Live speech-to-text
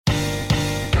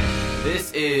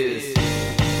This is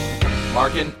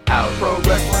Markin Out. Pro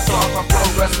Wrestling Talk by Pro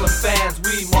Wrestling fans.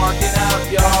 We marking out,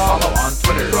 y'all. Follow on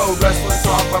Twitter. Pro Wrestling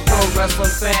Talk by Pro Wrestling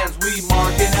fans. We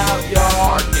marking out,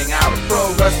 y'all. Marking Out.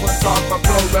 Pro Wrestling Talk by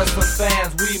Pro Wrestling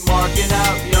fans. We marking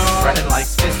out, y'all. Brennan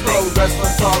likes fisting. Pro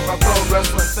Wrestling Talk by Pro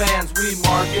Wrestling fans. We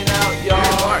marking out, y'all.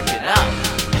 We're marking out.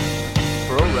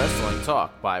 Pro Wrestling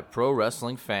Talk by Pro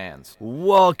Wrestling fans.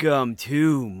 Welcome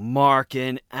to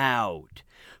Markin Out.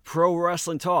 Pro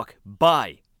Wrestling Talk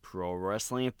by Pro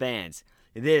Wrestling fans.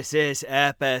 This is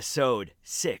episode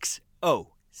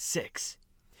 606.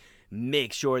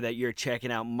 Make sure that you're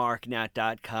checking out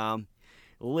markinout.com.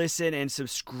 Listen and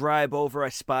subscribe over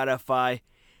at Spotify,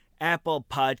 Apple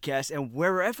Podcasts, and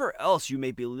wherever else you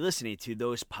may be listening to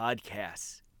those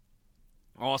podcasts.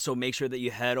 Also, make sure that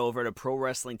you head over to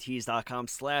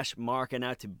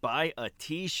prowrestlingtees.com/markinout to buy a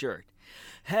t-shirt.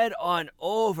 Head on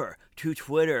over to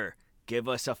Twitter. Give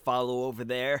us a follow over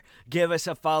there. Give us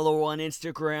a follow on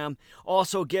Instagram.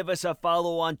 Also, give us a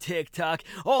follow on TikTok.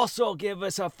 Also, give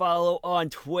us a follow on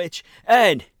Twitch.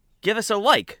 And give us a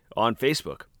like on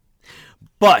Facebook.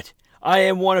 But I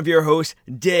am one of your hosts,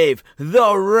 Dave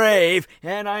the Rave,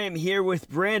 and I am here with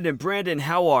Brandon. Brandon,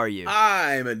 how are you?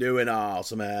 I'm doing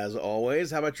awesome as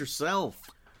always. How about yourself?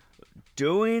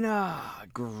 Doing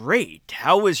great.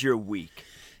 How was your week?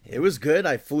 It was good.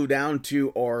 I flew down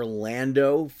to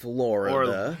Orlando,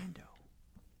 Florida.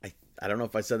 I don't know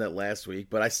if I said that last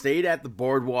week, but I stayed at the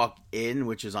Boardwalk Inn,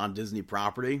 which is on Disney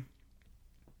property.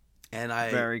 And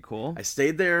Very cool. I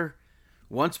stayed there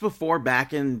once before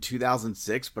back in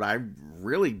 2006, but I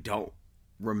really don't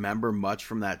remember much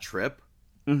from that trip.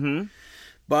 Mm-hmm.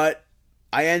 But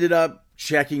I ended up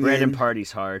checking Brandon in.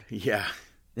 parties hard. Yeah.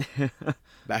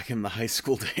 Back in the high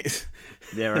school days.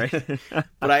 Yeah, right?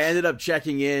 But I ended up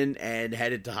checking in and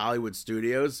headed to Hollywood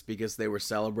Studios because they were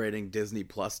celebrating Disney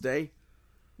Plus Day.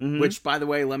 Mm-hmm. Which, by the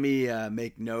way, let me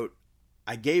make note.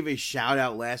 I gave a shout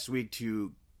out last week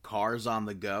to Cars on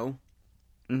the Go.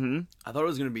 Mm-hmm. I thought it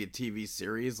was going to be a TV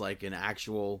series, like an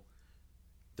actual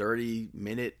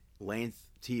 30-minute length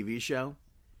TV show.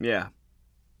 Yeah.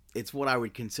 It's what I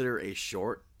would consider a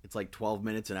short. It's like 12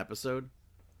 minutes an episode.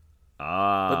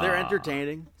 But they're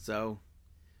entertaining, so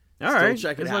all right,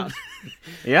 check it out.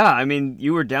 Yeah, I mean,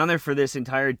 you were down there for this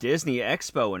entire Disney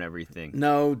Expo and everything.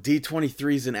 No,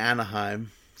 D23's in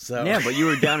Anaheim. So yeah, but you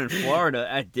were down in Florida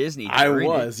at Disney. I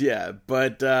was, yeah.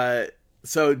 But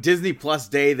so Disney Plus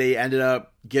Day, they ended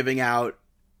up giving out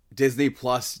Disney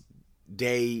Plus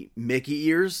Day Mickey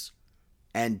ears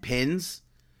and pins.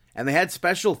 And they had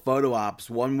special photo ops,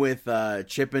 one with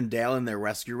Chip and Dale in their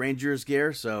Rescue Rangers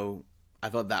gear, so I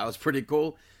thought that was pretty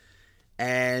cool.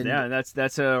 And yeah,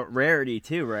 that's a rarity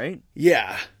too, right?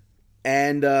 Yeah.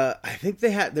 And I think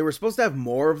they were supposed to have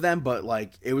more of them, but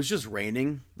like it was just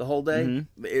raining the whole day.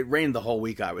 Mm-hmm. It rained the whole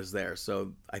week I was there,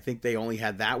 so I think they only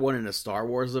had that one and a Star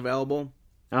Wars available.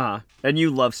 And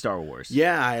you love Star Wars.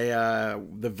 Yeah,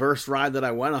 the first ride that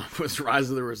I went on was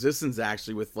Rise of the Resistance,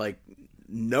 actually, with like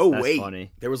no wait. Funny.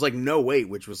 There was like no wait,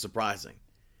 which was surprising.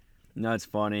 No, it's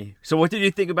funny. So what did you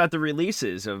think about the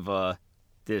releases of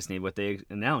Disney, what they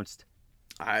announced?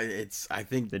 I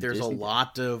think there's Disney a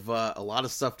lot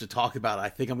of stuff to talk about. I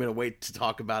think I'm going to wait to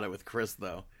talk about it with Chris,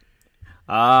 though.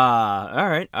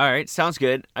 All right. Sounds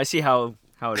good. I see how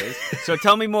it is. So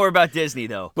tell me more about Disney,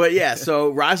 though. But yeah, so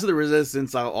Rise of the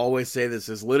Resistance, I'll always say this,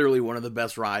 is literally one of the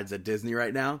best rides at Disney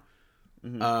right now.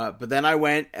 Mm-hmm. But then I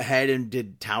went ahead and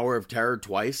did Tower of Terror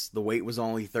twice. The wait was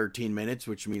only 13 minutes,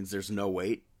 which means there's no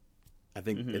wait. I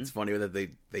think it's funny that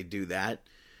they do that.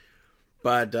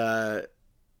 But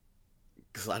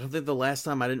because I don't think the last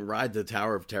time I didn't ride the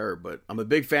Tower of Terror, but I'm a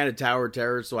big fan of Tower of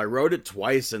Terror, so I rode it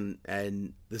twice,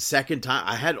 and the second time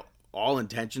I had all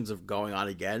intentions of going on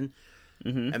again,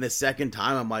 and the second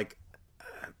time I'm like,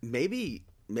 maybe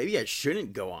I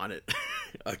shouldn't go on it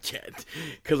again,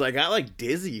 because I got like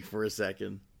dizzy for a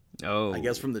second. Oh, I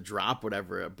guess from the drop,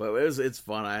 whatever. But it's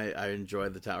fun. I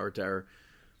enjoyed the Tower of Terror.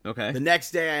 Okay. The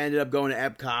next day I ended up going to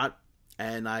Epcot,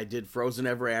 and I did Frozen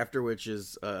Ever After, which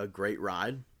is a great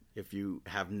ride. If you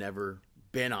have never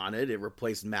been on it, it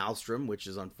replaced Maelstrom, which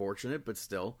is unfortunate, but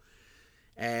still.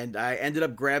 And I ended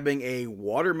up grabbing a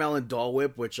watermelon Dole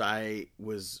Whip, which I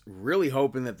was really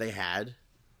hoping that they had,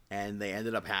 and they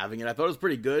ended up having it. I thought it was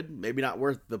pretty good, maybe not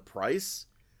worth the price.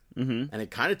 Mm-hmm. And it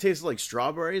kind of tasted like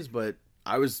strawberries, but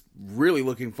I was really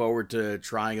looking forward to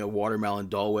trying a watermelon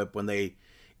Dole Whip when they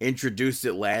introduced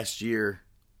it last year.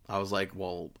 I was like,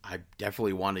 well, I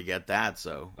definitely want to get that.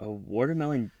 So a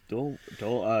watermelon Dole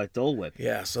Whip.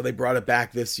 Yeah, so they brought it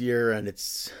back this year, and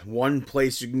it's one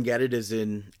place you can get it is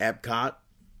in Epcot.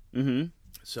 Mm-hmm.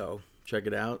 So check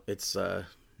it out. It's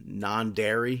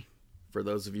non-dairy, for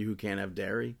those of you who can't have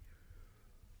dairy.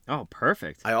 Oh,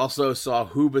 perfect. I also saw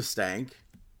Hoobastank,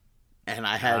 and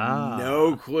I had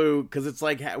no clue, because it's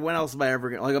like, when else am I ever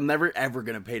going to... Like, I'm never, ever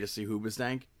going to pay to see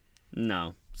Hoobastank.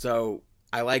 No. So,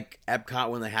 I like Epcot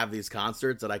when they have these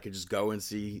concerts that I could just go and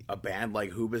see a band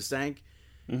like Hoobastank.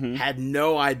 Mm-hmm. Had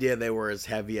no idea they were as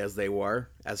heavy as they were,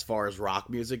 as far as rock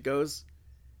music goes.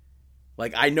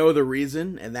 Like, I know the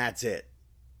reason, and that's it.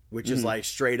 Which is like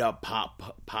straight up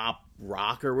pop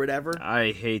rock or whatever.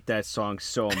 I hate that song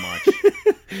so much.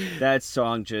 That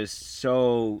song just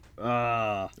so...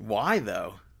 Why,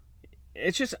 though?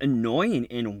 It's just annoying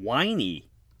and whiny.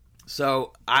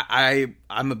 So, I'm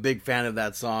a big fan of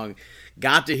that song.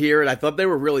 Got to hear it. I thought they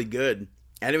were really good.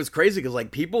 And it was crazy because,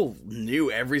 like, people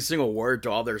knew every single word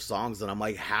to all their songs. And I'm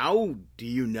like, how do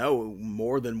you know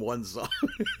more than one song?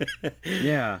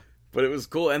 Yeah. But it was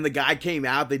cool. And the guy came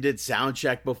out. They did sound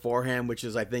check beforehand, which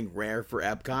is, I think, rare for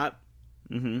Epcot.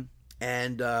 Mm-hmm.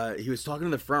 And he was talking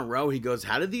to the front row. He goes,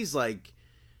 how do these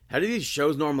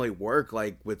shows normally work?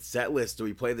 Like, with set lists, do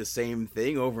we play the same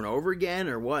thing over and over again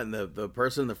or what? And the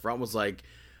person in the front was like,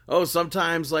 oh,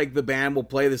 sometimes, like, the band will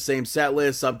play the same set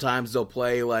list. Sometimes they'll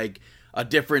play, like, a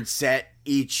different set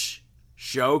each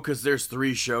show, because there's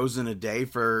 3 shows in a day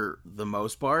for the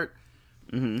most part.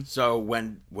 Mm-hmm. So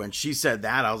when she said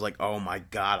that, I was like, oh my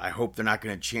God, I hope they're not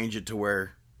going to change it to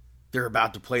where they're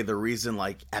about to play The Reason,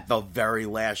 like, at the very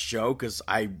last show, because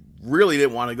I really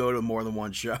didn't want to go to more than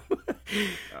one show.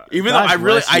 Even God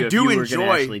though I do you enjoy...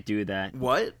 Were actually do that.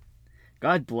 What?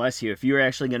 God bless you. If you were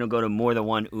actually going to go to more than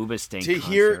one Hoobastank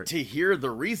concert. To hear The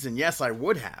Reason, yes, I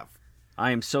would have.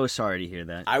 I am so sorry to hear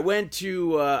that. I went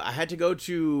to, I had to go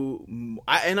to,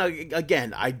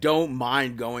 again, I don't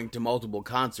mind going to multiple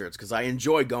concerts, because I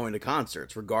enjoy going to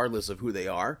concerts, regardless of who they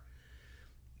are.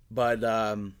 But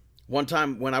one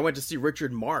time, when I went to see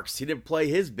Richard Marx, he didn't play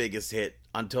his biggest hit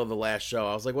until the last show.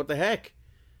 I was like, what the heck?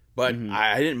 But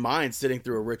I didn't mind sitting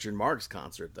through a Richard Marx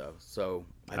concert, though. So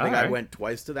I think I went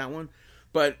twice to that one.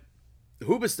 But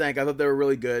Hoobastank, I thought they were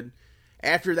really good.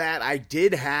 After that, I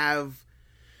did have...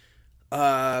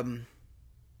 I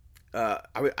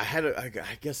had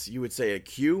I guess you would say a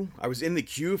queue. I was in the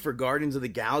queue for Guardians of the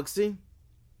Galaxy.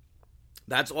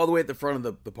 That's all the way at the front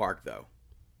of the park, though.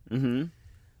 Mm-hmm.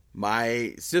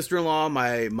 My sister-in-law,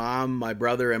 my mom, my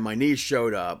brother, and my niece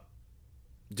showed up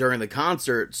during the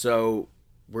concert. So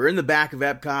we're in the back of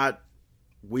Epcot.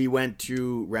 We went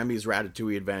to Remy's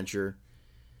Ratatouille Adventure.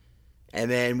 And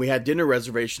then we had dinner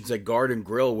reservations at Garden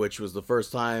Grill, which was the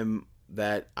first time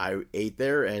that I ate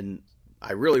there. And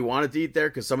I really wanted to eat there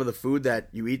because some of the food that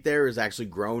you eat there is actually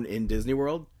grown in Disney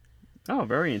World. Oh,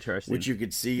 very interesting. Which you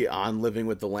could see on Living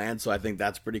with the Land, so I think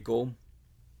that's pretty cool.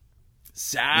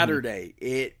 Saturday,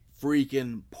 it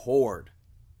freaking poured.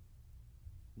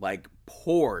 Like,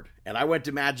 poured. And I went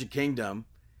to Magic Kingdom,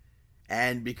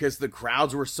 and because the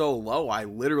crowds were so low, I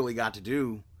literally got to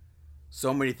do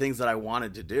so many things that I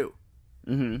wanted to do.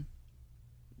 Mm-hmm.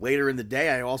 Later in the day,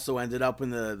 I also ended up in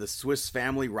the Swiss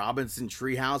Family Robinson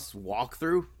Treehouse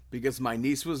walkthrough because my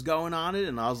niece was going on it.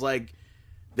 And I was like,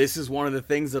 this is one of the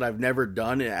things that I've never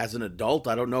done as an adult.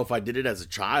 I don't know if I did it as a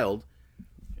child.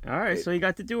 All right, so you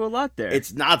got to do a lot there.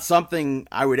 It's not something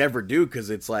I would ever do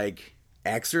because it's like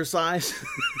exercise.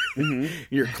 Mm-hmm.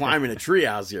 You're climbing a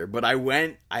treehouse here. But I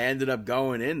ended up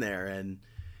going in there. And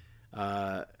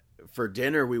for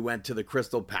dinner, we went to the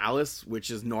Crystal Palace, which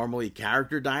is normally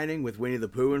character dining with Winnie the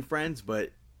Pooh and friends,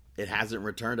 but it hasn't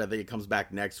returned. I think it comes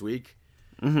back next week.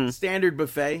 Mm-hmm. Standard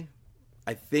buffet.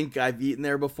 I think I've eaten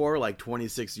there before, like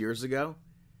 26 years ago.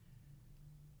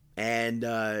 And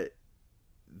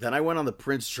then I went on the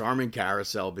Prince Charming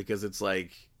carousel because it's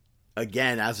like,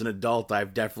 again, as an adult,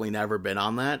 I've definitely never been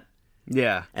on that.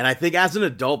 Yeah. And I think as an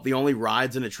adult, the only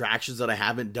rides and attractions that I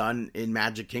haven't done in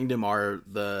Magic Kingdom are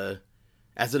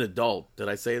as an adult, did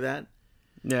I say that?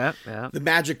 Yeah. The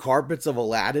Magic Carpets of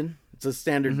Aladdin. It's a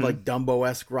standard, like,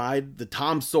 Dumbo-esque ride. The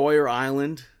Tom Sawyer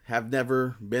Island. Have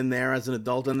never been there as an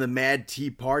adult. And the Mad Tea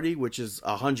Party, which is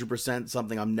 100%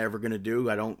 something I'm never going to do.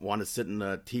 I don't want to sit in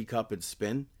a teacup and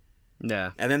spin.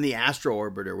 Yeah. And then the Astro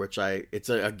Orbiter, which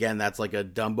again, that's like a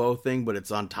Dumbo thing, but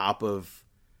it's on top of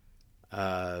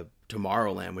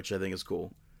Tomorrowland, which I think is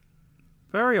cool.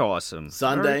 Very awesome.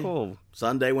 Very cool.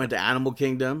 Sunday went to Animal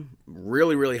Kingdom.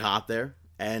 Really, really hot there.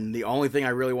 And the only thing I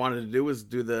really wanted to do was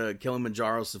do the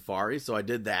Kilimanjaro Safari. So I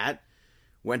did that.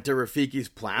 Went to Rafiki's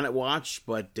Planet Watch,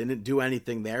 but didn't do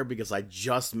anything there because I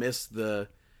just missed the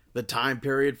time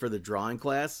period for the drawing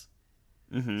class.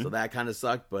 Mm-hmm. So that kind of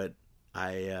sucked, but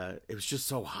it was just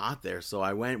so hot there. So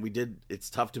I went, It's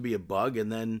Tough to Be a Bug,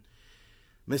 and then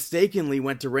mistakenly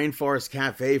went to Rainforest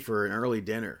Cafe for an early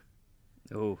dinner.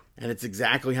 Oh. And it's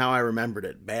exactly how I remembered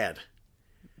it. Bad.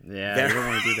 Yeah, I don't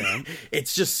want to do that.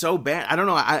 It's just so bad. I don't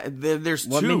know. There's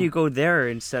What two. made you go there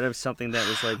instead of something that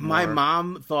was like My more...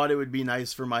 mom thought it would be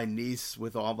nice for my niece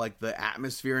with all like the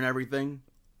atmosphere and everything.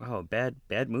 Oh, bad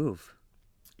move.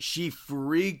 She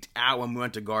freaked out when we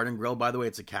went to Garden Grill. By the way,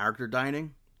 it's a character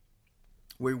dining.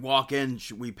 We walk in,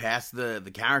 we pass the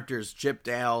characters, Chip,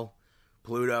 Dale,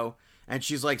 Pluto, and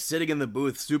she's like sitting in the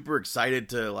booth, super excited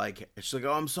to like. She's like,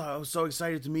 "Oh, I'm so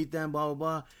excited to meet them." Blah blah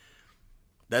blah.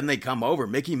 Then they come over.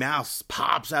 Mickey Mouse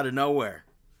pops out of nowhere,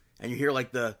 and you hear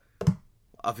like the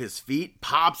of his feet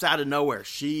pops out of nowhere.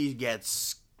 She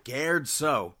gets scared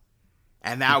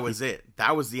and that was it.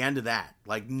 That was the end of that.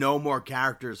 Like no more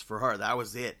characters for her. That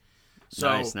was it.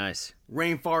 So Nice.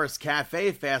 Rainforest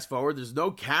Cafe. Fast forward. There's no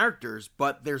characters,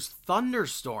 but there's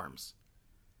thunderstorms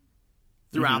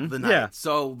throughout the night. Yeah.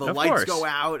 So the Of lights course. go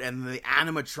out and the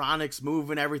animatronics move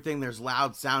and everything. There's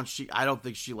loud sounds. I don't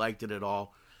think she liked it at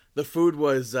all. The food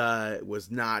was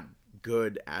not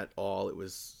good at all. It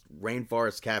was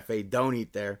Rainforest Cafe. Don't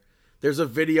eat there. There's a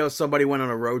video. Somebody went on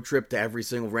a road trip to every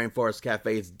single Rainforest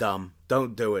Cafe. It's dumb.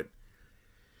 Don't do it.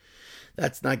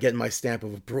 That's not getting my stamp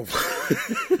of approval.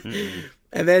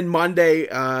 And then Monday,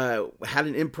 had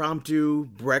an impromptu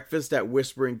breakfast at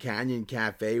Whispering Canyon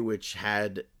Cafe, which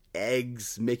had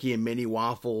eggs, Mickey and Minnie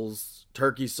waffles,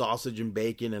 turkey sausage and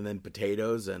bacon, and then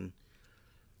potatoes. And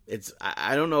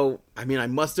I don't know. I mean, I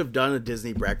must have done a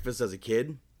Disney breakfast as a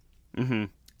kid. Mm-hmm.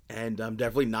 And I'm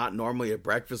definitely not normally a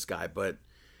breakfast guy, but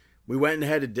we went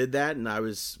ahead and did that, and I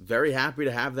was very happy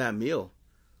to have that meal.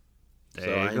 So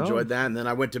I enjoyed that, and then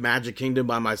I went to Magic Kingdom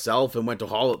by myself and went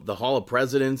to the Hall of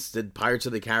Presidents, did Pirates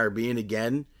of the Caribbean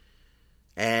again,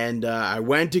 and I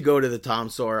went to go to the Tom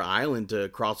Sawyer Island to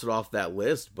cross it off that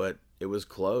list, but it was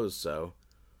closed, so...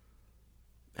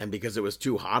 And because it was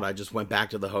too hot, I just went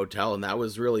back to the hotel, and that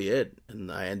was really it. And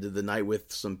I ended the night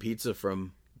with some pizza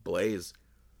from Blaze.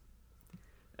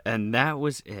 And that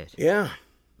was it. Yeah.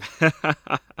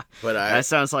 But that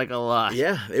sounds like a lot.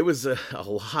 Yeah, it was a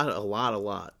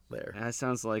lot there. That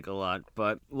sounds like a lot.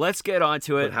 But let's get on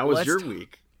to it. But how was your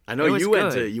week? I know you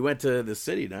went to the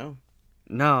city, no?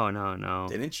 No.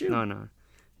 Didn't you? No.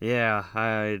 Yeah,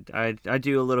 I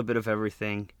do a little bit of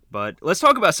everything. But let's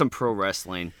talk about some pro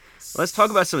wrestling. Let's talk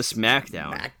about some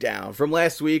SmackDown. SmackDown. From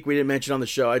last week, we didn't mention on the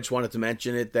show. I just wanted to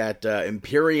mention it that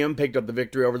Imperium picked up the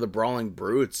victory over the Brawling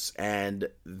Brutes, and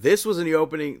this was in the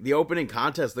opening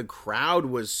contest. The crowd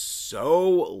was so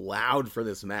loud for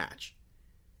this match.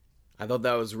 I thought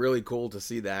that was really cool to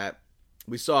see that.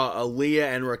 We saw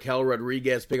Aaliyah and Raquel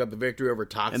Rodriguez pick up the victory over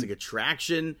Toxic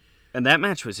Attraction. And that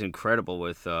match was incredible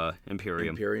with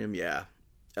Imperium. Imperium, yeah.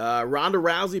 Ronda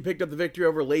Rousey picked up the victory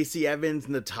over Lacey Evans,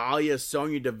 Natalya,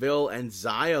 Sonya Deville, and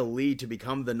Xia Li to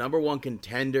become the number one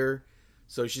contender.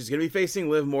 So she's going to be facing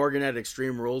Liv Morgan at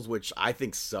Extreme Rules, which I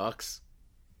think sucks.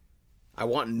 I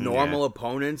want normal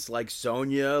opponents like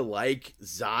Sonya, like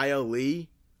Xia Li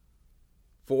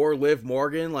for Liv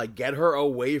Morgan. Like, get her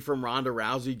away from Ronda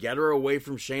Rousey. Get her away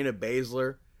from Shayna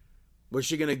Baszler. Was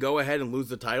she going to go ahead and lose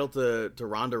the title to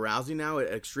Ronda Rousey now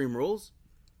at Extreme Rules?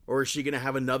 Or is she going to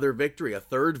have another victory, a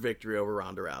third victory over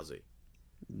Ronda Rousey?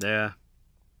 Yeah.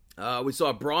 We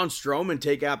saw Braun Strowman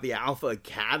take out the Alpha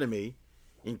Academy,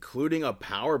 including a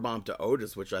powerbomb to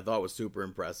Otis, which I thought was super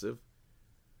impressive.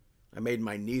 I made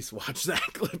my niece watch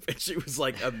that clip, and she was,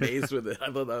 like, amazed with it.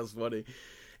 I thought that was funny.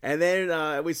 And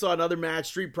then we saw another match.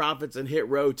 Street Profits and Hit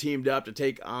Row teamed up to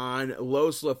take on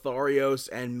Los Lotharios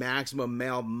and Maximum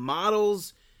Male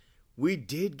Models. We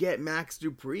did get Max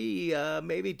Dupree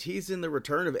maybe teasing the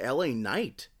return of LA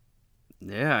Knight.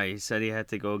 Yeah, he said he had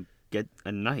to go get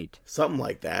a knight. Something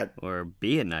like that. Or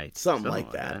be a knight. Something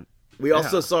like that. We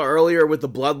also saw earlier with the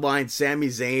Bloodline, Sami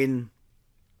Zayn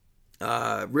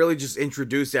really just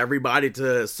introduced everybody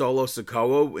to Solo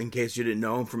Sikoa, in case you didn't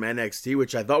know him from NXT,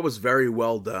 which I thought was very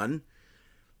well done.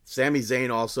 Sami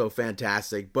Zayn also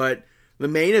fantastic. But the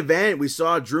main event, we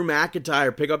saw Drew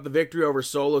McIntyre pick up the victory over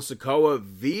Solo Sikoa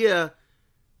via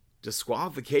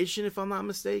disqualification, if I'm not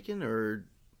mistaken, or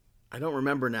I don't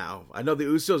remember now. I know the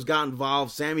Usos got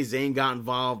involved, Sami Zayn got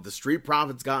involved, the Street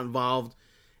Profits got involved,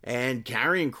 and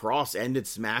Karrion Kross ended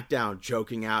SmackDown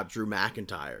choking out Drew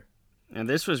McIntyre. And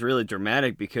this was really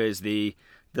dramatic because it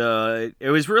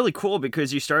was really cool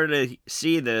because you started to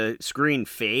see the screen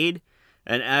fade,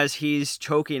 and as he's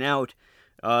choking out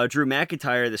Drew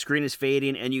McIntyre, the screen is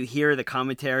fading, and you hear the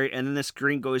commentary, and then the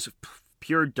screen goes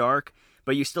pure dark,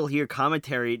 but you still hear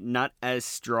commentary not as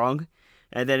strong,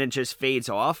 and then it just fades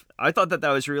off. I thought that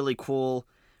was really cool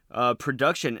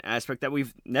production aspect that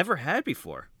we've never had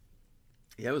before.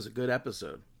 Yeah, it was a good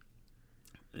episode.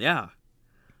 Yeah.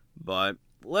 But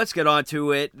let's get on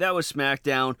to it. That was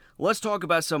SmackDown. Let's talk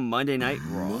about some Monday Night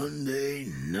Raw. Monday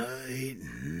Night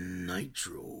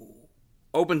Nitro.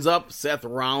 Opens up, Seth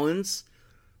Rollins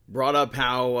brought up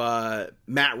how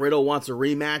Matt Riddle wants a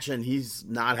rematch, and he's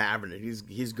not having it.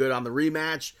 He's good on the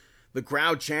rematch. The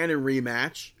crowd chanted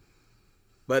rematch.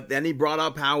 But then he brought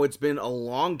up how it's been a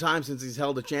long time since he's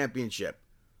held a championship.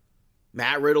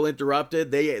 Matt Riddle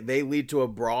interrupted. They lead to a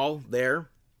brawl there.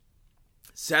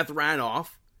 Seth ran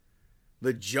off.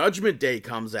 The Judgment Day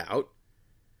comes out.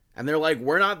 And they're like,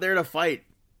 we're not there to fight.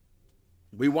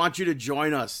 We want you to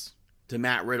join us, to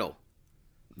Matt Riddle.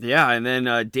 Yeah, and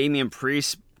then Damian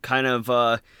Priest kind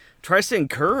of tries to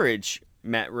encourage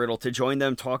Matt Riddle to join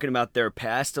them, talking about their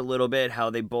past a little bit, how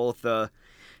they both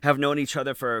have known each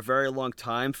other for a very long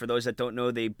time. For those that don't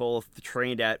know, they both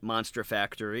trained at Monster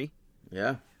Factory.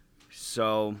 Yeah.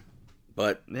 So,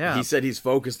 but yeah. He said he's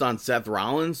focused on Seth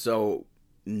Rollins, so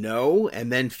no.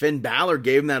 And then Finn Balor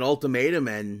gave him that ultimatum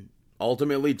and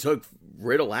ultimately took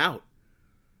Riddle out.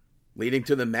 Leading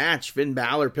to the match, Finn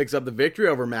Balor picks up the victory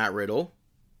over Matt Riddle.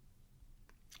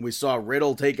 We saw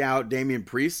Riddle take out Damian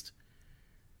Priest,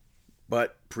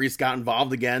 but Priest got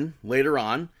involved again later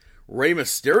on. Rey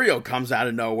Mysterio comes out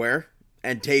of nowhere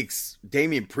and takes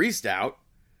Damian Priest out.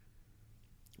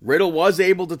 Riddle was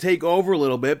able to take over a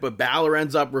little bit, but Balor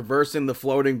ends up reversing the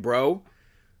floating bro.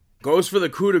 Goes for the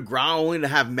coup de grace, only to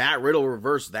have Matt Riddle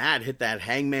reverse that, hit that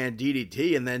hangman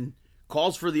DDT, and then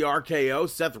calls for the RKO.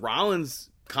 Seth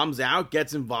Rollins comes out,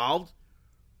 gets involved.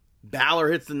 Balor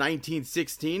hits the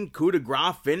 1916, coup de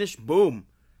grace, finish, boom.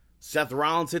 Seth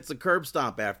Rollins hits the curb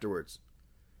stomp afterwards.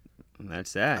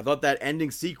 That's that. I thought that ending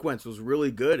sequence was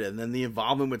really good, and then the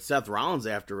involvement with Seth Rollins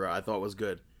after I thought was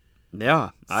good.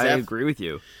 Yeah, I Seth, agree with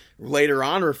you. Later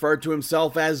on, referred to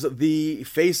himself as the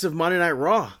face of Monday Night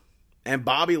Raw. And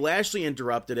Bobby Lashley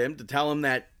interrupted him to tell him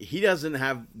that he doesn't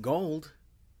have gold,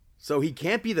 so he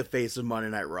can't be the face of Monday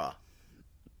Night Raw.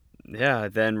 Yeah,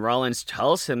 then Rollins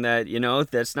tells him that,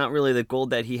 that's not really the gold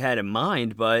that he had in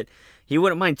mind, but he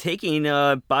wouldn't mind taking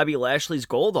Bobby Lashley's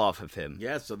gold off of him.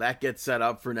 Yeah, so that gets set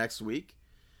up for next week.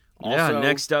 Also, yeah,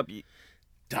 next up,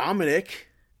 Dominic.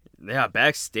 Yeah,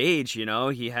 backstage,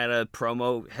 he had a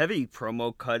heavy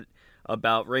promo cut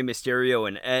about Rey Mysterio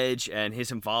and Edge and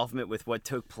his involvement with what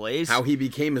took place. How he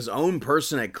became his own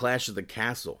person at Clash of the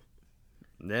Castle.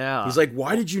 Yeah. He's like,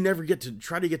 why did you never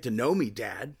try to get to know me,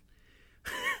 Dad?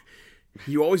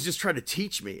 You always just try to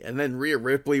teach me. And then Rhea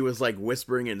Ripley was like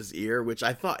whispering in his ear, which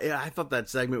I thought that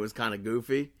segment was kind of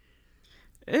goofy.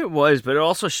 It was, but it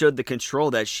also showed the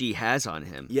control that she has on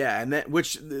him. Yeah, and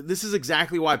this is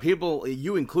exactly why people,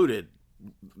 you included,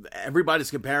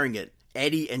 everybody's comparing it.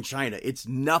 Eddie and China. It's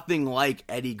nothing like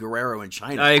Eddie Guerrero and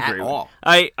China at all.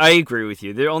 I agree with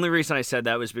you. The only reason I said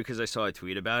that was because I saw a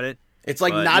tweet about it. It's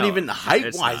like not even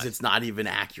height-wise, it's not even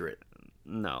accurate.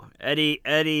 No.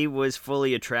 Eddie was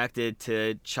fully attracted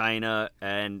to China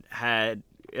and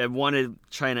wanted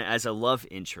China as a love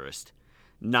interest.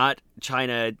 Not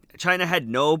China. China had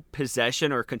no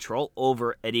possession or control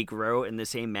over Eddie Guerrero in the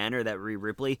same manner that Rhea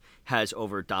Ripley has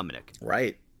over Dominic.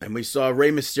 Right. And we saw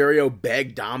Rey Mysterio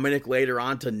beg Dominic later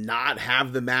on to not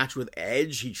have the match with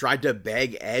Edge. He tried to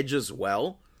beg Edge as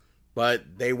well,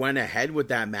 but they went ahead with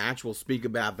that match. We'll speak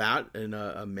about that in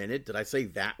a minute. Did I say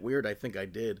that weird? I think I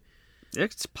did.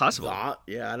 It's possible.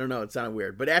 Yeah, I don't know. It sounded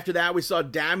weird. But after that, we saw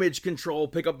Damage Control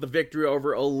pick up the victory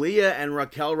over Aaliyah and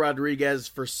Raquel Rodriguez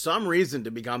for some reason to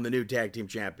become the new tag team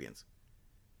champions.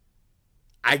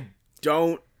 I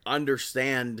don't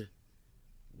understand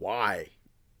why.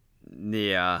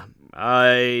 Yeah,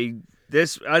 I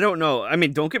don't know. I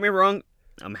mean, don't get me wrong.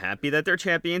 I'm happy that they're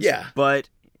champions. Yeah. But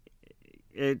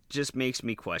it just makes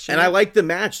me question. And I liked the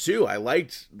match, too.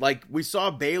 We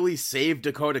saw Bayley save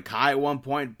Dakota Kai at one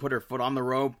point, put her foot on the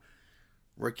rope.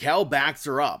 Raquel backs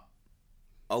her up.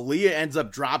 Aaliyah ends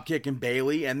up dropkicking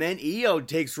Bayley, and then Io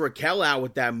takes Raquel out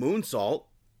with that moonsault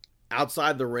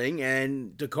outside the ring,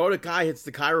 and Dakota Kai hits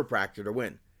the chiropractor to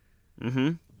win.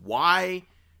 Mm-hmm. Why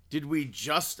did we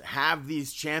just have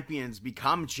these champions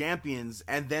become champions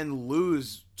and then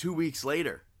lose 2 weeks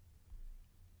later?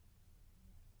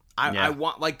 I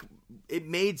want, it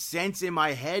made sense in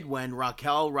my head when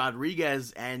Raquel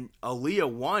Rodriguez and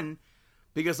Aaliyah won,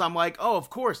 because I'm like, oh, of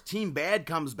course, Team Bad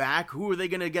comes back. Who are they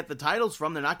going to get the titles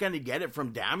from? They're not going to get it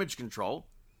from Damage Control.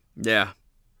 Yeah.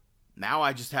 Now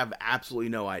I just have absolutely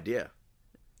no idea.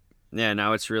 Yeah,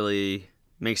 now it's really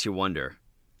makes you wonder.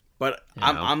 But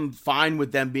I'm fine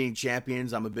with them being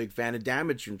champions. I'm a big fan of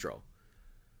Damage Control.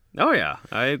 Oh, yeah.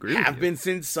 I agree with you. Have been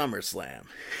since SummerSlam.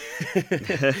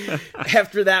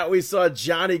 After that, we saw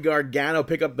Johnny Gargano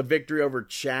pick up the victory over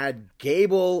Chad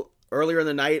Gable. earlier in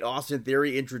the night, Austin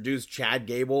Theory introduced Chad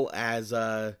Gable as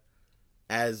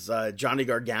Johnny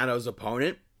Gargano's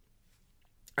opponent.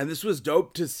 And this was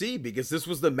dope to see because this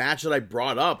was the match that I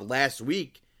brought up last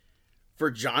week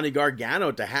for Johnny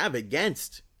Gargano to have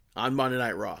against on Monday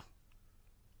Night Raw.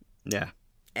 Yeah.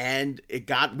 And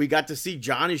we got to see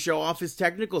Johnny show off his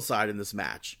technical side in this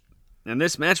match. And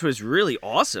this match was really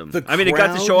awesome. It got to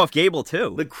crowd- show off Gable,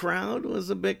 too. The crowd was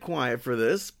a bit quiet for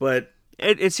this, but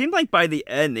It seemed like by the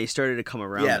end they started to come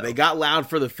around. yeah, though. they got loud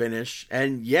for the finish.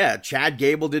 And yeah, Chad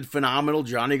Gable did phenomenal.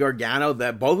 Johnny Gargano,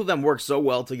 that both of them worked so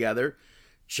well together.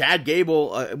 Chad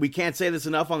Gable, we can't say this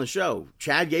enough on the show.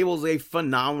 Chad Gable is a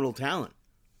phenomenal talent.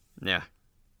 Yeah.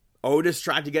 Otis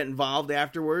tried to get involved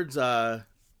afterwards, To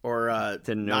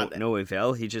no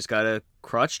avail. He just got a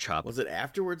crotch chop. Was it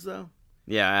afterwards though?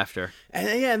 Yeah, after.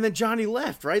 And then Johnny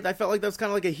left, right? I felt like that was kind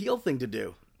of like a heel thing to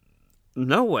do.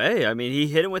 No way. I mean, he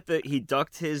hit him he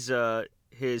ducked his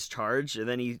charge, and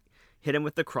then he hit him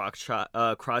with the crotch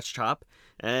chop,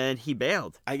 and he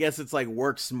bailed. I guess it's like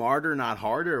work smarter, not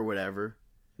harder, or whatever.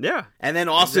 Yeah. And then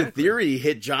Austin exactly. Theory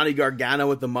hit Johnny Gargano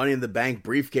with the Money in the Bank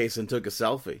briefcase and took a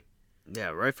selfie. Yeah,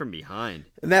 right from behind.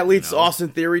 And that leads Austin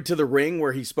Theory to the ring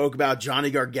where he spoke about Johnny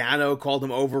Gargano, called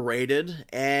him overrated.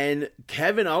 And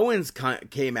Kevin Owens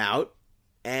came out,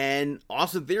 and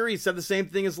Austin Theory said the same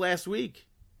thing as last week.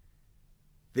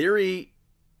 Theory,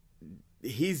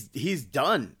 he's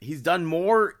done. He's done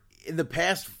more in the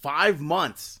past 5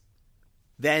 months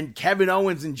than Kevin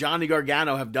Owens and Johnny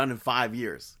Gargano have done in 5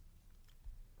 years.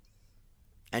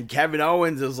 And Kevin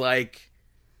Owens is like,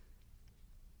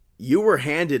 you were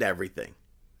handed everything.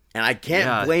 And I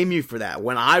can't blame you for that.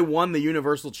 When I won the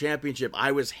Universal Championship,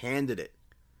 I was handed it.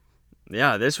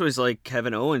 Yeah, this was like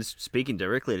Kevin Owens speaking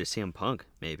directly to CM Punk,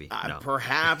 maybe. No.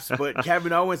 Perhaps, but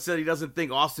Kevin Owens said he doesn't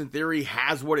think Austin Theory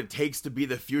has what it takes to be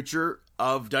the future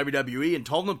of WWE and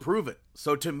told him to prove it.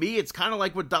 So to me, it's kind of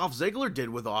like what Dolph Ziggler did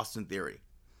with Austin Theory.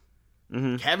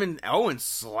 Mm-hmm. Kevin Owens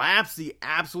slaps the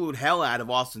absolute hell out of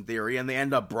Austin Theory, and they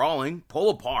end up brawling, pull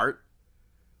apart.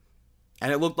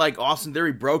 And it looked like Austin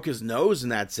Theory broke his nose in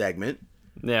that segment.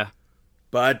 Yeah.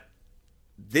 But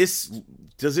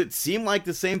does it seem like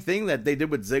the same thing that they did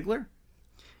with Ziggler?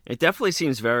 It definitely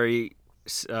seems very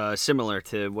similar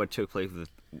to what took place with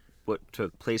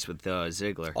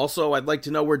Ziggler. Also, I'd like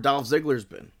to know where Dolph Ziggler's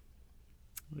been.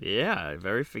 Yeah,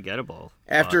 very forgettable.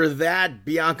 After that,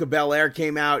 Bianca Belair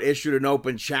came out, issued an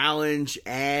open challenge,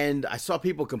 and I saw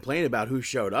people complain about who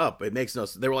showed up. It makes no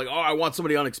sense. They were like, "Oh, I want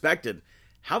somebody unexpected."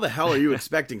 How the hell are you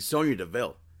expecting Sonya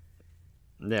Deville?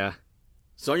 Yeah.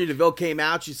 Sonya Deville came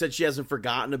out. She said she hasn't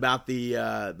forgotten about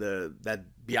that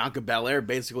Bianca Belair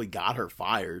basically got her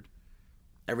fired.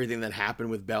 Everything that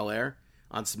happened with Belair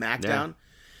on SmackDown. Yeah.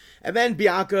 And then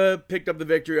Bianca picked up the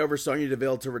victory over Sonya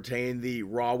Deville to retain the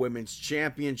Raw Women's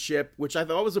Championship, which I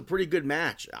thought was a pretty good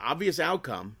match. Obvious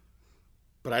outcome,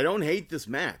 but I don't hate this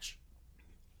match.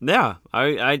 Yeah,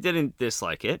 I didn't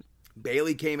dislike it.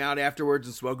 Bayley came out afterwards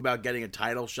and spoke about getting a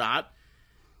title shot.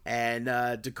 And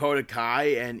Dakota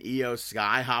Kai and Io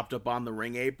Sky hopped up on the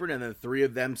ring apron, and the three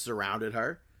of them surrounded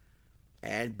her.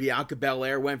 And Bianca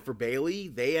Belair went for Bayley.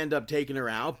 They end up taking her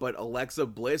out, but Alexa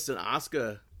Bliss and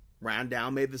Asuka ran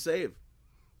down, made the save.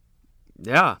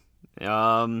 Yeah,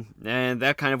 and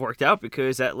that kind of worked out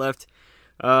because it left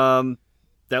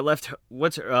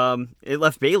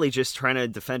Bayley just trying to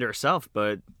defend herself,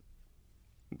 but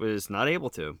was not able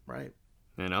to. Right.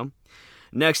 You know.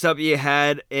 Next up, you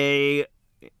had a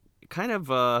kind of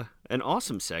an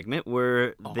awesome segment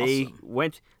where they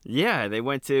went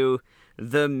to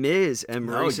The Miz and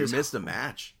Maurice's... No, you missed a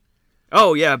match.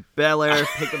 Oh, yeah, Belair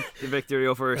picked up the victory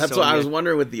over That's Sonya. what I was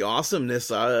wondering with the awesomeness.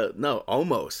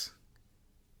 Omos.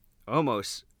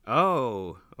 Almost.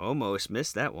 Oh, almost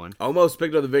missed that one. Omos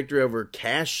picked up the victory over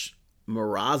Cash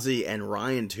Marazi and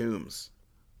Ryan Toombs.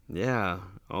 Yeah,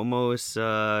 almost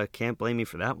can't blame me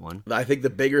for that one. I think the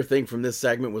bigger thing from this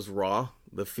segment was Raw,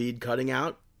 the feed cutting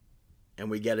out, and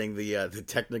we getting the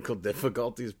technical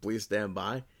difficulties. Please stand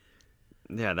by.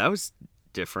 Yeah, that was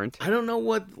different. I don't know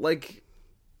what,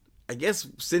 I guess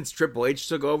since Triple H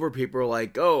took over, people are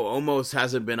like, oh, Omos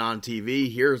hasn't been on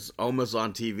TV. Here's Omos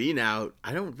on TV now.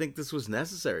 I don't think this was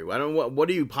necessary. What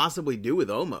do you possibly do with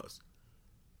Omos?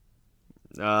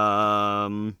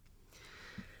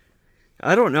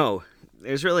 I don't know.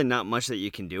 There's really not much that you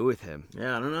can do with him.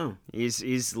 Yeah, I don't know.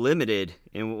 He's limited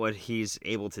in what he's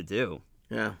able to do.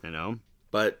 Yeah. You know?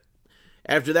 But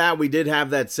after that, we did have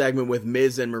that segment with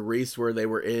Miz and Maurice where they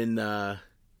were in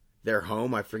their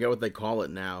home. I forget what they call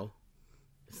it now.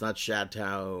 It's not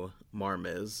Chateau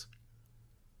Marmiz.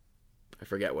 I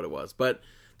forget what it was. But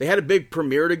they had a big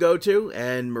premiere to go to,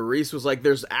 and Maurice was like,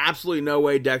 there's absolutely no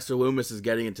way Dexter Lumis is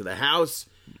getting into the house.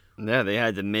 Yeah, they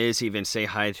had The Miz even say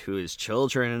hi to his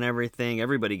children and everything.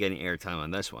 Everybody getting airtime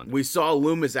on this one. We saw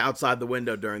Lumis outside the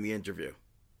window during the interview.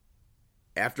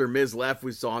 After Miz left,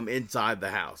 we saw him inside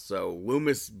the house. So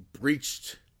Lumis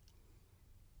breached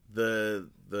the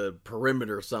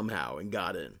perimeter somehow and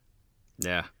got in.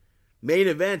 Yeah. Main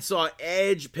event saw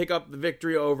Edge pick up the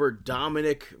victory over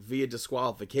Dominic via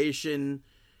disqualification.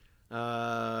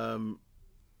 Dominic,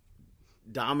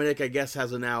 I guess,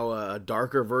 has a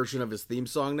darker version of his theme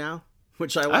song now,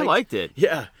 which I liked. I liked it.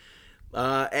 Yeah.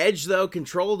 Edge, though,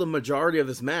 controlled the majority of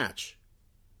this match.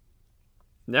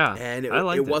 Yeah, and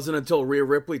it wasn't until Rhea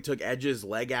Ripley took Edge's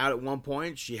leg out at one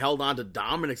point. She held on to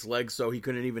Dominic's leg so he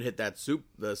couldn't even hit the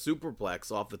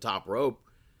superplex off the top rope.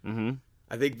 Mm-hmm.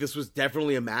 I think this was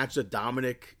definitely a match that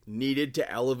Dominic needed to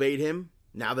elevate him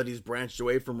now that he's branched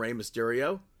away from Rey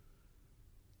Mysterio.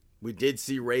 We did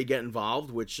see Rey get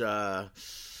involved, which I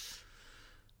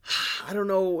don't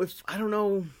know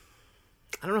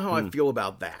how I feel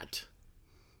about that.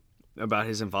 About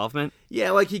his involvement?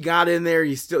 Yeah, like he got in there,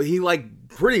 he like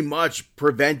pretty much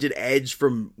prevented Edge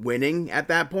from winning at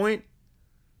that point.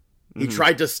 He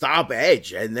tried to stop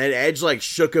Edge, and then Edge like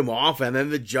shook him off, and then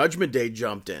the Judgment Day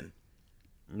jumped in.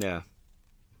 Yeah.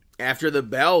 After the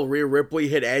bell, Rhea Ripley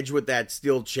hit Edge with that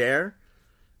steel chair.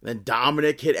 Then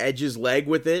Dominic hit Edge's leg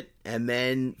with it, and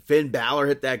then Finn Balor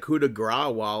hit that coup de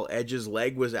grace while Edge's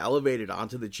leg was elevated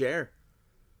onto the chair.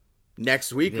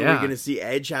 Next week, are we going to see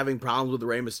Edge having problems with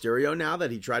Rey Mysterio now that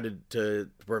he tried to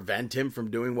prevent him from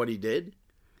doing what he did?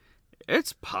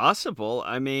 It's possible.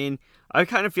 I mean, I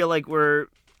kind of feel like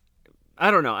I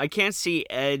don't know. I can't see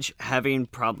Edge having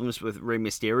problems with Rey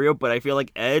Mysterio, but I feel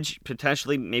like Edge,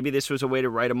 potentially, maybe this was a way to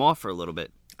write him off for a little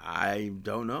bit. I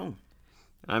don't know.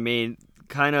 I mean,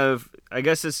 kind of, I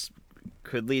guess this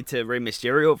could lead to Rey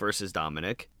Mysterio versus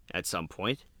Dominic at some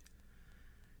point.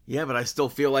 Yeah, but I still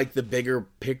feel like the bigger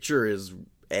picture is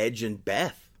Edge and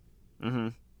Beth. Mm-hmm.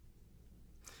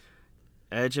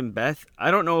 Edge and Beth? I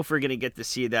don't know if we're going to get to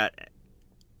see that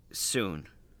soon.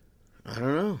 I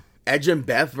don't know. Edge and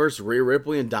Beth versus Rhea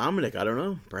Ripley and Dominic. I don't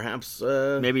know. Perhaps...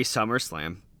 maybe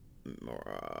SummerSlam.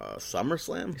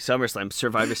 SummerSlam? SummerSlam.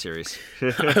 Survivor Series.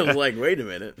 I was like, wait a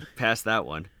minute. Past that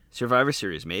one. Survivor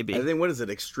Series, maybe. I think, what is it?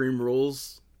 Extreme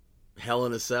Rules? Hell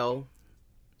in a Cell?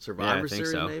 Survivor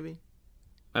Series, so. maybe?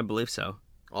 I believe so.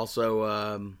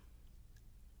 Also,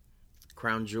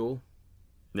 Crown Jewel.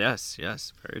 Yes,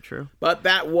 very true. But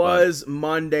that was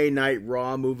Monday Night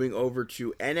Raw, moving over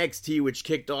to NXT, which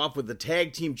kicked off with the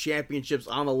Tag Team Championships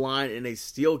on the line in a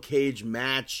steel cage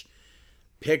match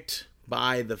picked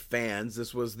by the fans.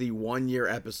 This was the 1-year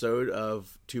episode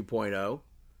of 2.0,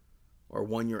 or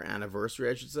 1-year anniversary,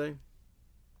 I should say.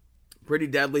 Pretty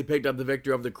Deadly picked up the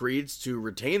victory of the Creeds to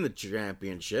retain the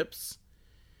championships.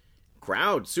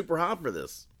 Crowd super hot for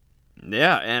this.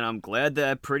 Yeah, and I'm glad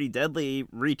that Pretty Deadly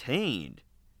retained.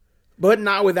 But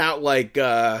not without, like,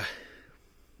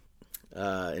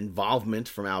 involvement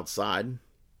from outside.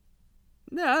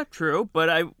 Yeah, true, but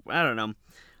I don't know.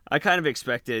 I kind of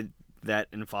expected that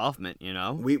involvement, you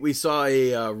know? We saw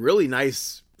a really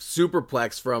nice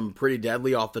superplex from Pretty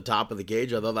Deadly off the top of the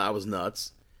cage. I thought that was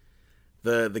nuts.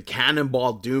 The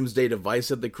Cannonball Doomsday device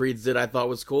that the Creeds did I thought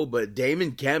was cool, but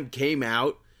Damon Kemp came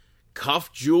out,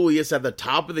 cuffed Julius at the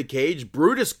top of the cage.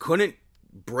 Brutus couldn't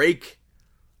break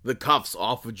the cuffs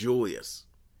off of Julius.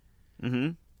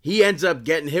 Mm-hmm. He ends up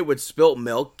getting hit with spilt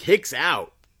milk, kicks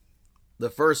out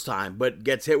the first time, but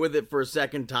gets hit with it for a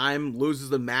second time, loses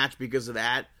the match because of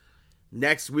that.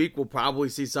 Next week, we'll probably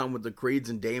see something with the Creeds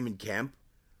and Damon Kemp.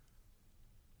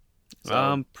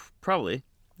 So. Probably.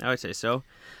 I would say so.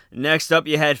 Next up,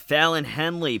 you had Fallon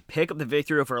Henley pick up the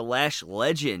victory over Lash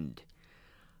Legend.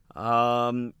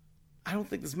 I don't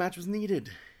think this match was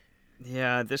needed.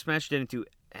 Yeah, this match didn't do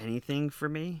anything for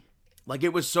me. Like,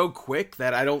 it was so quick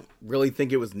that I don't really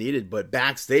think it was needed. But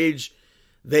backstage,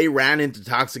 they ran into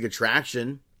Toxic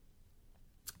Attraction.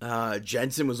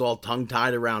 Jensen was all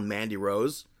tongue-tied around Mandy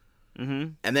Rose.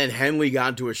 Mm-hmm. And then Henley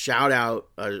got into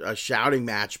a shouting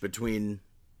match between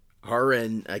her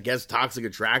and, I guess, Toxic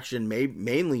Attraction,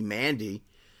 mainly Mandy.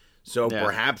 So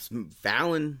perhaps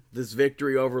Fallon, this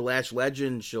victory over Lash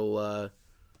Legend, she'll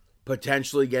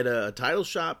potentially get a title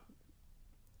shot.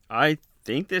 I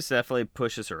think this definitely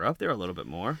pushes her up there a little bit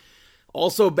more.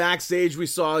 Also backstage, we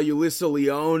saw Yulisa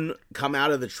Leone come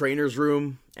out of the trainer's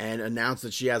room and announce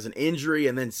that she has an injury,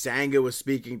 and then Sanga was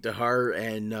speaking to her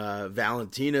and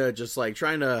Valentina, just like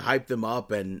trying to hype them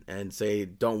up and say,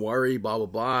 don't worry, blah, blah,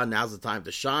 blah, now's the time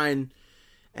to shine.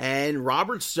 And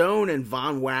Robert Stone and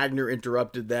Von Wagner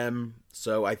interrupted them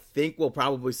So I think we'll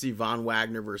probably see Von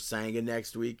Wagner versus Sanga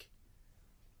next week.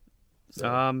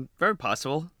 So, very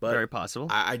possible. but Very possible.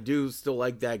 I do still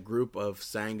like that group of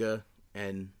Sanga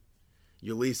and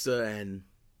Yulisa and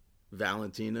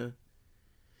Valentina.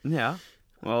 Yeah.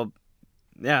 Well,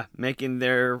 yeah, making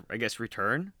their, I guess,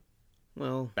 return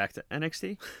Well, back to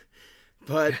NXT.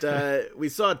 but we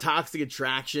saw Toxic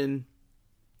Attraction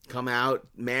come out.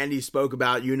 Mandy spoke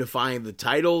about unifying the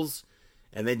titles,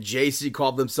 and then JC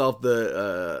called themselves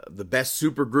the best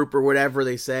super group or whatever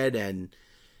they said, and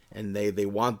they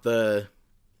want I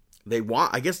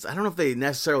guess I don't know if they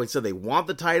necessarily said they want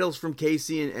the titles from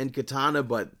Casey and Katana,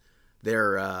 but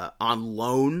they're on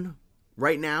loan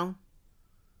right now.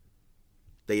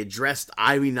 They addressed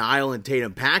Ivy Nile and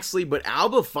Tatum Paxley, but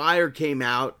Alba Fire came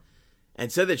out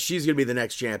and said that she's going to be the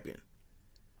next champion.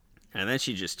 And then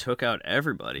she just took out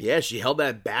everybody. Yeah, she held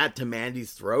that bat to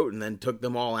Mandy's throat and then took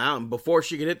them all out. And before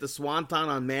she could hit the swanton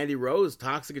on Mandy Rose,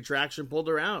 Toxic Attraction pulled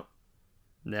her out.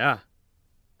 Yeah.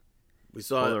 We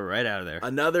saw Pulled her right out of there.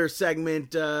 another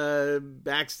segment,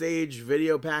 backstage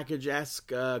video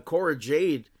package-esque, Cora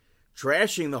Jade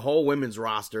trashing the whole women's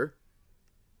roster,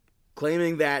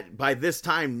 claiming that by this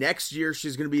time next year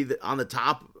she's going to be on the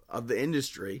top of the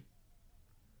industry.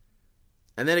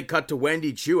 And then it cut to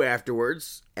Wendy Chu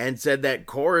afterwards and said that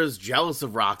Cora's jealous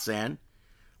of Roxanne.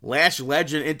 Lash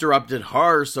Legend interrupted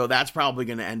her, so that's probably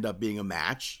going to end up being a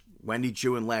match. Wendy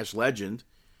Chu and Lash Legend.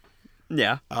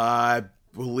 Yeah. I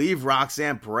believe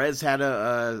Roxanne Perez had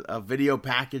a video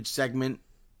package segment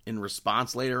in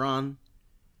response later on.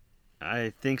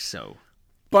 I think so.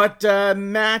 But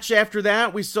match after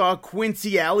that, we saw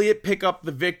Quincy Elliott pick up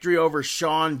the victory over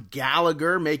Sean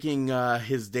Gallagher, making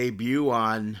his debut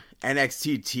on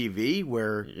NXT TV,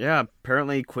 where... Yeah,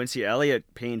 apparently Quincy Elliott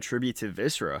paying tribute to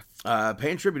Viscera.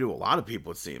 paying tribute to a lot of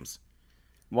people, it seems.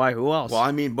 Why, who else? Well,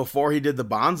 I mean, before he did the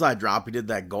Bonsai drop, he did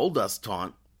that Goldust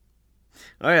taunt.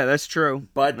 Oh, yeah, that's true.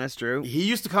 But that's true. He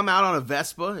used to come out on a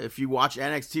Vespa. If you watch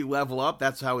NXT Level Up,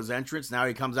 that's how his entrance. Now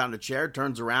he comes out in a chair,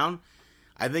 turns around.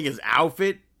 I think his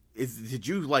outfit is... Did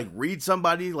you, read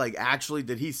somebody? Actually,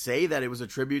 did he say that it was a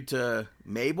tribute to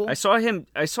Mabel? I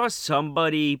saw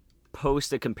somebody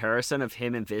post a comparison of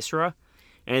him and Viscera,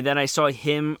 and then I saw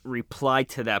him reply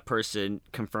to that person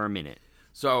confirming it.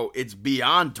 So it's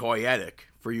beyond toyetic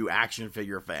for you action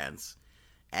figure fans.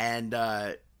 And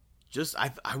I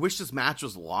wish this match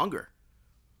was longer.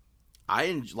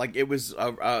 It was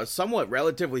a somewhat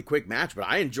relatively quick match, but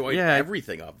I enjoyed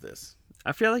everything of this.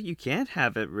 I feel like you can't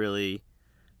have it really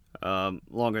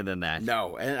longer than that.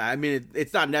 No, and I mean,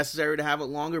 it's not necessary to have it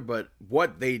longer, but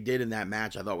what they did in that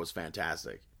match I thought was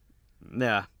fantastic.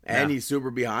 Yeah. And he's super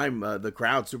behind, the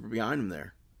crowd super behind him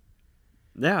there.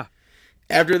 Yeah.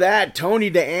 After that, Tony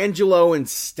D'Angelo and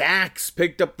Stax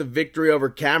picked up the victory over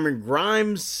Cameron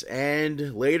Grimes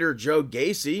and later Joe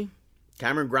Gacy.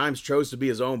 Cameron Grimes chose to be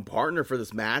his own partner for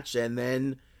this match, and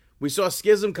then we saw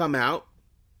Schism come out,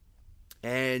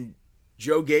 and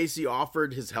Joe Gacy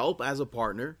offered his help as a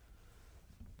partner.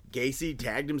 Gacy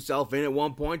tagged himself in at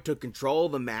one point, took control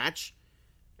of the match,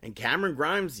 and Cameron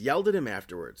Grimes yelled at him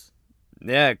afterwards.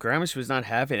 Yeah, Grimes was not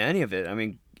having any of it. I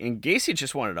mean, and Gacy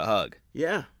just wanted a hug.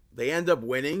 Yeah, they end up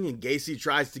winning, and Gacy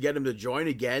tries to get him to join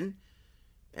again,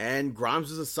 and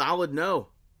Grimes is a solid no.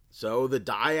 So the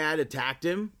Dyad attacked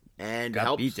him and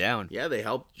got beat down. Yeah, they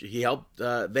helped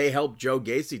Joe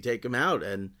Gacy take him out,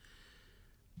 and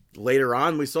later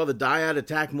on we saw the Dyad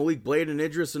attack Malik Blade and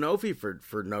Idris Inofi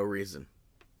for no reason.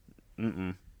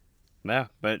 Yeah,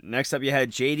 but next up you had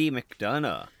JD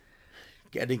McDonough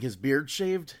getting his beard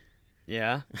shaved.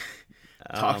 Yeah.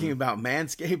 Talking about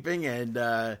manscaping,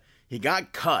 and he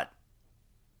got cut.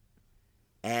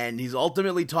 And he's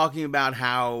ultimately talking about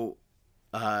how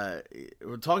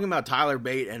we're talking about Tyler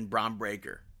Bate and Bron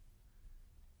Breakker.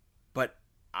 But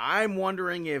I'm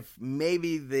wondering if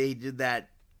maybe they did that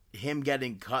him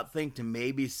getting cut thing to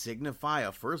maybe signify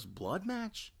a first blood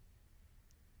match.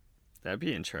 That'd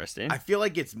be interesting. I feel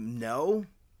like it's no.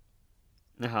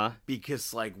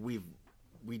 Because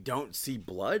we don't see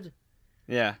blood.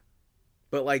 Yeah.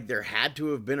 But there had to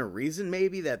have been a reason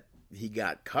maybe that he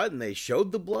got cut and they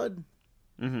showed the blood.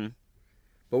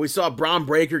 But we saw Bron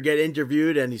Breakker get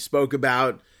interviewed, and he spoke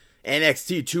about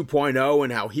NXT 2.0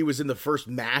 and how he was in the first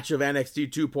match of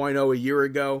NXT 2.0 a year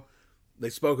ago. They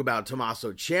spoke about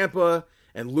Tommaso Ciampa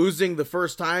and losing the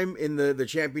first time in the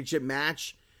championship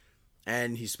match.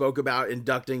 And he spoke about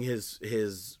inducting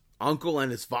his uncle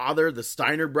and his father, the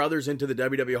Steiner brothers, into the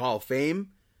WWE Hall of Fame.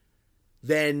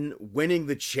 Then winning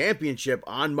the championship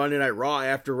on Monday Night Raw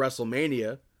after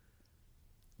WrestleMania.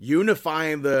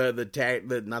 Unifying not the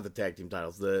tag team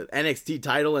titles, the NXT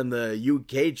title and the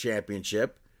UK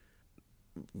championship.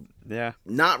 Yeah.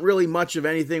 Not really much of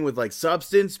anything with like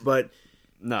substance, but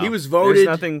No. he was voted. There's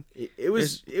nothing. It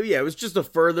was just a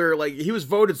further, like, he was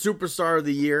voted Superstar of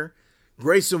the Year.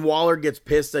 Grayson Waller gets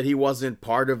pissed that he wasn't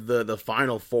part of the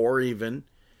Final Four even.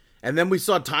 And then we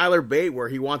saw Tyler Bate where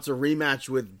he wants a rematch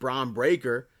with Bron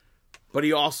Breakker, but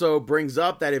he also brings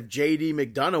up that if JD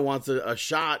McDonough wants a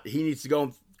shot, he needs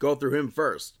to go through him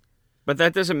first. But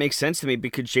that doesn't make sense to me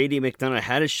because JD McDonough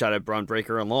had a shot at Bron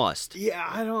Breakker and lost. Yeah,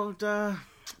 I don't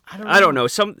know.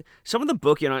 Some of the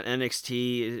booking on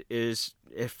NXT is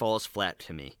it falls flat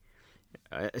to me.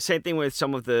 Same thing with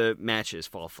some of the matches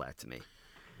fall flat to me.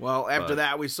 Well, after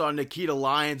that, we saw Nikita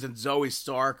Lyons and Zoe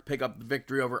Stark pick up the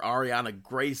victory over Ariana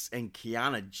Grace and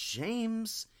Kiana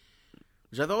James,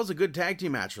 which I thought was a good tag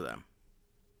team match for them.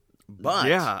 But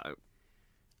yeah,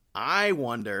 I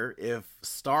wonder if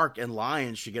Stark and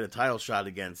Lyons should get a title shot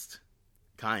against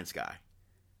Kai and Sky.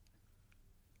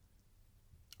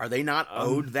 Are they not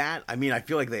owed that? I mean, I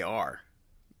feel like they are.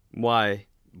 why?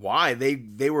 Why? They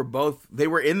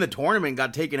were in the tournament and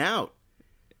got taken out.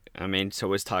 I mean, so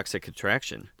was Toxic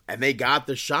Attraction. And they got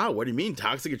the shot. What do you mean?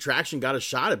 Toxic Attraction got a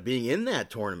shot at being in that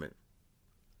tournament.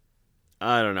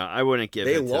 I don't know. I wouldn't give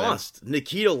They it to lost. them.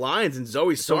 Nikita Lyons and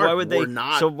Zoe Stark were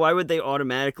not. So why would they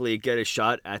automatically get a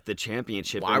shot at the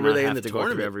championship? Why and were not they in have the to go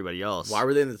tournament? through everybody else? Why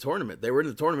were they in the tournament? They were in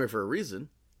the tournament for a reason.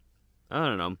 I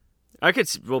don't know. I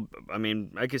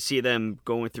could see them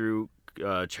going through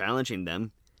challenging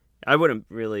them. I wouldn't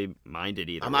really mind it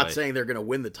either. I'm not saying they're going to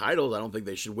win the titles. I don't think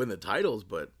they should win the titles,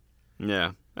 but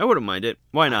yeah, I wouldn't mind it.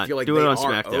 Why not? I feel like Do they it on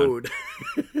are SmackDown. owed.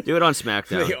 Do it on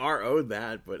SmackDown. They are owed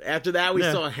that. But after that, we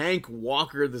saw Hank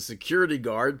Walker, the security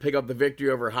guard, pick up the victory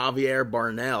over Javier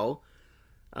Barnell.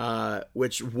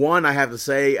 Which, one, I have to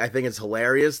say, I think it's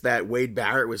hilarious that Wade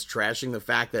Barrett was trashing the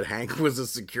fact that Hank was a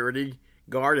security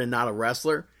guard and not a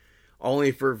wrestler.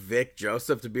 Only for Vic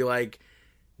Joseph to be like,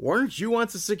 weren't you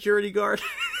once a security guard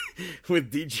with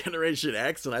D-Generation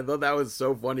X? And I thought that was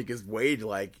so funny because Wade,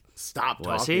 stopped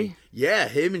talking. Was he? Yeah,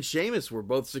 him and Sheamus were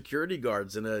both security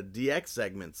guards in a DX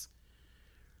segments.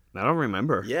 I don't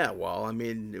remember. Yeah, well, I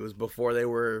mean, it was before they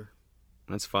were...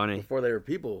 That's funny. Before they were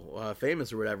people,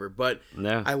 famous or whatever. But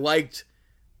Yeah. I liked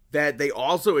that they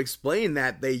also explained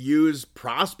that they use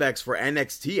prospects for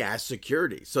NXT as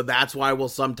security. So that's why we'll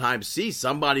sometimes see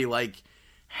somebody like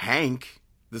Hank,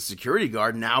 the security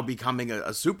guard, now becoming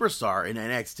a superstar in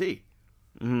NXT.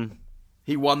 Mm-hmm.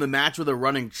 He won the match with a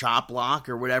running chop block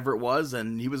or whatever it was,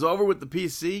 and he was over with the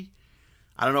PC.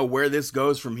 I don't know where this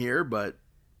goes from here, but...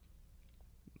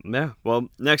 Yeah. Well,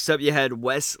 next up you had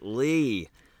Wes Lee.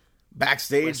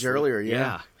 Backstage earlier,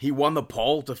 yeah. He won the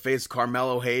poll to face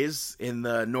Carmelo Hayes in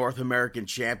the North American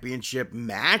Championship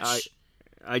match.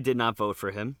 I did not vote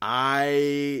for him.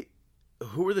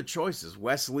 Who were the choices?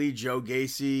 Wes Lee, Joe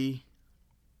Gacy,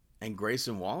 and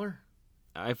Grayson Waller?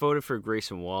 I voted for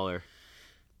Grayson Waller.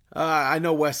 I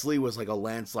know Wes Lee was like a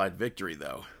landslide victory,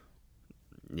 though.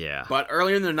 Yeah. But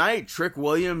earlier in the night, Trick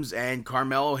Williams and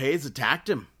Carmelo Hayes attacked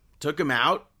him, took him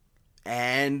out.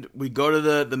 And we go to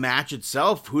the match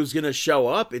itself. Who's going to show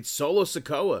up? It's Solo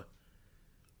Sikoa.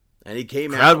 And he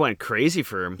came out. Crowd went crazy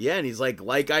for him. Yeah, and he's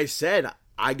like I said,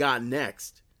 I got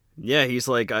next. Yeah, he's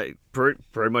like,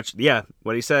 pretty much, yeah,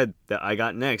 what he said, that I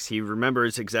got next. He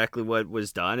remembers exactly what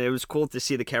was done. It was cool to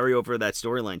see the carryover of that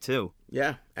storyline, too.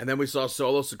 Yeah, and then we saw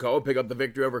Solo Sikoa pick up the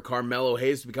victory over Carmelo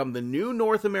Hayes to become the new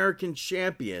North American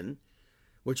champion,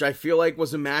 which I feel like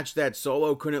was a match that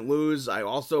Solo couldn't lose. I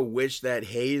also wish that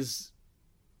Hayes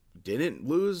didn't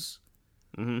lose.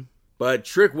 Mm-hmm. But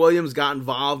Trick Williams got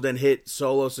involved and hit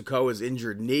Solo Sikoa's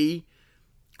injured knee.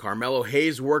 Carmelo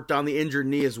Hayes worked on the injured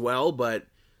knee as well, but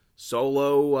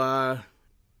Solo,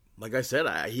 like I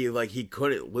said, he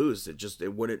couldn't lose.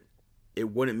 It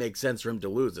wouldn't make sense for him to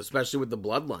lose, especially with the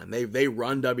bloodline. They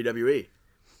run WWE.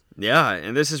 Yeah,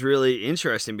 and this is really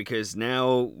interesting because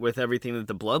now with everything with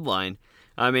the bloodline,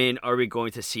 I mean, are we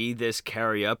going to see this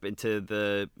carry up into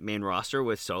the main roster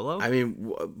with Solo? I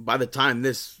mean, by the time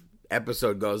this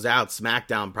episode goes out,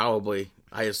 SmackDown probably,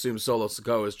 I assume Solo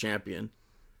Sikoa is champion.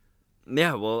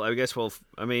 Yeah, well, I guess, why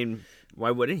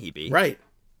wouldn't he be? Right.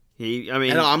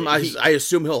 I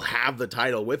assume he'll have the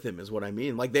title with him, is what I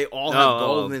mean. Like, they all have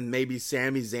gold, and maybe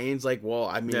Sami Zayn's like, well,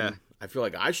 I mean, yeah. I feel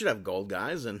like I should have gold,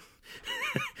 guys, and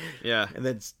yeah, and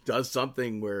then does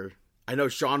something where I know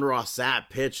Sean Ross Sapp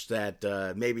pitched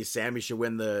that maybe Sami should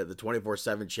win the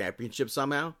 24/7 championship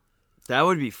somehow. That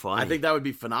would be funny. I think that would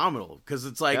be phenomenal because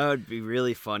it's like that would be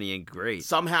really funny and great.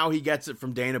 Somehow he gets it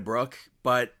from Dana Brooke,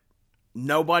 but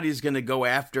nobody's going to go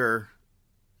after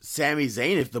Sami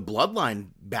Zayn if the bloodline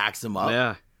backs him up.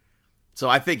 Yeah. So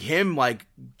I think him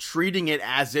treating it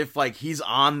as if he's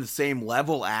on the same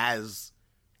level as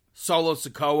Solo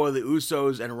Sikoa, the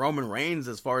Usos, and Roman Reigns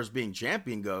as far as being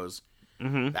champion goes,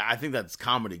 I think that's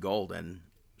comedy gold. And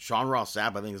Sean Ross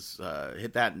Sapp, I think, has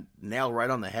hit that nail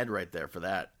right on the head right there for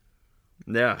that.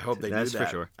 Yeah, I hope they do that. That's for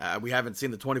sure. We haven't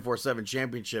seen the 24/7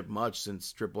 championship much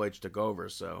since Triple H took over,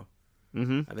 so I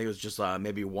think it was just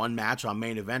maybe one match on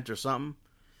main event or something.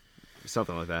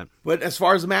 Something like that. But as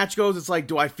far as the match goes, it's like,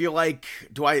 do I think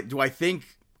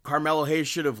Carmelo Hayes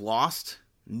should have lost?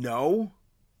 No.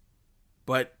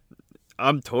 But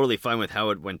I'm totally fine with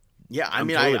how it went. Yeah, I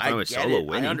mean, totally I fine with get Solo it.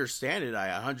 winning. I understand it.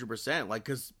 100%.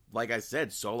 Because, like I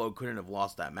said, Solo couldn't have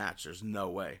lost that match. There's no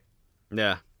way.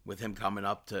 Yeah. With him coming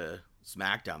up to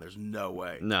SmackDown, there's no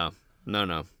way. No.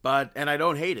 And I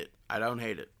don't hate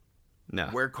it. No.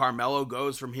 Where Carmelo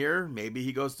goes from here, maybe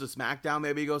he goes to SmackDown,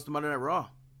 maybe he goes to Monday Night Raw.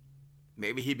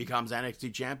 Maybe he becomes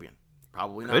NXT champion.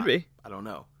 Probably not. Could be. I don't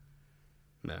know.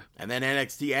 No. And then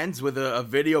NXT ends with a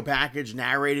video package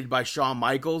narrated by Shawn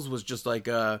Michaels. Was just like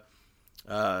a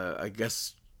recap.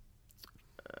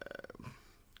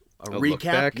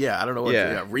 Yeah, I don't know what.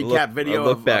 Recap video.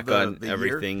 Look back of on the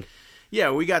everything. Year.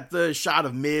 Yeah, we got the shot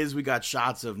of Miz. We got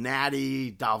shots of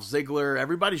Natty, Dolph Ziggler.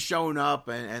 Everybody's showing up,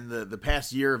 and the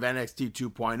past year of NXT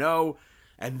 2.0.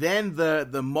 And then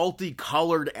the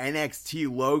multicolored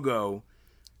NXT logo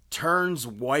turns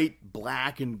white,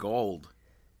 black, and gold.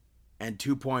 And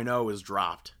 2.0 is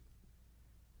dropped.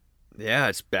 Yeah,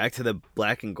 it's back to the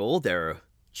black and gold era.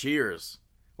 Cheers.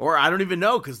 Or I don't even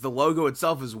know, because the logo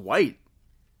itself is white.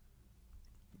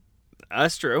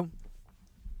 That's true.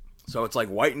 So it's like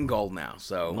white and gold now.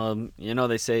 So well,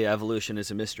 they say evolution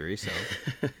is a mystery. So,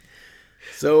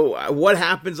 so what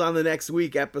happens on the next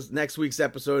week's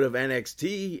episode of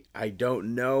NXT? I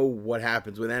don't know what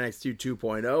happens with NXT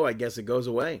 2.0. I guess it goes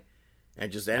away,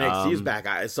 and just NXT is back.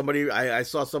 I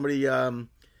saw somebody. One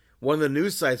of the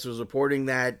news sites was reporting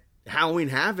that Halloween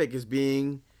Havoc is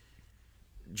being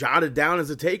jotted down as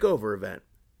a takeover event.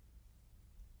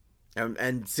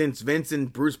 And since Vince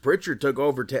and Bruce Pritchard took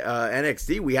over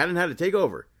NXT, we hadn't had a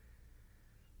takeover.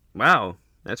 Wow,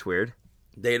 that's weird.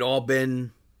 They'd all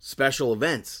been special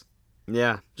events.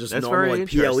 Yeah, just that's normal like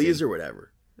PLEs or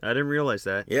whatever. I didn't realize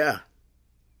that. Yeah.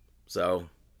 So,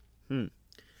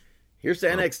 here's to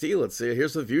NXT. Let's see.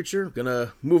 Here's the future.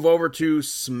 Gonna move over to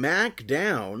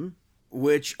SmackDown,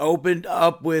 which opened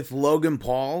up with Logan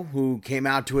Paul, who came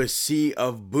out to a sea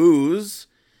of boos.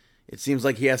 It seems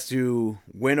like he has to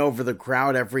win over the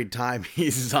crowd every time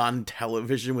he's on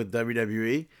television with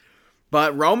WWE.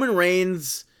 But Roman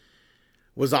Reigns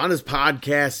was on his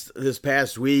podcast this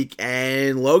past week,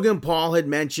 and Logan Paul had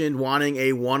mentioned wanting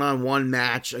a one-on-one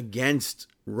match against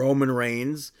Roman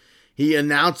Reigns. He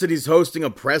announced that he's hosting a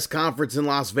press conference in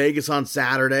Las Vegas on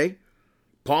Saturday.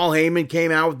 Paul Heyman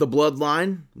came out with the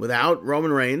Bloodline without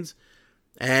Roman Reigns.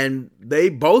 And they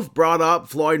both brought up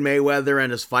Floyd Mayweather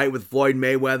and his fight with Floyd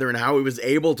Mayweather and how he was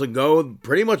able to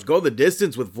pretty much go the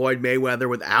distance with Floyd Mayweather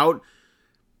without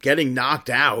getting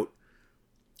knocked out.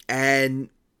 And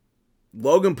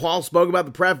Logan Paul spoke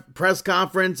about the press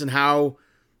conference and how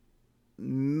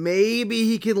maybe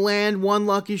he could land one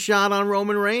lucky shot on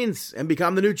Roman Reigns and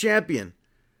become the new champion.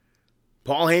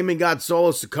 Paul Heyman got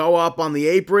Solo Sikoa up on the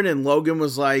apron, and Logan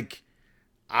was like,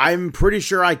 I'm pretty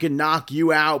sure I can knock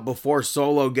you out before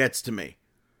Solo gets to me.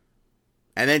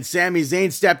 And then Sami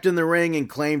Zayn stepped in the ring and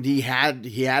claimed he had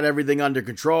everything under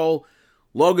control.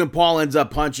 Logan Paul ends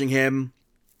up punching him.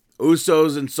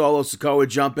 Usos and Solo Sikoa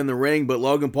jump in the ring, but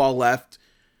Logan Paul left,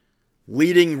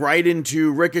 leading right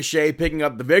into Ricochet picking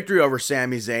up the victory over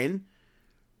Sami Zayn.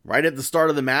 Right at the start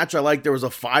of the match, I like there was a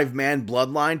 5-man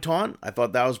bloodline taunt. I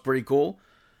thought that was pretty cool.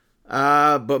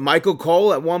 But Michael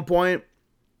Cole at one point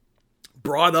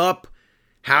brought up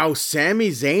how Sami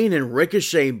Zayn and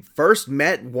Ricochet first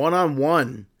met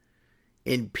one-on-one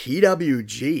in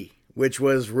PWG, which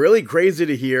was really crazy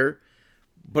to hear.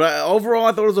 But overall,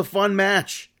 I thought it was a fun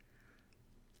match.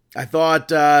 I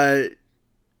thought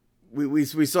we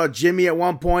saw Jimmy at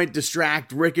one point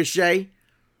distract Ricochet.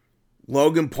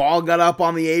 Logan Paul got up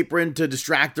on the apron to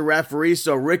distract the referee,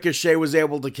 so Ricochet was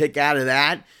able to kick out of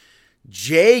that.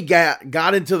 Jay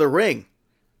got into the ring.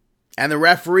 And the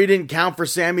referee didn't count for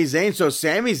Sami Zayn, so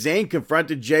Sami Zayn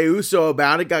confronted Jey Uso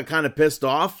about it, got kind of pissed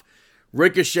off.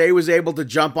 Ricochet was able to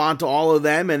jump onto all of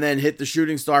them and then hit the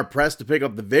shooting star press to pick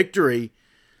up the victory.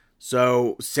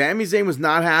 So Sami Zayn was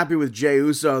not happy with Jey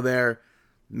Uso there.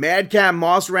 Madcap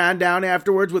Moss ran down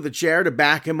afterwards with a chair to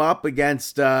back him up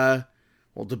against, to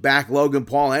back Logan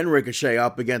Paul and Ricochet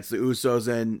up against the Usos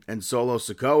and Solo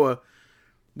Sikoa.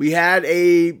 We had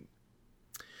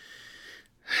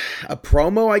a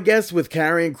promo, I guess, with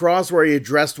Karrion Kross where he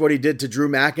addressed what he did to Drew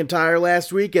McIntyre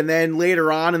last week. And then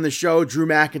later on in the show, Drew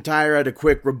McIntyre had a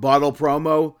quick rebuttal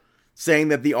promo saying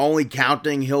that the only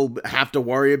counting he'll have to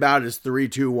worry about is 3,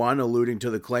 2, 1, alluding to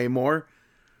the Claymore.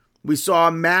 We saw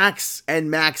Max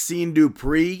and Maxine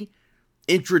Dupree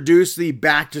introduce the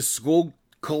Back to School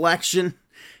collection.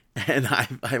 And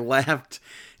I laughed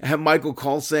at Michael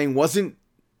Cole saying, wasn't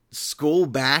school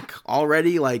back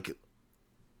already, like,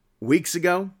 weeks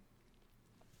ago?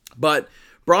 But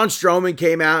Braun Strowman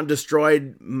came out and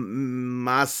destroyed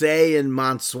Massey and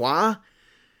Mansois.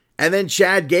 And then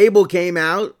Chad Gable came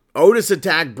out. Otis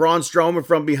attacked Braun Strowman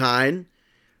from behind.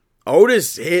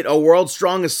 Otis hit a World's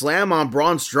Strongest Slam on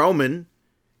Braun Strowman.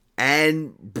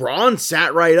 And Braun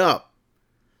sat right up.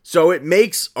 So it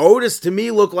makes Otis, to me,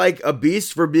 look like a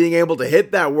beast for being able to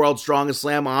hit that World's Strongest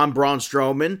Slam on Braun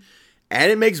Strowman.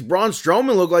 And it makes Braun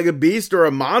Strowman look like a beast or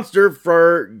a monster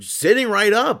for sitting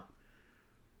right up.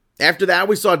 After that,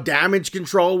 we saw Damage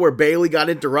Control where Bayley got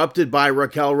interrupted by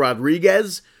Raquel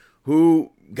Rodriguez,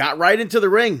 who got right into the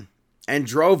ring and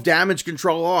drove Damage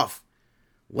Control off.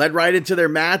 Led right into their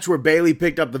match where Bayley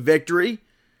picked up the victory.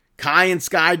 Kai and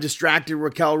Sky distracted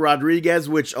Raquel Rodriguez,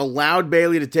 which allowed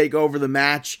Bayley to take over the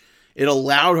match. It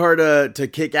allowed her to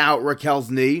kick out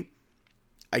Raquel's knee.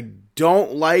 I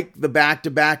don't like the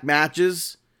back-to-back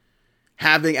matches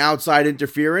having outside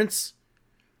interference.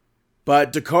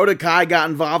 But Dakota Kai got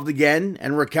involved again,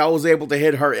 and Raquel was able to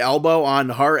hit her elbow on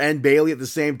her and Bayley at the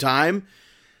same time.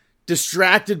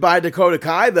 Distracted by Dakota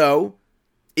Kai, though,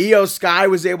 Io Sky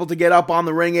was able to get up on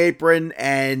the ring apron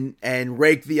and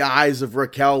rake the eyes of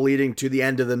Raquel, leading to the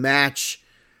end of the match.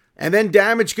 And then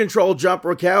Damage Control jumped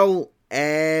Raquel,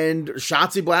 and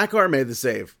Shotzi Blackheart made the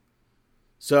save.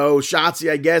 So Shotzi,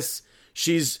 I guess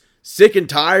she's sick and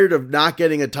tired of not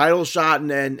getting a title shot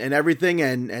and everything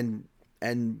and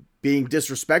being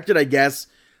disrespected, I guess.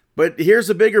 But here's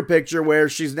a bigger picture where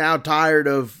she's now tired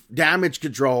of Damage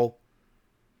Control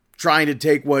trying to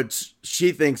take what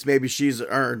she thinks maybe she's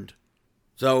earned.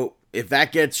 So if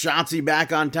that gets Shotzi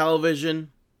back on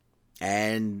television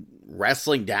and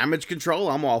wrestling Damage Control,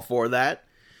 I'm all for that.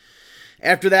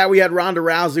 After that, we had Ronda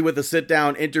Rousey with a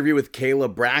sit-down interview with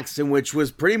Kayla Braxton, which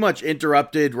was pretty much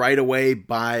interrupted right away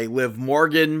by Liv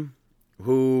Morgan,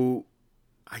 who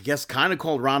I guess kind of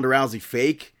called Ronda Rousey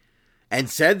fake and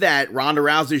said that Ronda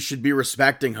Rousey should be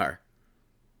respecting her.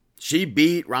 She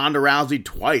beat Ronda Rousey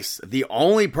twice, the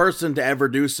only person to ever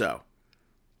do so.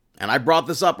 And I brought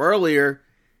this up earlier.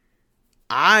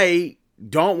 I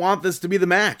don't want this to be the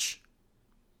match.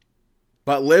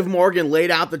 But Liv Morgan laid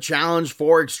out the challenge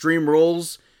for Extreme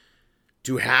Rules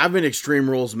to have an Extreme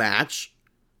Rules match.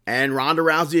 And Ronda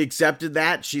Rousey accepted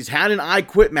that. She's had an I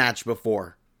Quit match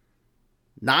before.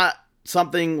 Not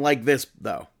something like this,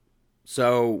 though.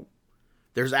 So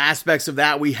there's aspects of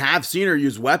that. We have seen her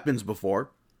use weapons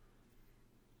before.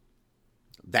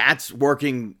 That's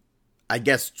working, I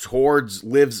guess, towards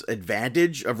Liv's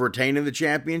advantage of retaining the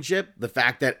championship. The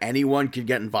fact that anyone can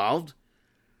get involved.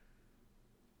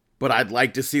 But I'd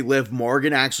like to see Liv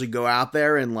Morgan actually go out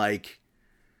there and,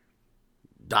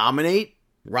 dominate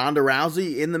Ronda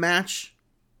Rousey in the match.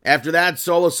 After that,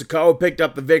 Solo Sikoa picked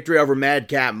up the victory over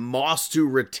Madcap Moss to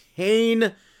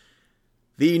retain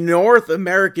the North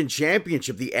American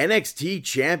Championship, the NXT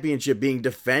Championship being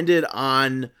defended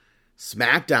on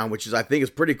SmackDown, which I think is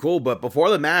pretty cool. But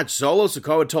before the match, Solo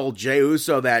Sikoa told Jey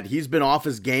Uso that he's been off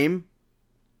his game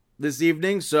this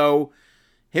evening, so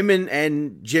him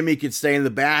and Jimmy could stay in the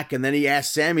back, and then he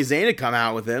asked Sami Zayn to come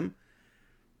out with him.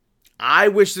 I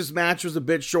wish this match was a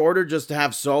bit shorter just to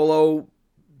have Solo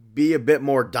be a bit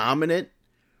more dominant,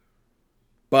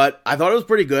 but I thought it was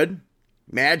pretty good.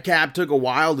 Madcap took a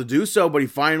while to do so, but he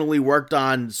finally worked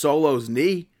on Solo's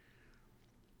knee.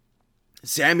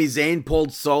 Sami Zayn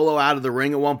pulled Solo out of the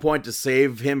ring at one point to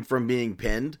save him from being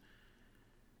pinned.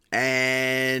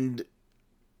 And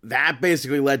that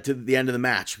basically led to the end of the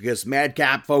match because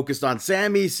Madcap focused on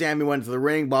Sami. Sami went to the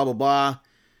ring, blah, blah, blah.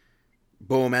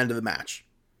 Boom, end of the match.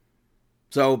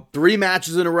 So 3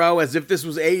 matches in a row as if this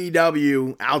was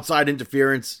AEW outside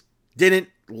interference. Didn't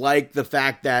like the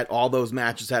fact that all those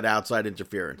matches had outside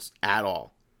interference at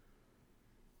all.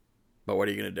 But what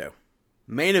are you going to do?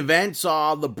 Main event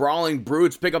saw the Brawling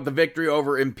Brutes pick up the victory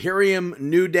over Imperium,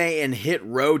 New Day, and Hit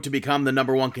Row to become the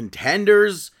number 1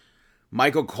 contenders.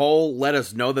 Michael Cole let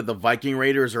us know that the Viking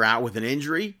Raiders are out with an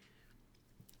injury.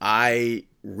 I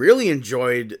really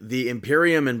enjoyed the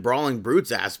Imperium and Brawling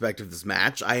Brutes aspect of this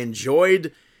match. I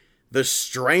enjoyed the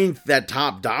strength that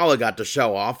Top Dollar got to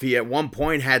show off. He at one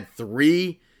point had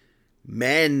 3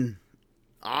 men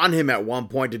on him at one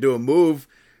point to do a move.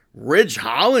 Ridge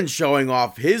Holland showing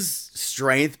off his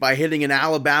strength by hitting an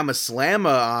Alabama slammer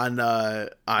on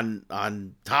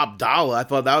Top Dollar. I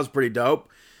thought that was pretty dope.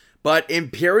 But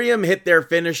Imperium hit their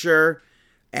finisher,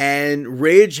 and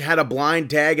Ridge had a blind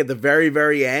tag at the very,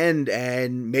 very end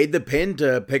and made the pin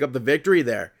to pick up the victory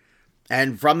there.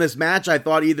 And from this match, I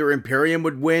thought either Imperium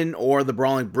would win or the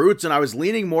Brawling Brutes, and I was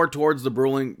leaning more towards the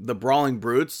Brawling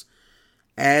Brutes.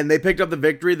 And they picked up the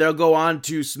victory. They'll go on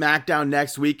to SmackDown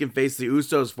next week and face the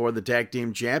Usos for the Tag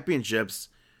Team Championships.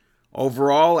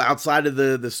 Overall, outside of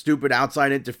the stupid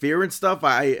outside interference stuff,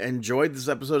 I enjoyed this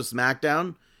episode of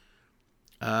SmackDown.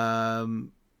 Yeah,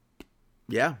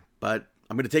 but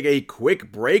I'm going to take a quick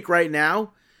break right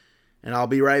now, and I'll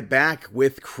be right back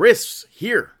with Chris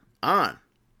here on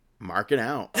Markin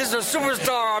Out. This is a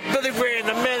superstar, Billy Ray,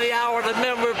 the man of the hour, the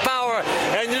man with power,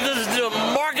 and you're listening to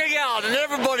Marking Out. And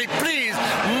everybody, please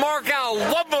mark out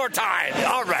one more time.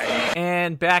 All right.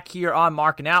 And back here on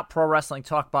Marking Out, Pro Wrestling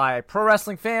Talk by Pro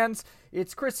Wrestling Fans.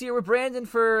 It's Chris here with Brandon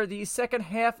for the second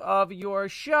half of your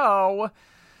show.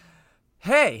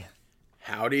 Hey.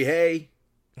 Howdy, hey.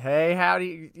 Hey,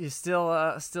 howdy. You're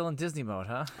still in Disney mode,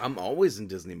 huh? I'm always in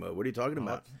Disney mode. What are you talking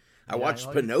about? I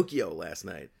watched Pinocchio last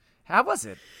night. How was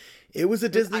it? It was a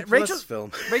Disney Plus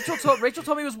film. Rachel told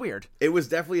me it was weird. It was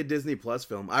definitely a Disney Plus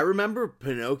film. I remember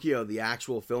Pinocchio, the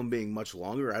actual film, being much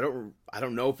longer. I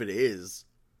don't know if it is.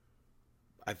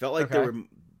 I felt like there were.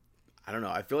 I don't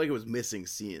know. I feel like it was missing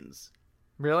scenes.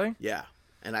 Really? Yeah,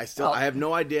 and I have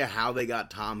no idea how they got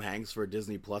Tom Hanks for a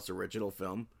Disney Plus original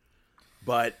film,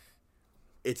 but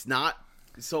it's not.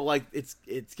 So like it's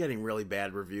getting really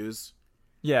bad reviews.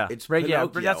 Yeah, it's right.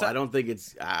 Pinocchio. Yeah, I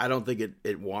don't think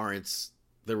it warrants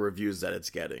the reviews that it's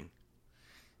getting.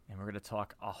 And we're going to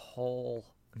talk a whole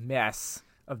mess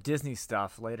of Disney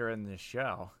stuff later in this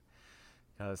show,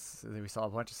 because we saw a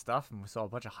bunch of stuff and we saw a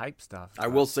bunch of hype stuff. I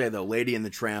will say, though, Lady and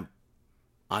the Tramp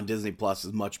on Disney Plus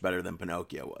is much better than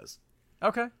Pinocchio was.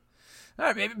 Okay.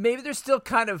 All right, maybe they're still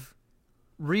kind of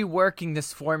reworking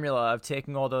this formula of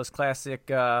taking all those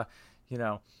classic,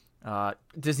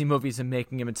 Disney movies and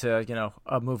making them into,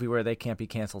 a movie where they can't be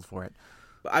canceled for it.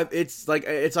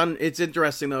 It's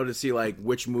interesting though to see like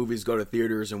which movies go to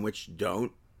theaters and which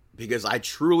don't, because I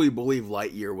truly believe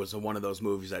Lightyear was one of those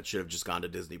movies that should have just gone to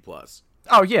Disney Plus.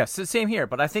 Oh yes, yeah, same here.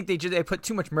 But I think they put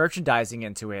too much merchandising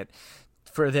into it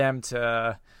for them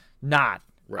to not.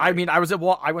 Right. I mean, I went to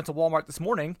Walmart this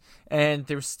morning, and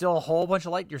there was still a whole bunch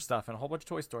of Lightyear stuff and a whole bunch of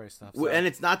Toy Story stuff. So. And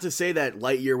it's not to say that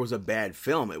Lightyear was a bad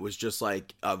film. It was just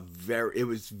like it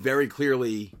was very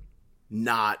clearly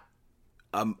not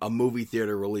a movie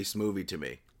theater release movie to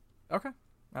me. Okay,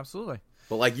 absolutely.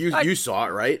 But like you saw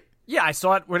it, right? Yeah, I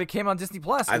saw it when it came on Disney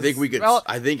Plus. I think we could. Well,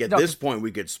 I think at this point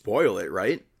we could spoil it,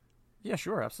 right? Yeah,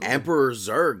 sure, absolutely. Emperor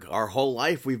Zurg. Our whole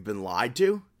life we've been lied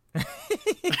to.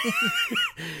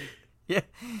 Yeah,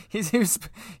 he's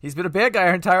been a bad guy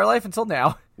our entire life until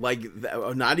now. Like,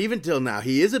 not even till now.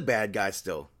 He is a bad guy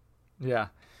still. Yeah.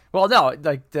 Well, no,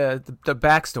 like the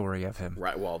backstory of him.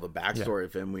 Right. Well, the backstory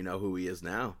of him, we know who he is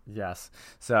now. Yes.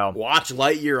 So watch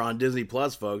Lightyear on Disney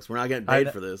Plus, folks. We're not getting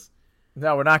paid for this.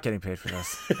 No, we're not getting paid for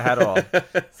this at all.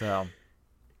 So,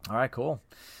 all right, cool.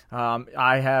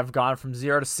 I have gone from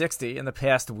 0 to 60 in the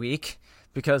past week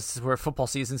because we're football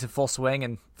season's in full swing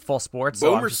and full sports.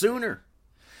 Boomer Sooner.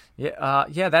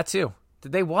 Yeah, that too.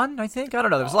 Did they won? I think I don't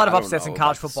know. There was a lot of upsets in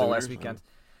college football last weekend.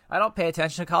 I don't pay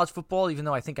attention to college football, even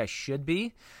though I think I should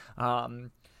be.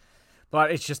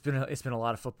 But it's been a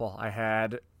lot of football. I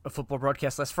had a football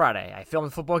broadcast last Friday. I filmed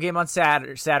a football game on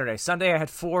Saturday. Sunday I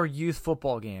had 4 youth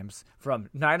football games from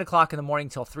 9 o'clock in the morning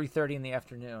till 3:30 in the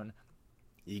afternoon.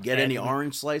 You get any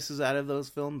orange slices out of those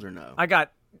films or no? I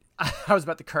was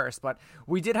about to curse, but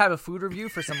we did have a food review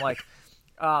for some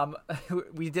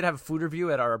we did have a food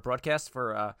review at our broadcast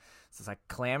for this like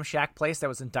clam shack place that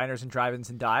was in Diners and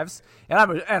Drive-Ins and Dives, and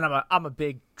I'm a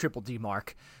big Triple D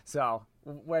mark. So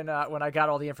when I got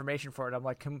all the information for it, I'm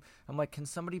like, can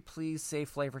somebody please say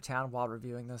Flavor Town while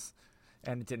reviewing this?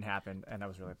 And it didn't happen, and I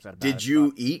was really upset about it. Did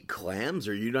you eat clams,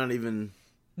 or you not even?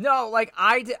 No, like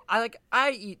I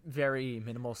eat very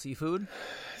minimal seafood.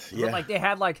 Yeah. But, like, they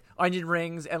had, like, onion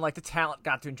rings, and, like, the talent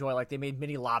got to enjoy, like, they made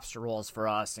mini lobster rolls for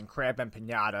us, and crab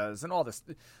empanadas, and all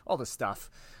this stuff.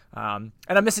 And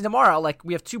I'm missing tomorrow. Like,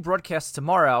 we have 2 broadcasts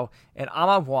tomorrow, and I'm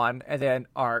on one, and then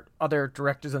our other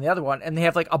directors on the other one, and they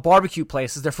have, like, a barbecue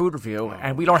place as their food review,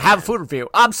 and we don't have a food review.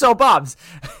 I'm so bummed.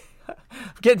 I'm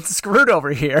getting screwed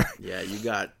over here. Yeah, you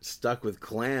got stuck with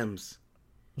clams.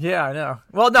 Yeah, I know.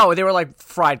 Well, no, they were like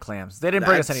fried clams. They didn't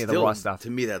bring us any of the raw stuff. To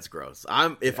me, that's gross.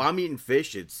 If I'm eating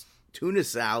fish, it's tuna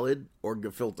salad or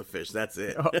gefilte fish. That's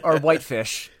it. Or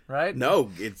whitefish, right?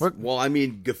 No, well, I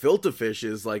mean, gefilte fish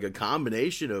is like a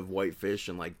combination of whitefish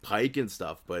and like pike and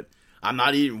stuff, but I'm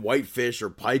not eating whitefish or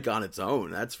pike on its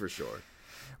own. That's for sure.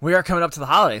 We are coming up to the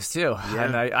holidays too,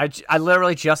 Yeah. and I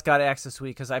literally just got asked this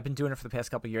week because I've been doing it for the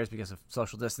past couple of years because of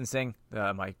social distancing.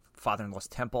 My father-in-law's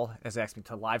temple has asked me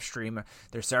to live stream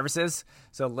their services,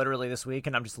 so literally this week,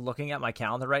 and I'm just looking at my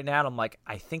calendar right now, and I'm like,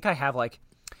 I think I have like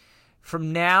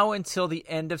from now until the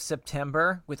end of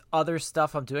September with other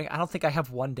stuff I'm doing. I don't think I have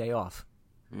one day off.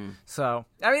 So,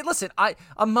 I mean, listen,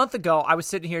 a month ago, I was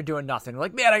sitting here doing nothing.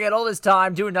 Like, man, I got all this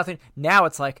time doing nothing. Now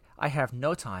it's like, I have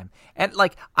no time. And,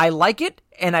 like, I like it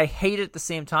and I hate it at the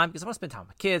same time because I want to spend time with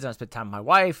my kids. I want to spend time with my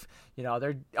wife. You know,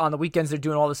 they're on the weekends, they're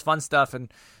doing all this fun stuff.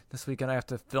 And this weekend, I have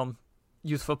to film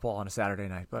youth football on a Saturday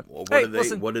night. But, Well,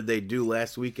 listen, what did they do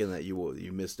last weekend that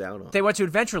you missed out on? they went to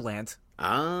Adventureland.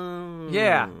 Oh.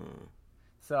 Yeah.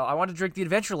 So I wanted to drink the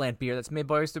Adventureland beer that's made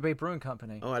by Oyster Bay Brewing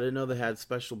Company. Oh, I didn't know they had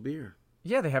special beer.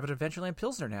 Yeah, they have an Adventureland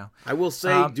Pilsner now. I will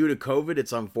say, due to COVID,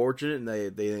 it's unfortunate. And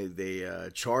they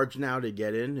charge now to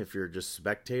get in if you're just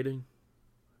spectating.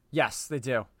 Yes, they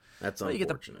do. That's Well, you get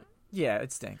the- unfortunate. Yeah,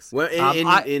 it stinks. Well,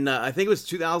 I think it was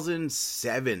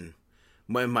 2007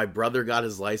 when my brother got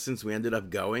his license. We ended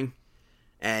up going,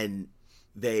 and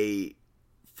they,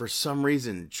 for some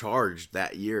reason, charged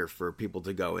that year for people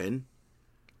to go in.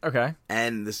 Okay.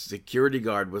 And the security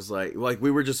guard was like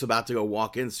we were just about to go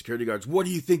walk in. The security guard's, "What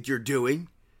do you think you're doing?"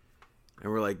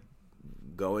 And we're like,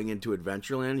 "Going into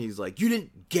Adventureland." He's like, "You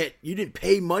didn't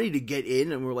pay money to get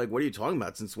in." And we're like, "What are you talking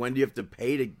about? Since when do you have to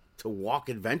pay to walk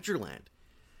Adventureland?"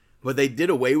 But they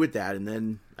did away with that, and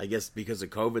then I guess because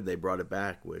of COVID, they brought it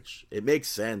back, which it makes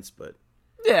sense. But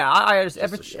Yeah, I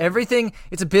understand. Everything.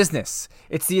 It's a business.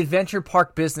 It's the adventure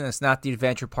park business, not the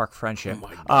adventure park friendship. Oh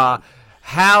my God.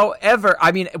 However,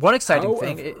 I mean, one exciting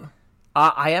thing.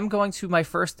 I am going to my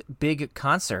first big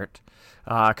concert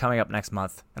coming up next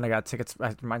month, and I got tickets.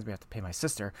 It reminds me I have to pay my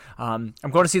sister. I'm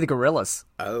going to see the Gorillas.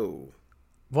 oh.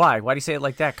 Why? Why do you say it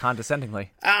like that,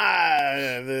 condescendingly?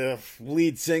 The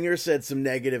lead singer said some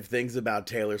negative things about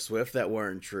Taylor Swift that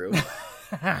weren't true.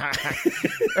 That's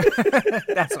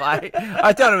why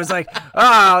I thought it was like,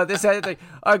 oh, this other thing.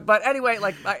 But anyway,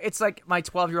 like it's like my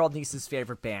 12-year-old niece's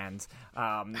favorite band.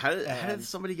 How did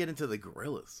somebody get into the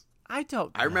Gorillas? I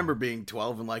don't. I remember being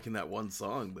 12 and liking that one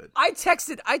song, but I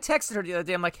texted her the other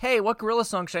day. I'm like, hey, what Gorilla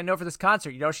song should I know for this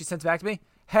concert? You know what she sends back to me?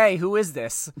 Hey, who is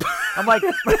this? I'm like,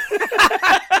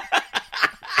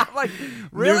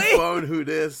 really? New phone, who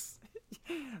this?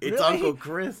 It's Really? Uncle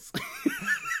Chris.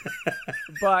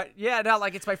 But yeah, no,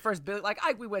 like it's my first big. Like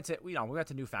we went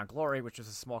to Newfound Glory, which was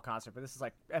a small concert, but this is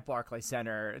like at Barclays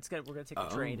Center. We're gonna take the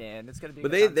train in. It's gonna be.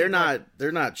 But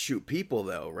they're not shoot people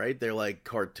though, right? They're like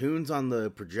cartoons on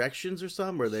the projections or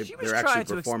something, or they're actually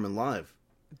performing live.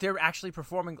 They're actually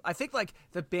performing. I think like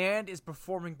the band is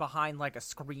performing behind like a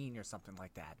screen or something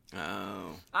like that.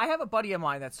 Oh. I have a buddy of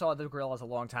mine that saw the Gorillas a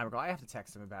long time ago. I have to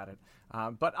text him about it.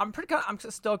 But I'm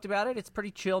stoked about it. It's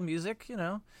pretty chill music, you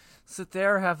know. Sit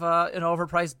there, have an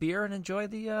overpriced beer, and enjoy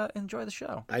the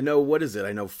show. I know, what is it?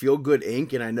 I know Feel Good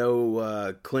Inc. and I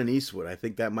know Clint Eastwood. I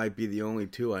think that might be the only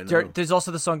two I know. There's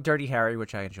also the song Dirty Harry,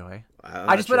 which I enjoy.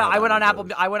 I went on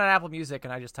Apple Music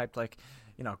and I just typed like,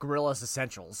 you know, Gorillas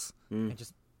Essentials and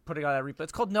just putting on that replay.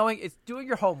 It's called It's doing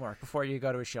your homework before you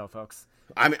go to a show, folks.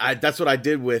 I mean, that's what I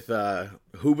did with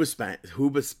Hoobastank.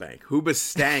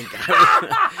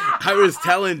 I was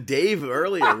telling Dave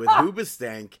earlier with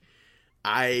Hoobastank,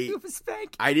 I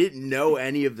didn't know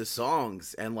any of the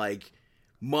songs, and like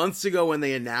months ago when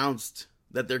they announced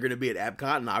that they're going to be at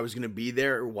Epcot and I was going to be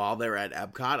there while they're at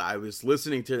Epcot, I was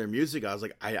listening to their music. I was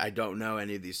like, I don't know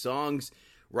any of these songs.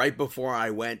 Right before I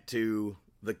went to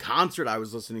the concert, I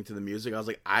was listening to the music. I was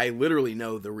like, I literally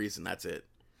know the reason. That's it.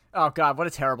 Oh God, what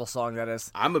a terrible song that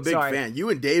is. I'm a big fan. You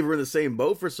and Dave were in the same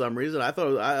boat for some reason.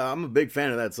 I'm a big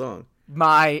fan of that song.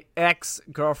 My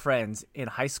ex-girlfriend in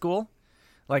high school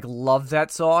like loved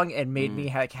that song and made me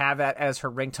have that as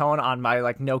her ringtone on my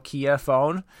like Nokia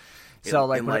phone.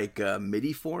 So in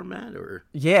MIDI format or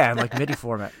yeah, in like MIDI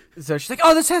format. So she's like,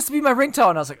 "Oh, this has to be my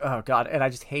ringtone." I was like, "Oh God!" And I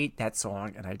just hate that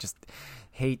song, and I just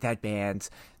hate that band.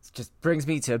 It just brings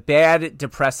me to bad,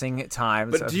 depressing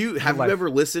times. But have you ever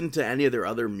listened to any of their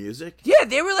other music? Yeah,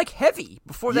 they were like heavy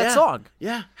before that song.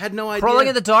 Yeah, had no idea. Crawling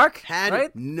in the Dark.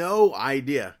 Had no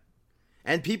idea.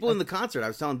 And people in the concert, I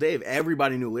was telling Dave,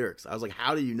 everybody knew lyrics. I was like,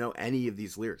 how do you know any of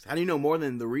these lyrics? How do you know more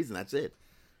than the reason? That's it.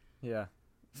 Yeah.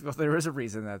 Well, there is a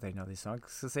reason that they know these songs,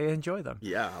 because they enjoy them.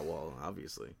 Yeah, well,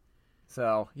 obviously.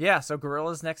 So, yeah, so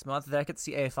Gorillaz next month. Then I could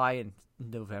see AFI in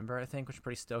November, I think, which is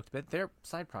pretty stoked. But their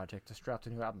side project just dropped a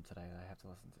new album today that I have to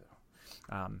listen to.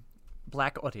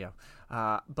 Black audio.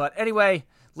 But anyway,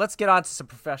 let's get on to some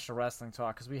professional wrestling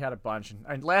talk because we had a bunch.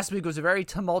 And last week was a very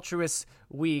tumultuous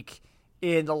week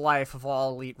in the life of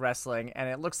All Elite Wrestling, and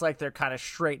it looks like they're kind of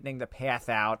straightening the path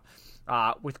out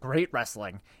with great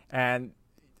wrestling. And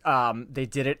they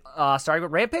did it starting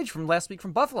with Rampage from last week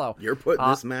from Buffalo. You're putting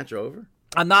this match over?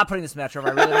 I'm not putting this match over.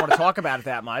 I really don't want to talk about it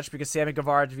that much because Sammy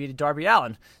Guevara defeated Darby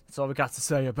Allin. That's all we got to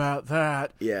say about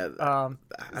that. Yeah.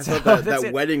 I thought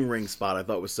that wedding ring spot I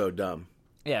thought was so dumb.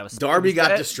 Yeah, Darby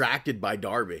got distracted by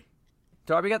Darby.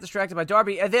 Darby got distracted by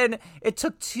Darby, and then it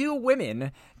took two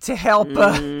women to help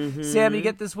Sammy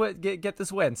get this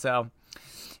win. So,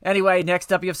 anyway,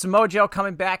 next up, you have Samoa Joe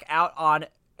coming back out on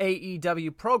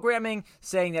AEW programming,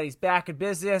 saying that he's back in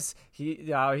business. He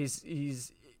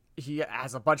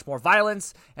has a bunch more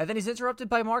violence, and then he's interrupted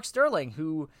by Mark Sterling,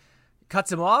 who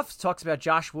cuts him off, talks about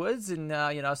Josh Woods, and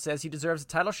says he deserves a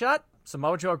title shot.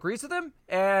 Samoa Joe agrees with him,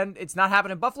 and it's not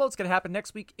happening in Buffalo. It's going to happen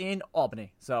next week in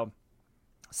Albany. So,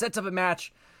 sets up a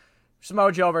match,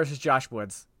 Samoa Joe versus Josh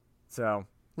Woods. So,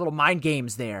 little mind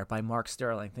games there by Mark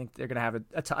Sterling. Think they're going to have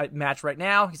a match right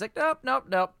now. He's like,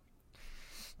 nope.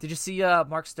 Did you see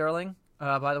Mark Sterling,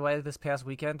 by the way, this past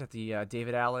weekend at the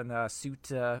David Allen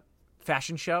suit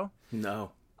fashion show?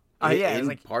 No. Yeah, it was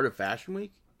like part of Fashion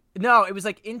Week? No, it was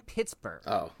like in Pittsburgh.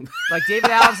 Oh. Like David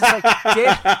Allen's is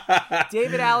like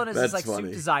David Allen is That's this like funny.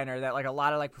 suit designer that like a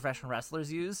lot of like professional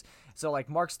wrestlers use. So like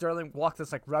Mark Sterling walked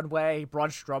this like runway. Braun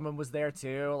Strowman was there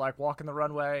too, like walking the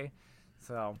runway.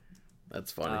 So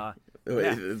that's funny.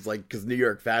 Yeah. It's like because New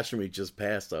York Fashion Week just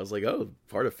passed. I was like, oh,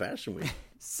 part of Fashion Week.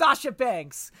 Sasha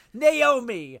Banks,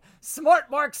 Naomi, smart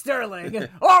Mark Sterling,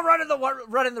 all running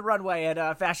the runway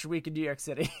at Fashion Week in New York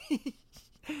City.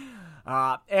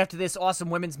 After this awesome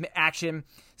women's action,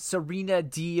 Serena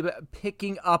Deeb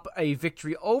picking up a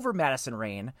victory over Madison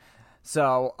Rayne.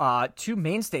 So, two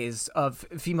mainstays of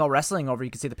female wrestling over, you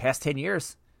could say, the past 10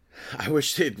 years. I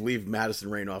wish they'd leave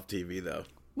Madison Rayne off TV, though.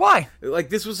 Why? Like,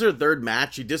 this was her third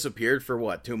match. She disappeared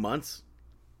for, 2 months?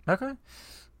 Okay.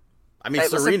 I mean,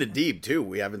 Serena Deeb, too.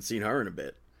 We haven't seen her in a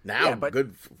bit. Now, yeah,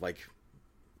 good,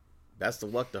 best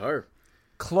of luck to her.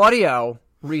 Claudio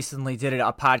recently did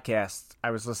a podcast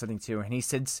I was listening to, and he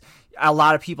said a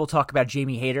lot of people talk about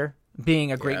Jamie Hayter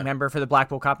being a great member for the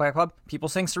Blackpool Combat Club. People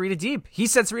saying Serena Deeb. He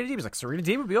said Serena Deeb. He's like, Serena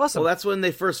Deeb would be awesome. Well, that's when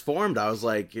they first formed. I was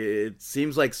like, it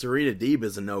seems like Serena Deeb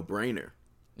is a no-brainer.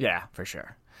 Yeah, for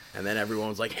sure. And then everyone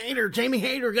was like, Hayter, Jamie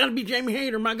Hayter, gotta be Jamie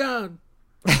Hayter, my God.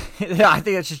 Yeah, I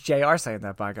think it's just JR saying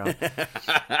that, by God.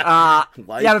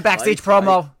 But backstage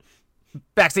promo,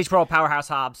 Powerhouse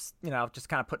Hobbs, just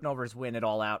kind of putting over his win at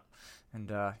All Out.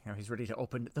 And, he's ready to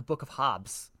open the Book of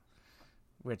Hobbs,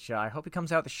 which I hope he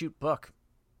comes out with a shoot book.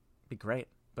 Be great.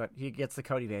 But he gets the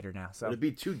Cody Vader now. So would it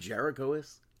be too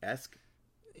Jericho-esque?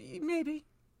 Maybe.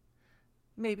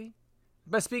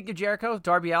 But speaking of Jericho,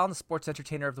 Darby Allin, the Sports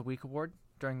Entertainer of the Week award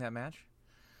during that match.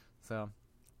 So,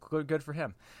 good for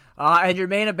him. And your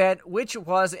main event, which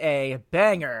was a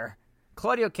banger,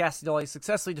 Claudio Castagnoli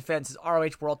successfully defends his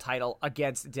ROH World title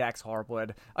against Dax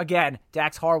Harwood. Again,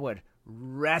 Dax Harwood,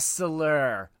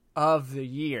 Wrestler of the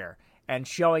Year, and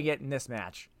showing it in this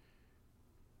match.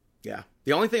 Yeah.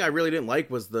 The only thing I really didn't like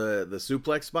was the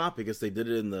suplex spot because they did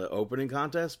it in the opening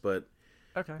contest, but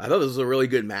okay. I thought this was a really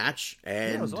good match.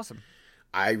 And it was awesome.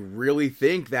 I really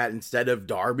think that instead of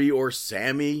Darby or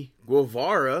Sammy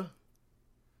Guevara,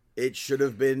 it should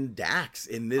have been Dax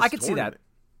in this I could tournament. see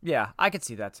that. Yeah, I could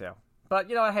see that too. But,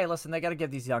 hey, listen, they got to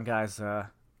give these young guys I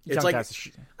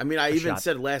even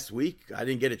said last week, I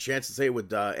didn't get a chance to say it with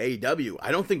AEW,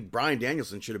 I don't think Bryan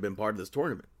Danielson should have been part of this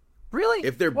tournament. Really?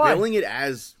 If they're billing it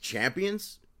as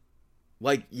champions,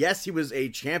 yes, he was a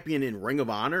champion in Ring of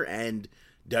Honor and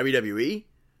WWE.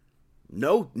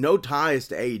 No ties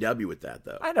to AEW with that,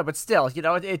 though. I know, but still,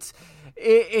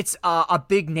 it's a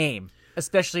big name,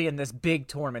 especially in this big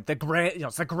tournament.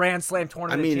 It's a Grand Slam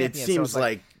tournament. I mean, it seems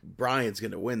like Bryan's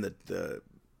going to win the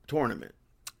tournament.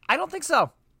 I don't think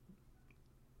so.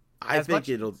 I think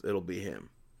it'll be him.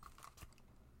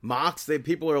 Mox,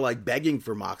 people are begging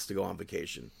for Mox to go on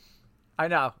vacation. I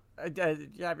know.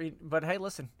 But hey,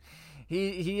 listen,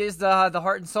 he is the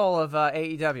heart and soul of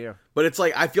AEW. But it's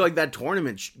I feel like that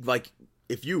tournament,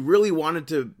 if you really wanted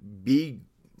to be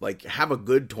have a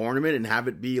good tournament and have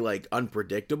it be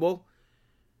unpredictable,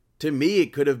 to me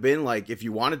it could have been if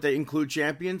you wanted to include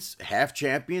champions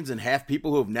and half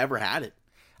people who have never had it.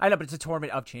 I know, but it's a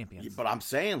tournament of champions. But I'm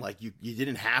saying you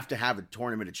didn't have to have a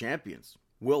tournament of champions.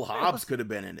 Will Hobbs could have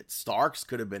been in it. Starks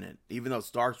could have been in it. Even though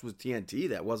Starks was TNT,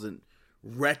 that wasn't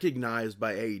recognized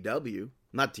by AEW.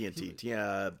 Not TNT.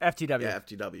 FTW. Yeah,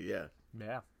 FTW, yeah.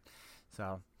 Yeah.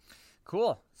 So,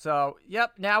 Cool. So,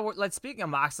 yep. Now, let's speaking of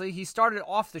Moxley. He started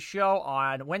off the show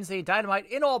on Wednesday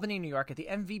Dynamite in Albany, New York, at the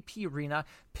MVP Arena,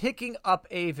 picking up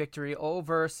a victory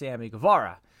over Sammy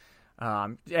Guevara.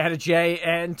 Anna Jay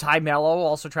and Ty Mello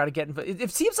also try to get involved.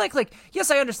 It seems like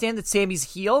yes, I understand that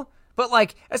Sammy's heel, but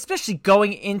like, especially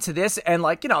going into this and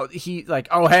like, he like,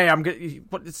 oh hey, I'm good.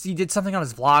 He did something on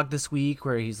his vlog this week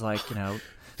where he's like,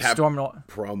 that storming.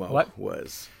 Promo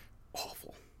was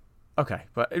awful. Okay,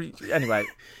 but anyway,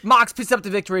 Mox picks up the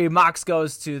victory. Mox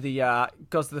goes to the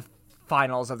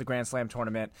finals of the Grand Slam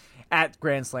tournament at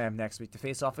Grand Slam next week to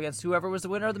face off against whoever was the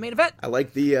winner of the main event. I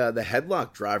like the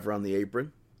headlock driver on the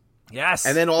apron. Yes.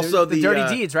 And then also the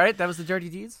Dirty Deeds, right? That was the Dirty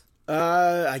Deeds?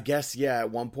 I guess, yeah, at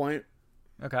one point.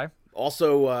 Okay.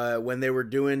 Also, when they were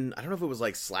doing, I don't know if it was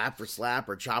like slap for slap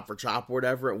or chop for chop or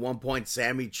whatever, at one point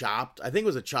Sammy chopped, I think it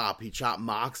was a chop, he chopped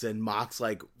Mox, and Mox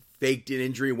like faked an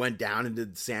injury, went down and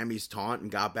did Sammy's taunt and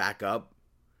got back up.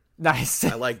 Nice.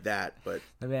 I like that, but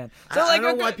man. So I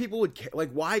don't know why people would care.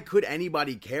 Like, why could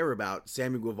anybody care about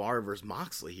Sammy Guevara versus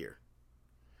Moxley here?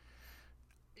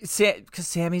 Because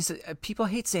Sammy's people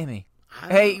hate Sammy.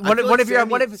 Hey, what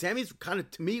if Sammy's kind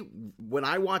of, to me, when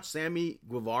I watch Sammy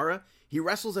Guevara, he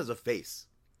wrestles as a face,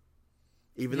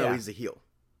 even though he's a heel.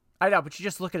 I know, but you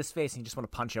just look at his face and you just want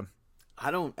to punch him. I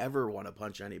don't ever want to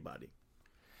punch anybody.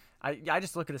 I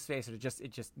just look at his face and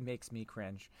it just makes me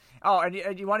cringe. Oh,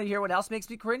 and you want to hear what else makes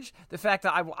me cringe? The fact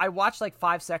that I watched like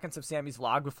 5 seconds of Sammy's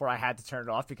vlog before I had to turn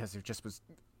it off because it just was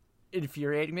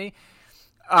infuriating me.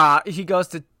 He goes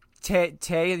to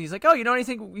Tay, and he's like, "Oh, you know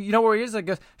anything? You know where he is?"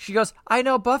 She goes, "I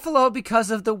know Buffalo because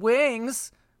of the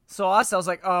wings sauce." I was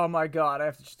like, "Oh my god, I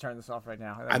have to just turn this off right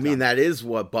now." I mean, that is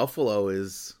what Buffalo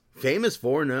is famous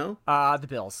for, no? The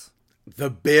Bills.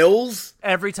 The Bills?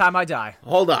 Every time I die.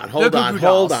 Hold on.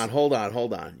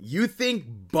 You think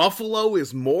Buffalo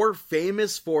is more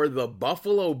famous for the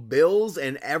Buffalo Bills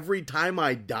and Every Time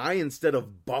I Die instead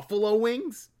of Buffalo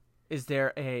Wings? Is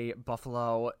there a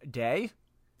Buffalo Day?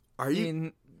 Are you...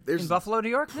 in Buffalo, New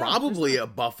York? Probably a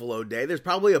Buffalo Day. There's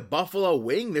probably a Buffalo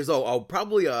Wing. There's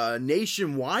probably a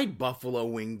nationwide Buffalo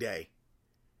Wing Day.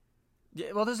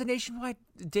 Yeah, well, there's a nationwide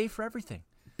day for everything.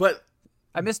 But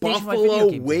I miss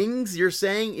Buffalo Wings, you're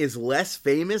saying, is less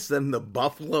famous than the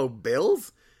Buffalo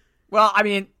Bills? Well, I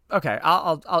mean, okay,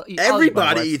 I'll eat.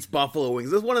 Everybody eats Buffalo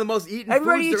Wings. It's one of the most eaten foods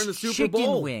during the Super Bowl.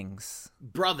 Chicken wings,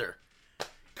 brother.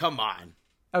 Come on.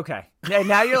 Okay,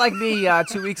 now you're like me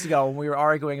 2 weeks ago when we were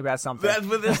arguing about something.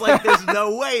 There's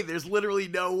no way. There's literally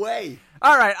no way.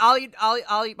 All right,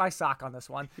 I'll eat my sock on this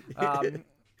one.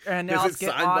 And now is it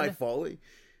signed by Foley?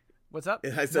 What's up?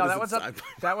 I said, no, that one's up.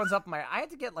 That one's up. I had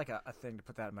to get like a thing to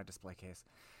put that in my display case.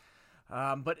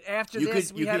 But after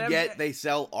they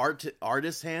sell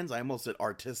artist hands. I almost said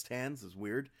artist hands. Is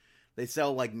weird. They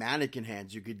sell like mannequin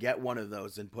hands. You could get one of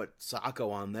those and put Sacco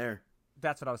on there.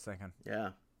 That's what I was thinking. Yeah.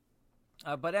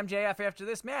 But MJF after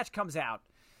this match comes out,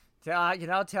 he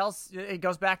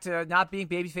goes back to not being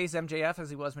babyface MJF as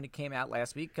he was when he came out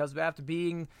last week. Goes back to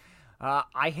being,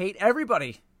 I hate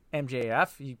everybody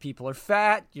MJF. You people are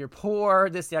fat, you're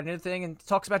poor, this, that, and the other thing, and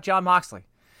talks about Jon Moxley.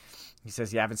 He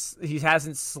says he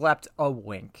hasn't slept a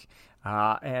wink,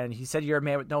 and he said you're a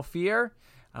man with no fear,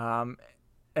 and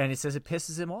he says it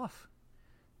pisses him off.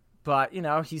 But,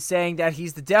 he's saying that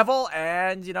he's the devil,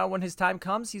 and, when his time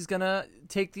comes, he's going to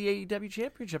take the AEW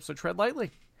championship, so tread lightly.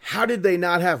 How did they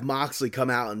not have Moxley come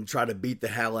out and try to beat the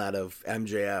hell out of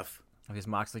MJF? Because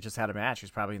Moxley just had a match. He was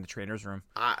probably in the trainer's room.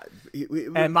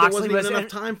 And Moxley wasn't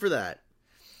enough time for that.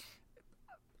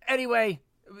 Anyway,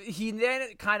 he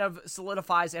then kind of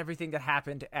solidifies everything that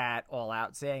happened at All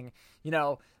Out, saying,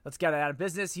 let's get it out of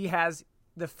business. He has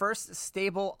the first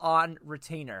stable on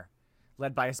retainer,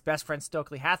 led by his best friend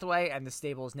Stokely Hathaway, and the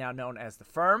stable is now known as The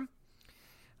Firm.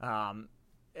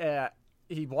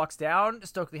 He walks down.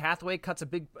 Stokely Hathaway cuts a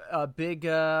big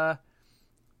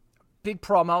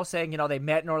promo saying, they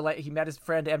met in Orlando. He met his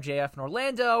friend MJF in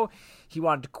Orlando. He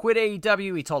wanted to quit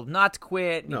AEW. He told him not to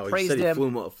quit. And he praised him.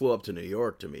 He flew up to New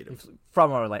York to meet him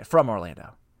from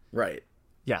Orlando. Right.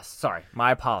 Yes. Sorry,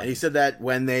 my apologies. And he said that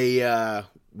when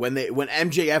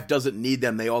MJF doesn't need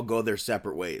them, they all go their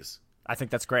separate ways. I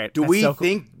think that's great. Do we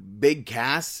think Big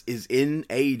Cass is in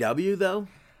AEW though?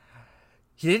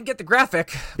 He didn't get the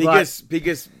graphic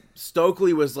because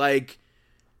Stokely was like,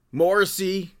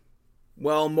 Morrissey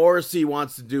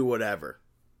wants to do whatever.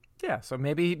 Yeah, so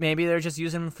maybe they're just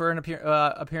using him for an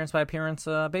appearance by appearance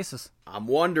basis. I'm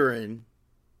wondering,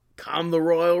 come the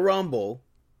Royal Rumble,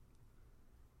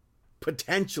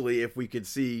 potentially if we could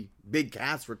see Big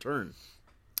Cass return.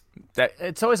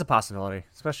 It's always a possibility,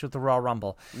 especially with the Royal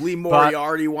Rumble. Lee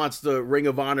Moriarty wants the Ring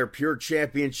of Honor Pure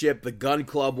Championship. The Gun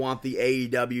Club want the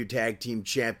AEW Tag Team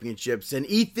Championships. And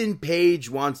Ethan Page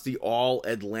wants the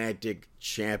All-Atlantic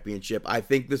Championship. I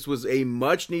think this was a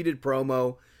much-needed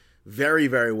promo. Very,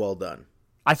 very well done.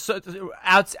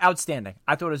 Outstanding.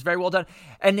 I thought it was very well done.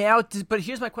 And now, but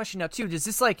here's my question now, too. Does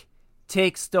this,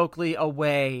 take Stokely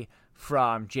away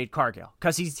from Jade Cargill?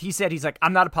 Because he said, he's like,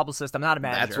 I'm not a publicist, I'm not a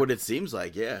manager. That's what it seems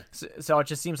like, yeah. So it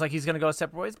just seems like he's going to go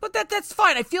separate ways. But that's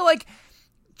fine. I feel like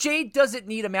Jade doesn't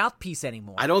need a mouthpiece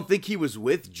anymore. I don't think he was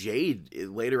with Jade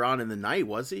later on in the night,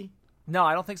 was he? No,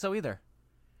 I don't think so either.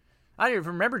 I don't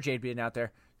even remember Jade being out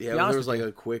there. Yeah, there was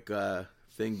a quick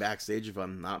thing backstage.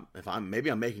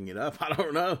 Maybe I'm making it up. I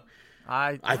don't know.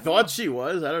 I thought she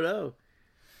was. I don't know.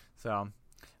 So,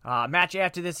 match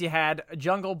after this, you had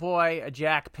Jungle Boy,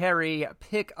 Jack Perry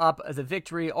pick up the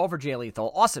victory over Jay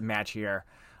Lethal. Awesome match here.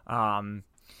 You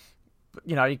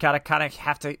gotta kind of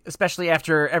have to, especially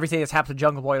after everything that's happened to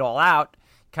Jungle Boy at All Out,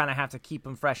 kind of have to keep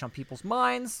him fresh on people's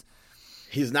minds.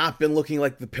 He's not been looking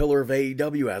like the pillar of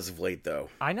AEW as of late, though.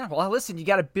 I know. Well, listen, you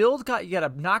got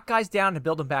to knock guys down to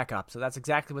build them back up. So that's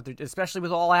exactly what they're, especially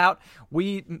with All Out.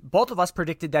 Both of us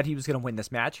predicted that he was going to win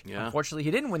this match. Yeah. Unfortunately,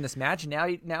 he didn't win this match, and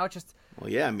now it's just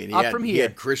he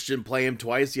had Christian play him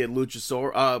twice. He had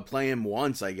Luchasaurus play him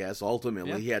once, I guess.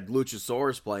 Ultimately, he had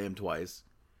Luchasaurus play him twice.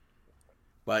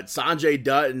 But Sanjay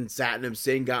Dutt and Satnam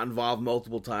Singh got involved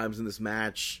multiple times in this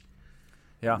match.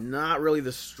 Yeah. Not really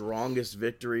the strongest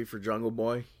victory for Jungle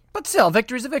Boy. But still,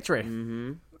 victory's a victory.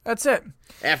 Mm-hmm. That's it.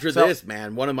 After this,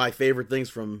 man, one of my favorite things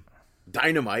from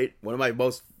Dynamite, one of my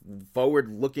most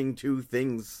forward-looking two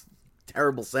things,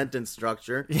 terrible sentence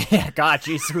structure. Yeah, God,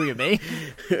 geez, screw you, me.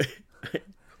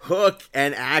 Hook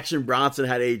and Action Bronson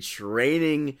had a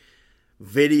training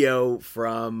video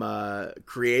from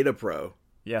Create-A Pro.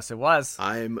 Yes, it was.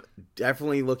 I'm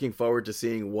definitely looking forward to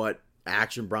seeing what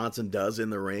Action Bronson does in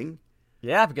the ring.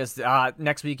 Yeah, because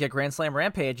next week at Grand Slam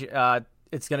Rampage,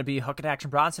 it's going to be Hook and Action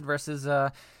Bronson versus,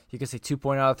 you can say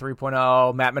 2.0,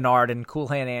 3.0, Matt Menard and Cool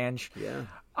Hand Ange. Yeah.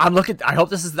 I hope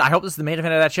this is the main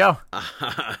event of that show.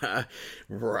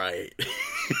 Right.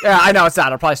 Yeah, I know it's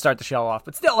not. I'll probably start the show off,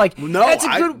 but still,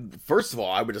 first of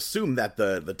all, I would assume that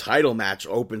the title match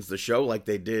opens the show like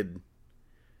they did.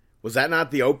 Was that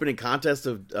not the opening contest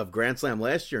of Grand Slam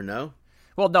last year? No.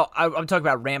 Well, no, I'm talking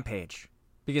about Rampage.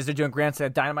 Because they're doing Grand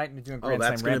Slam Dynamite and they're doing Grand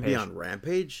Slam Rampage. Oh, that's going to be on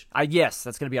Rampage? Yes,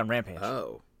 that's going to be on Rampage.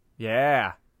 Oh.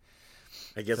 Yeah.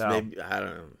 I guess maybe, I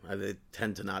don't know. They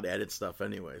tend to not edit stuff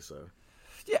anyway, so.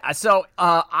 Yeah, so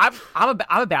I'm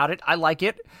about it. I like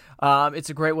it. It's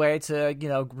a great way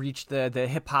to, reach the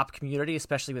hip-hop community,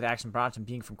 especially with Action Bronson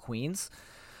being from Queens.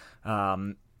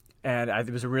 And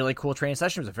it was a really cool training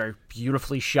session. It was a very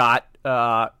beautifully shot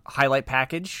highlight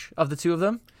package of the two of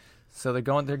them. So they're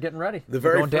getting ready. The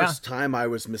very first time I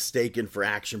was mistaken for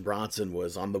Action Bronson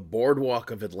was on the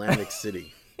boardwalk of Atlantic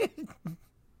City.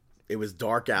 It was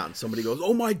dark out, and somebody goes,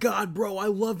 "Oh my God, bro, I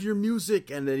love your music!"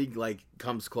 And then he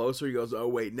comes closer. He goes, "Oh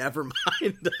wait, never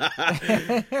mind."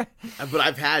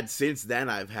 But since then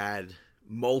I've had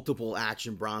multiple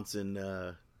Action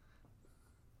Bronson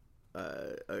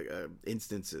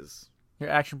instances. You're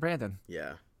Action Brandon.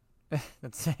 Yeah,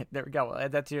 that's it. There we go. We'll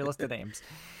add that to your list of names.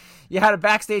 You had a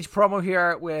backstage promo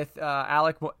here with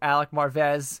Alec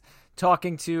Marvez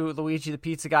talking to Luigi the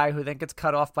Pizza Guy, who then gets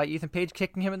cut off by Ethan Page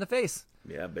kicking him in the face.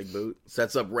 Yeah, big boot.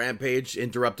 Sets up Rampage,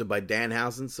 interrupted by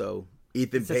Danhausen, so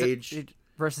Ethan Page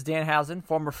versus Danhausen,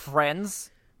 former friends,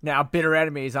 now bitter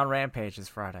enemies on Rampage this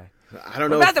Friday. I don't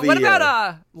know what about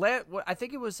I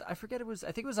think it was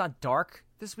on Dark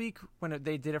this week when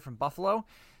they did it from Buffalo.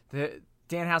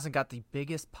 Danhausen got the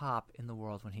biggest pop in the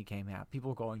world when he came out.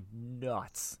 People were going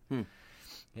nuts.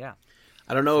 Yeah.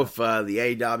 I don't know if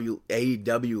the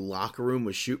AEW locker room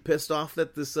was pissed off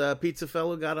that this pizza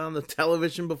fellow got on the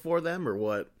television before them or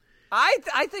what.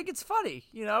 I think it's funny,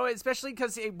 especially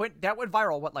because that went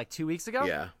viral, 2 weeks ago?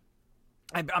 Yeah.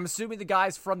 I'm assuming the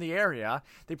guys from the area,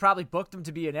 they probably booked him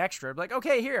to be an extra. Like,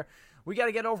 okay, here, we got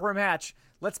to get over a match.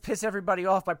 Let's piss everybody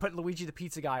off by putting Luigi the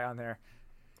Pizza Guy on there.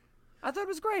 I thought it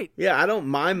was great. Yeah, I don't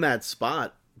mind that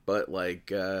spot, but I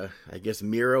guess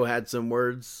Miro had some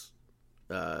words.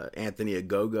 Anthony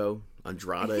Ogogo,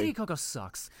 Andrade. Anthony Ogogo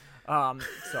sucks.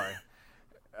 Sorry.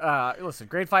 Listen,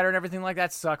 great fighter and everything like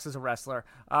that, sucks as a wrestler.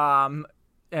 And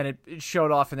it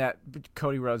showed off in that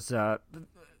Cody Rhodes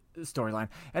storyline.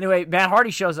 Anyway, Matt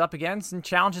Hardy shows up again and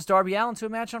challenges Darby Allin to a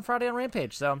match on Friday on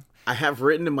Rampage. So I have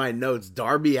written in my notes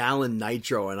Darby Allin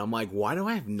Nitro, and I'm like, why do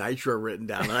I have Nitro written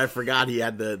down? And I forgot he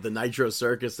had the Nitro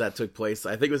Circus that took place.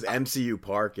 I think it was MCU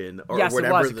Park or yes,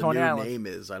 whatever the new Coney Island name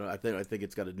is. I think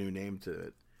it's got a new name to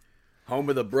it. Home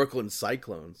of the Brooklyn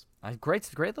Cyclones. Great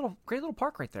little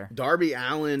park right there. Darby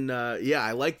Allin,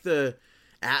 I like the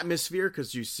atmosphere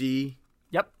because you see...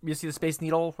 Yep, you see the Space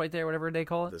Needle right there, whatever they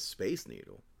call it. The Space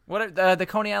Needle? What the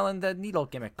Coney Island needle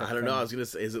gimmick. I don't know. I was going to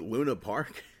say, is it Luna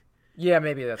Park? Yeah,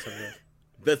 maybe that's what it is.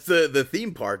 That's the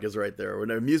theme park is right there. Or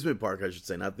an amusement park, I should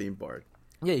say, not theme park.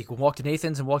 Yeah, you can walk to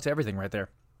Nathan's and walk to everything right there.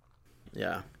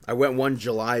 Yeah. I went one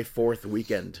July 4th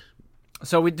weekend.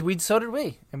 So so did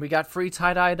we. And we got free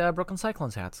tie-dyed Brooklyn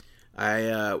Cyclones hats.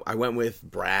 I went with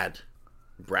Brad.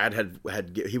 Brad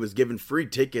he was given free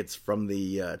tickets from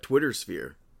the Twitter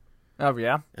sphere. Oh,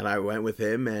 yeah? And I went with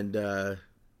him, and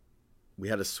we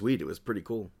had a suite. It was pretty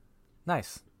cool.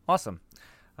 Nice. Awesome.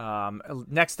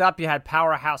 Next up, you had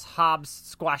Powerhouse Hobbs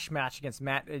squash match against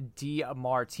Matt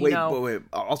DiMartino. Wait.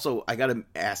 Also, I got to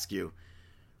ask you,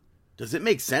 does it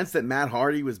make sense that Matt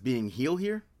Hardy was being heel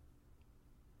here?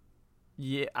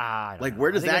 Yeah, I don't know.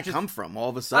 Where does that come from? All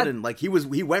of a sudden, he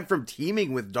went from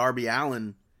teaming with Darby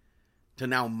Allin to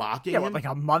now mocking him? Like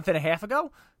a month and a half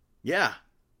ago? Yeah.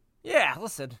 Yeah,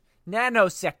 listen.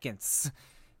 Nanoseconds.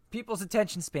 People's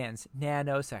attention spans.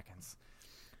 Nanoseconds.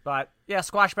 But, yeah,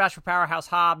 squash match for Powerhouse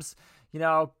Hobbs. Then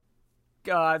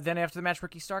after the match,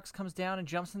 Ricky Starks comes down and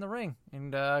jumps in the ring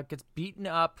and gets beaten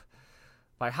up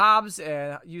by Hobbs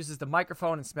and uses the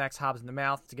microphone and smacks Hobbs in the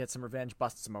mouth to get some revenge,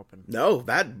 busts him open. No,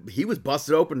 he was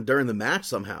busted open during the match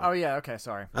somehow. Oh, yeah, okay,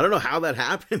 sorry. I don't know how that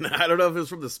happened. I don't know if it was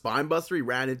from the spine buster he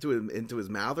ran into his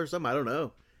mouth or something. I don't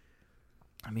know.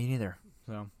 Me neither.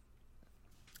 So...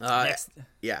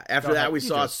 After that, we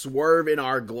saw Swerve in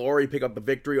Our Glory pick up the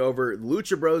victory over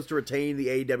Lucha Bros to retain the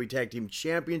AEW Tag Team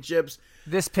Championships.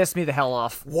 This pissed me the hell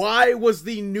off. Why was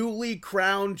the newly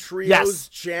crowned Trios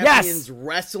champions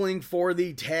wrestling for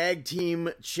the Tag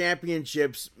Team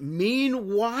Championships?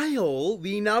 Meanwhile,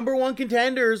 the number one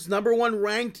contenders, number one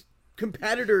ranked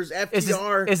competitors,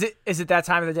 FTR... Is it that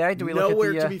time of the day? Do we look at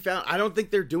nowhere to be found. I don't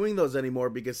think they're doing those anymore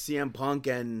because CM Punk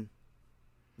and...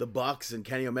 the Bucks and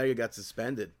Kenny Omega got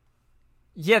suspended.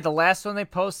 Yeah, the last one they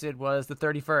posted was the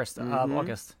 31st of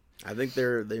August. I think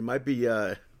they might be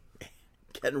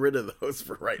getting rid of those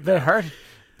for right now. They hurt,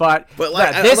 but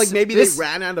maybe they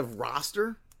ran out of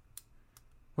roster.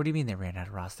 What do you mean they ran out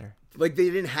of roster? Like they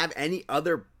didn't have any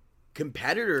other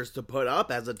competitors to put up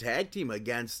as a tag team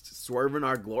against Swerve and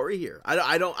Our Glory here.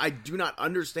 I do not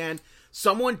understand.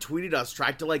 Someone tweeted us,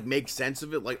 tried to make sense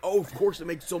of it. Of course it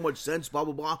makes so much sense, blah,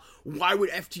 blah, blah. Why would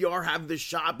FTR have this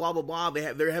shot, blah, blah, blah. They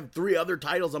have 3 other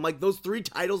titles. I'm like, those 3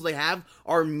 titles they have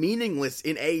are meaningless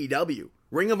in AEW.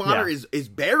 Ring of Honor is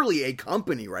barely a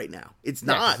company right now. It's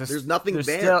not. There's nothing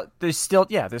there. They're still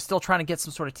trying to get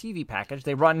some sort of TV package.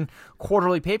 They run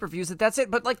quarterly pay-per-views. That's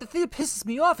it. But the thing that pisses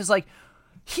me off is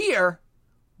here,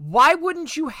 why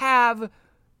wouldn't you have?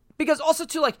 Because also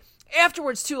too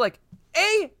afterwards too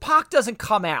Pac doesn't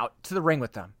come out to the ring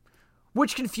with them,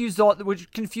 which confused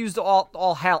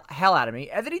all hell out of me.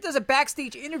 And then he does a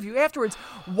backstage interview afterwards.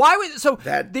 Why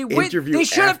would interview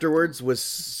afterwards was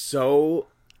so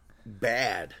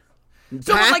bad.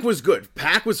 Pac was good.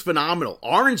 Pac was phenomenal.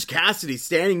 Orange Cassidy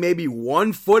standing maybe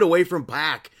 1 foot away from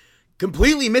Pac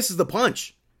completely misses the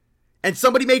punch, and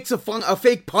somebody makes a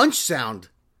fake punch sound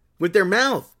with their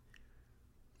mouth.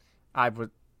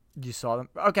 You saw them.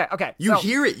 Okay. You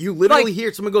hear it. You literally hear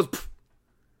it. Someone goes. Pff.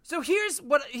 So here's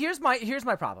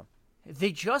my problem.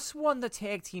 They just won the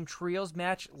tag team trios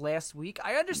match last week.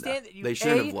 I understand that they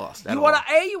shouldn't have lost. You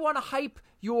want to hype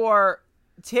your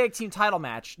tag team title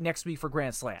match next week for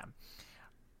Grand Slam,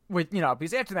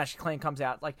 because after the match, Claim comes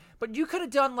out but you could have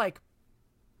done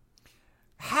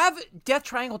have Death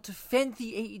Triangle defend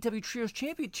the AEW Trios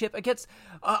Championship against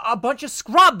a bunch of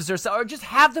scrubs or just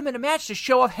have them in a match to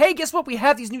show off, hey, guess what? We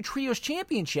have these new Trios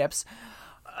Championships.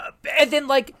 And then,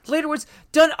 later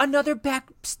done another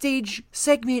backstage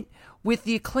segment with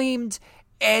the Acclaimed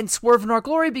and Swerve in Our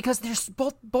Glory because there's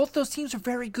both those teams are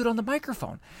very good on the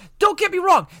microphone. Don't get me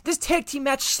wrong. This tag team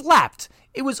match slapped.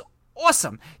 It was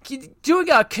awesome. Doing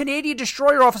a Canadian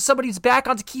Destroyer off of somebody's back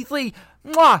onto Keith Lee,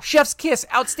 mwah, chef's kiss,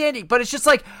 outstanding. But it's just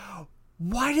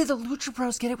why did the Lucha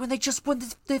Bros get it when they just won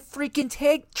the freaking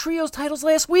tag trios titles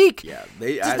last week? Yeah,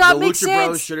 the Lucha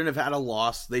Bros shouldn't have had a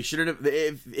loss. They shouldn't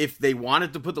have. If they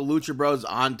wanted to put the Lucha Bros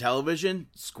on television,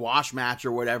 squash match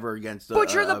or whatever against the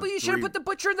you should have put the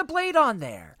Butcher and the Blade on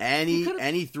there. Any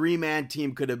 3-man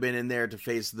team could have been in there to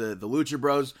face the Lucha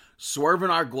Bros. Swerve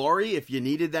and Our Glory, if you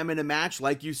needed them in a match,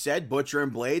 like you said, Butcher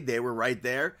and Blade, they were right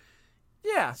there.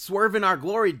 Yeah, Swerve and Our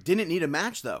Glory didn't need a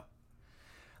match though.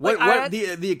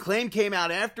 The Acclaim came out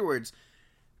afterwards.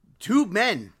 2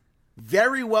 men,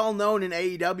 very well known in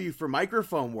AEW for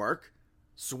microphone work.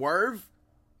 Swerve,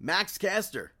 Max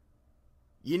Caster.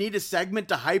 You need a segment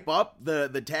to hype up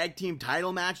the tag team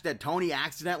title match that Tony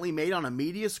accidentally made on a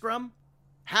media scrum?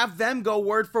 Have them go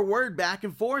word for word back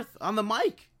and forth on the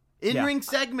mic. In-ring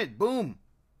segment, boom.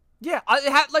 Yeah, I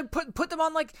had put them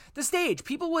on like the stage.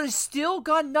 People would have still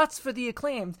gone nuts for the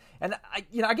Acclaimed. And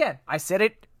again, I said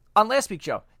it on last week's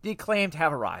show. The Acclaimed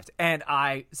have arrived, and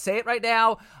I say it right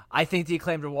now. I think the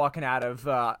Acclaimed are walking out of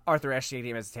Arthur Ashe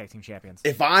Stadium as tag team champions.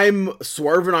 If I'm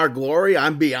swerving our glory,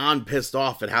 I'm beyond pissed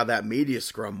off at how that media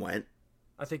scrum went.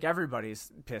 I think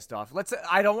everybody's pissed off.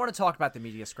 I don't want to talk about the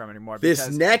media scrum anymore. This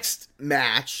next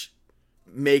match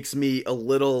makes me a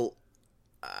little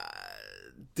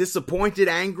disappointed,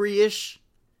 angry-ish.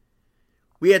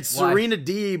 We had Serena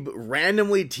Deeb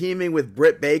randomly teaming with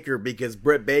Britt Baker because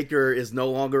Britt Baker is no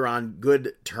longer on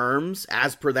good terms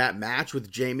as per that match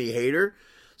with Jamie Hayter.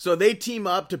 So they team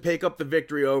up to pick up the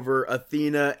victory over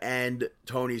Athena and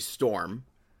Toni Storm.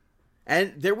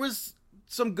 And there was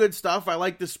some good stuff. I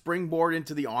like the springboard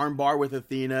into the armbar with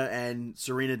Athena and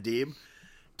Serena Deeb.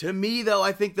 To me, though,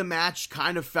 I think the match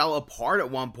kind of fell apart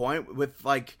at one point with,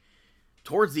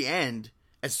 towards the end,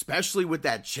 especially with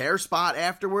that chair spot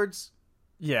afterwards.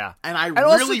 Yeah. And I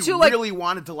really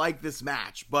wanted to like this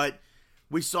match, but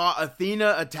we saw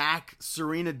Athena attack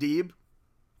Serena Deeb.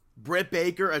 Britt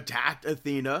Baker attacked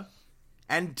Athena.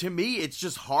 And to me, it's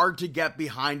just hard to get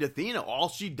behind Athena. All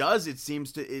she does, it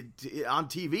seems on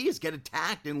TV, is get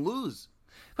attacked and lose.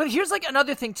 But here's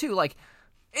another thing too.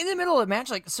 In the middle of the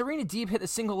match, Serena Deeb hit a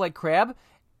single leg crab,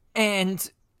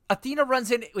 and Athena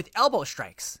runs in with elbow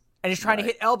strikes and is trying to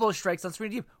hit elbow strikes on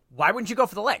Serena Deeb. Why wouldn't you go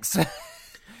for the legs?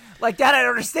 That I don't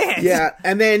understand. Yeah,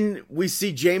 and then we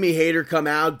see Jamie Hayter come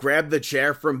out, grab the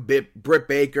chair from Britt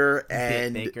Baker,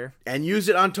 and use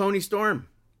it on Toni Storm.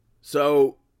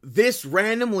 So this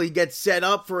randomly gets set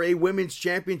up for a women's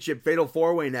championship fatal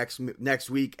 4-way next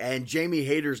week, and Jamie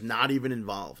Hayter's not even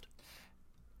involved.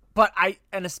 But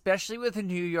especially with the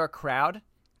New York crowd,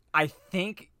 I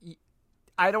think,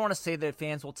 I don't want to say that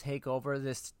fans will take over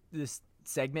this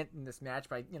segment in this match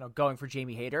by, going for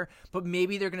Jamie Hayter, but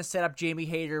maybe they're going to set up Jamie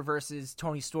Hayter versus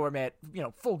Toni Storm at,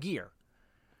 Full Gear.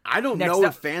 I don't know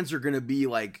if fans are going to be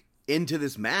into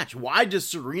this match. Why does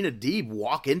Serena Deeb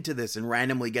walk into this and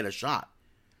randomly get a shot?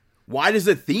 Why does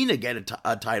Athena get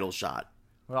a title shot?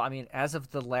 Well, as of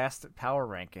the last power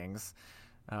rankings,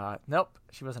 nope,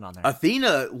 she wasn't on there.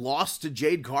 Athena lost to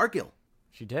Jade Cargill.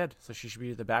 She did, so she should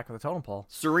be at the back of the totem pole.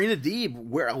 Serena Deeb,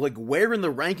 where in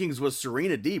the rankings was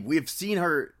Serena Deeb? We have seen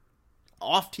her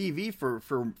off TV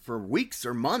for weeks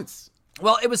or months.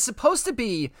 Well, it was supposed to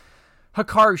be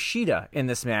Hikaru Shida in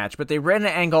this match, but they ran an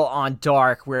angle on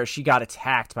Dark where she got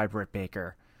attacked by Britt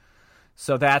Baker.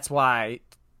 So that's why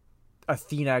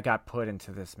Athena got put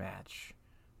into this match.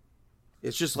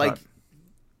 It's just like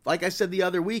I said the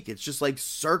other week, it's just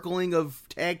circling of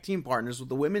tag team partners with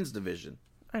the women's division.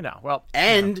 I know. Well,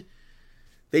 and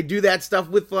they do that stuff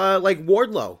with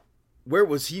Wardlow. Where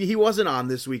was he? He wasn't on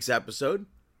this week's episode.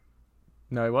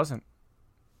 No, he wasn't.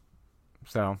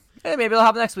 So maybe they'll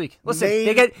have next week. Listen,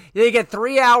 they get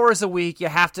 3 hours a week. You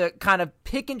have to kind of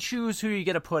pick and choose who you're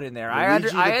going to put in there.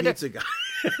 Pizza guy.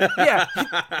 Yeah.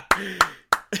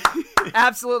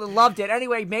 Absolutely loved it.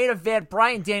 Anyway, main event,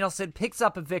 Bryan Danielson picks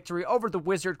up a victory over the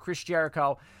Wizard, Chris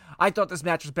Jericho. I thought this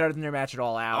match was better than their match at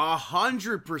All Out.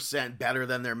 100% better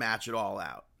than their match at All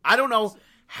Out. I don't know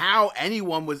how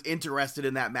anyone was interested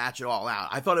in that match at All Out.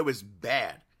 I thought it was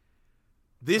bad.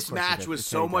 This match was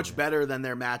so much better than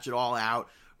their match at All Out.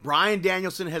 Bryan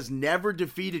Danielson has never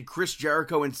defeated Chris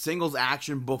Jericho in singles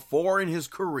action before in his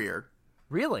career.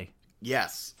 Really?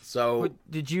 Yes. So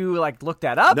did you look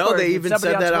that up? No, they even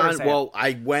said that on. Well,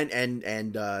 I went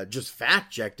and just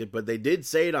fact checked it, but they did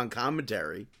say it on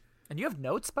commentary. And you have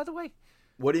notes, by the way?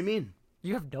 What do you mean?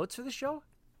 You have notes for the show?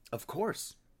 Of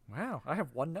course. Wow, I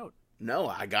have one note. No,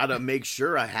 I gotta make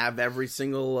sure I have every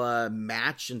single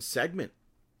match and segment.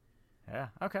 Yeah.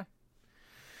 Okay.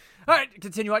 All right,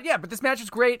 continue on. Yeah, but this match is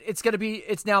great.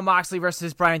 It's now Moxley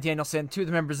versus Bryan Danielson, two of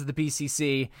the members of the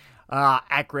BCC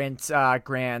at Grand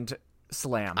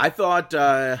Slam. I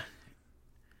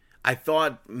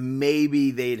thought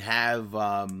maybe they'd have.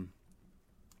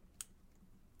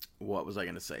 What was I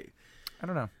going to say? I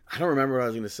don't know. I don't remember what I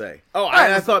was going to say. Oh,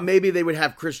 I thought maybe they would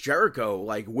have Chris Jericho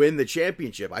win the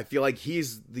championship. I feel like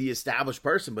he's the established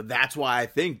person, but that's why I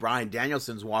think Bryan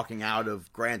Danielson's walking out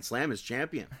of Grand Slam as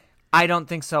champion. I don't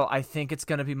think so. I think it's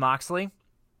going to be Moxley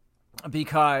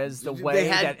because the way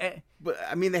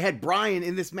they had Bryan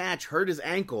in this match hurt his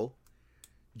ankle.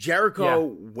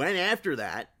 Jericho went after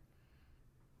that,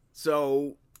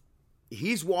 so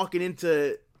he's walking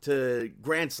into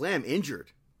Grand Slam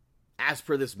injured, as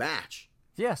per this match.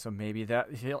 Yeah, so maybe that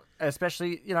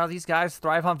especially, these guys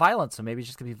thrive on violence, so maybe he's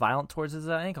just going to be violent towards his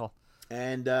ankle.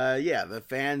 And, the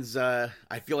fans, I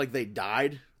feel like they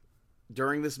died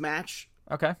during this match.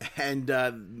 Okay. And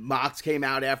Mox came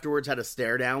out afterwards, had a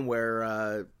stare down where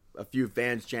a few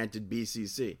fans chanted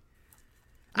BCC.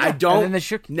 Yeah, I don't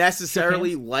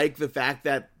necessarily like the fact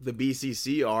that the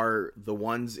BCC are the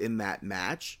ones in that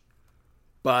match,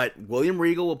 but William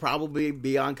Regal will probably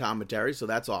be on commentary, so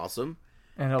that's awesome.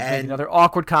 And he'll make another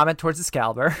awkward comment towards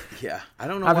Excalibur. Yeah, I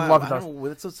don't know. I've been loving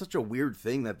those. It's such a weird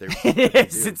thing that they're.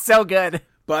 It's so good.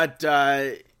 But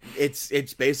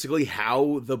it's basically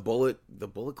how the Bullet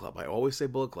Club. I always say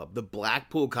Bullet Club. The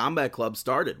Blackpool Combat Club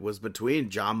started was between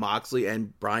Jon Moxley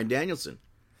and Bryan Danielson.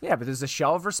 Yeah, but there's a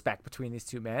show of respect between these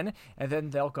two men, and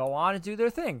then they'll go on and do their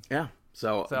thing. Yeah.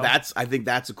 So I think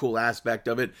that's a cool aspect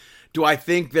of it. Do I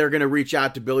think they're going to reach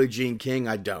out to Billie Jean King?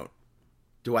 I don't.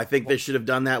 Do I think they should have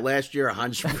done that last year?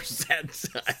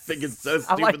 100%. I think it's so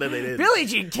stupid that they didn't. Billie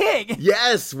Jean King?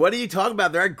 Yes. What are you talking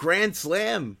about? They're at Grand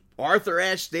Slam. Arthur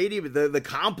Ashe Stadium. The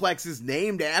complex is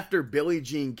named after Billie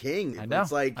Jean King. I know.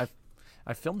 It's like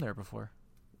I filmed there before.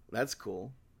 That's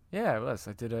cool. Yeah, it was.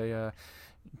 I did a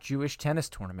Jewish tennis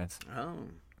tournament. Oh.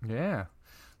 Yeah.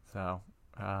 So,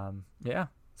 yeah.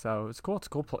 So it's cool. It's a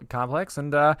cool complex,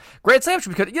 and Grand Slam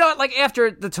should be good. Like after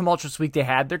the tumultuous week they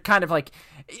had, they're kind of like,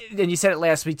 and you said it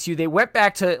last week too. They went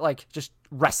back to like just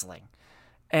wrestling,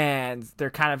 and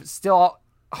they're kind of still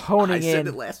honing in. I said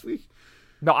it last week.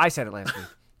 No, I said it last week.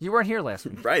 You weren't here last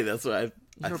week, right? That's what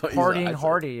I were thought partying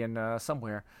hardy and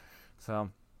somewhere. So,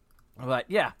 but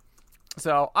yeah.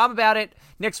 So I'm about it.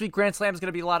 Next week, Grand Slam is going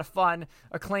to be a lot of fun.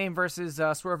 Acclaim versus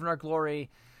Swerve in Our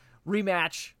Glory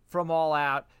rematch from All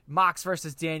Out. Mox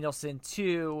versus Danielson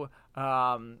 2.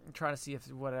 I'm trying to see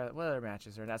what other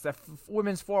matches are next. That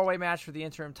women's 4-way match for the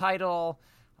interim title.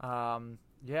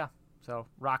 Yeah, so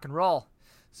rock and roll.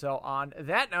 So on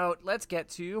that note, let's get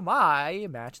to my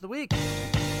match of the week.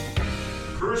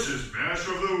 Chris's match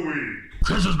of the week.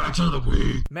 Chris's match of the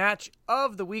week. Match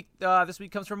of the week. This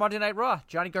week comes from Monday Night Raw.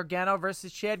 Johnny Gargano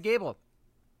versus Chad Gable.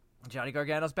 Johnny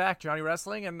Gargano's back. Johnny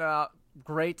Wrestling, and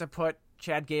great to put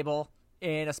Chad Gable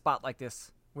in a spot like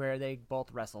this where they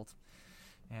both wrestled,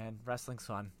 and wrestling's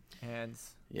fun. And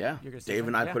yeah, Dave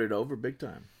and I put it over big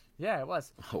time. Yeah, it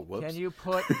was. Oh, whoops. Can you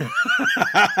put?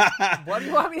 What do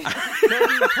you want me? Can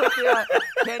you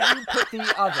put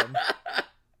the oven?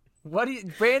 What do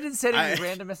you? Brandon sending me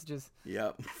random messages.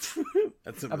 Yep.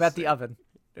 That's about the oven.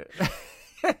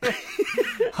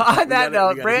 On that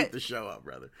note, we gotta heat the show up,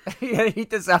 brother. You gotta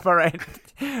heat this up, all right.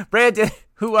 Brandon,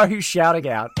 who are you shouting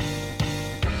out?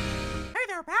 Hey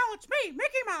there, pal, it's me,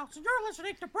 Mickey Mouse, and you're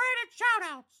listening to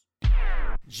Brandon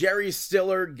Shoutouts. Jerry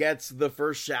Stiller gets the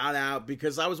first shout out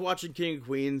because I was watching King of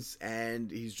Queens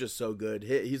and he's just so good.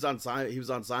 He was on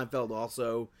Seinfeld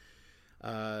also.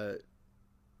 I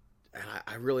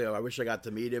wish I got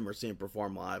to meet him or see him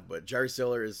perform live, but Jerry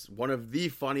Stiller is one of the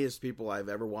funniest people I've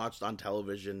ever watched on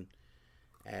television,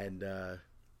 and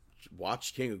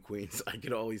watched King of Queens. I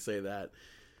can only say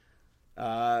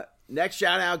that. Next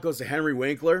shout out goes to Henry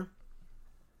Winkler.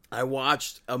 I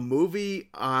watched a movie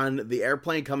on the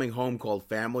airplane coming home called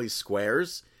Family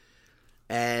Squares,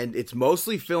 and it's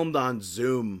mostly filmed on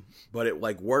Zoom, but it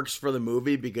like works for the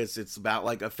movie because it's about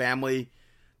like a family.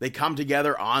 They come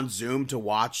together on Zoom to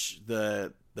watch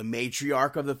the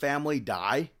matriarch of the family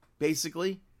die,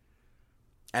 basically.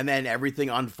 And then everything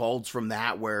unfolds from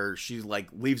that, where she like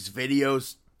leaves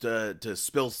videos to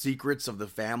spill secrets of the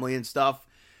family and stuff.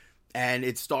 And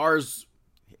it stars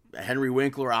Henry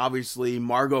Winkler, obviously,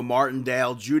 Margot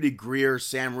Martindale, Judy Greer,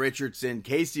 Sam Richardson,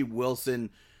 Casey Wilson,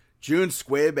 June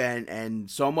Squibb, and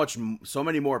so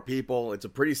many more people. It's a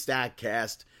pretty stacked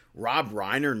cast. Rob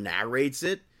Reiner narrates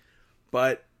it,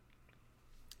 but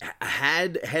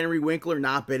had Henry Winkler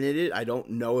not been in it, I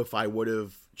don't know if I would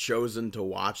have chosen to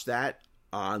watch that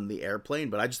on the airplane,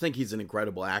 but I just think he's an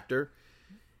incredible actor.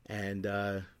 And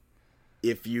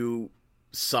if you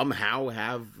somehow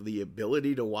have the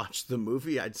ability to watch the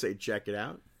movie, I'd say check it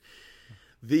out.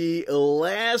 The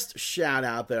last shout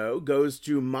out, though, goes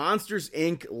to Monsters,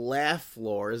 Inc. Laugh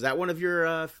Floor. Is that one of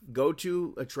your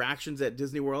go-to attractions at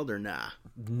Disney World or nah?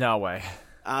 No way.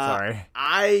 Sorry.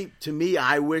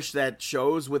 I wish that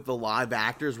shows with the live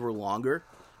actors were longer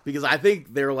because I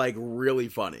think they're like really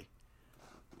funny.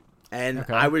 And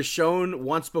okay. I was shown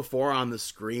once before on the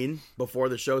screen before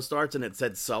the show starts, and it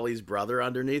said Sully's brother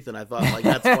underneath, and I thought, like,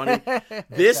 that's funny.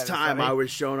 This time funny. I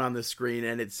was shown on the screen,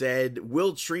 and it said,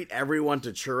 "We'll treat everyone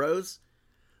to churros."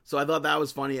 So I thought that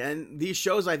was funny. And these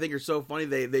shows, I think, are so funny.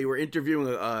 They were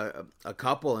interviewing a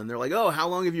couple, and they're like, "Oh, how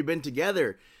long have you been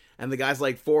together?" And the guy's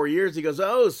like, 4 years. He goes,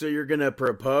 oh, so you're going to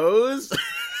propose?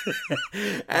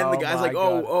 And the guy's like,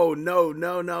 oh, no.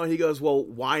 And he goes, well,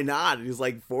 why not? And he's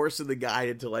like forcing the guy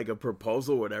into like a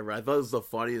proposal or whatever. I thought it was the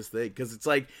funniest thing because it's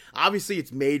like, obviously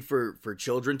it's made for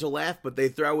children to laugh, but they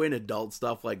throw in adult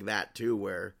stuff like that too,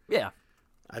 where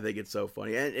I think it's so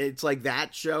funny. And it's like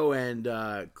that show and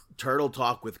Turtle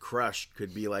Talk with Crush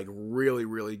could be like really,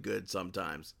 really good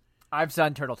sometimes. I've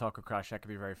done Turtle Talk with Crush. That could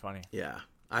be very funny. Yeah.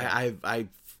 I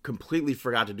completely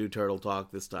forgot to do Turtle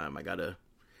Talk this time. I got to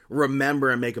remember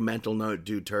and make a mental note,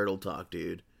 do Turtle Talk,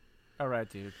 dude. All right,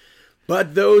 dude.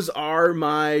 But those are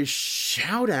my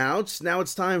shout outs. Now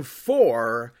it's time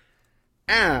for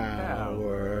our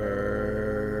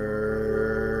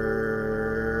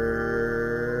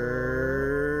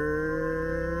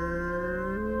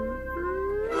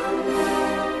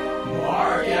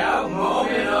Mark Out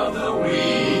Moment of the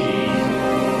Week.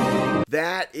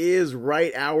 That is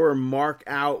right, our Mark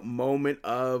Out Moment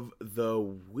of the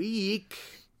Week.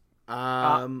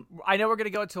 I know we're going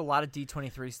to go into a lot of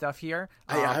D23 stuff here.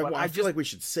 I feel like we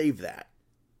should save that.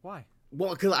 Why?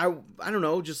 Well, because I don't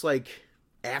know, just like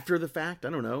after the fact, I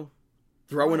don't know.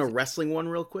 Throw in a wrestling one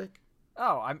real quick.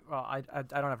 Oh, I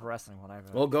don't have a wrestling one.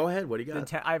 Well, go ahead. What do you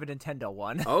got? I have a Nintendo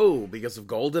one. Oh, because of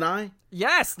GoldenEye?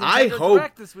 Yes, Nintendo I hope,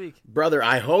 Direct this week. Brother,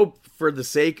 I hope for the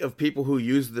sake of people who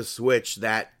use the Switch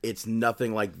that it's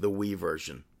nothing like the Wii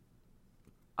version.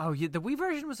 Oh, yeah, the Wii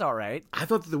version was all right. I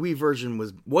thought that the Wii version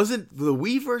was it the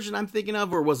Wii version I'm thinking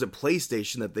of, or was it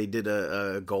PlayStation that they did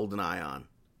a GoldenEye on?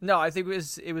 No, I think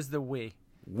it was the Wii.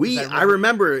 I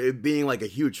remember it being like a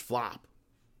huge flop.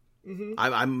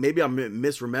 Mm-hmm. Maybe I'm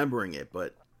misremembering it,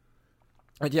 but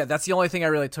yeah, that's the only thing I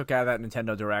really took out of that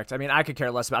Nintendo Direct. I mean, I could care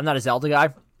less about. I'm not a Zelda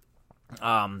guy,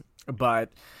 but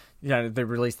yeah, they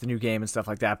released the new game and stuff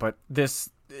like that. But this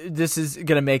is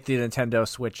gonna make the Nintendo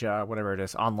Switch, whatever it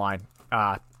is, online,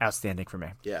 outstanding for me.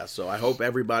 Yeah, so I hope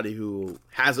everybody who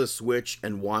has a Switch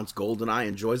and wants GoldenEye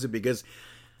enjoys it, because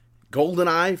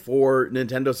GoldenEye for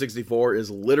Nintendo 64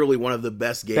 is literally one of the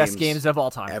best games of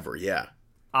all time ever. Yeah.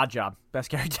 Odd Job, best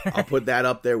character. I'll put that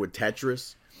up there with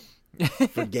Tetris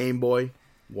for Game Boy.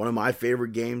 One of my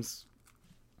favorite games.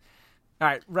 All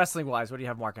right, wrestling wise, what do you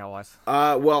have Mark Out wise?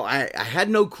 Well, I had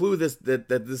no clue that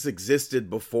this existed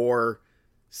before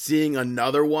seeing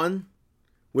another one,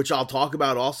 which I'll talk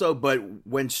about also. But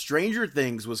when Stranger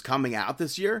Things was coming out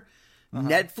this year,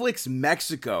 Netflix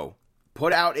Mexico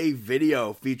put out a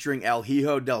video featuring El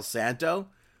Hijo del Santo,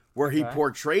 where he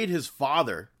portrayed his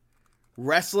father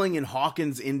wrestling in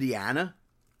Hawkins, Indiana,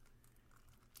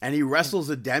 and he wrestles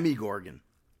a Demigorgon.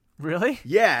 Really?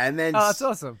 Yeah, and then... Oh, that's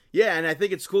awesome. Yeah, and I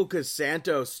think it's cool because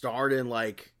Santo starred in,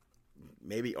 like,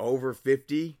 maybe over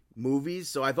 50 movies,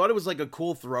 so I thought it was, like, a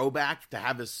cool throwback to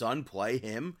have his son play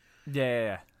him.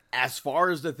 Yeah. As far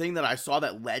as the thing that I saw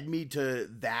that led me to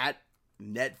that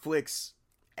Netflix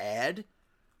ad,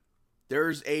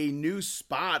 there's a new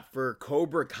spot for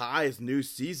Cobra Kai's new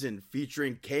season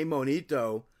featuring K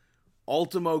Monito,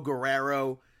 Ultimo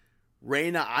Guerrero,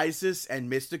 Reina Isis,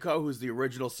 and Mystico, who's the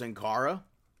original Sin Cara.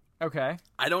 Okay.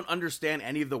 I don't understand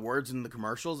any of the words in the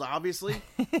commercials, obviously,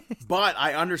 but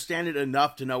I understand it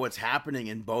enough to know what's happening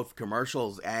in both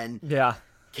commercials. And yeah,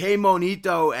 K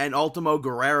Monito and Ultimo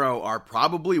Guerrero are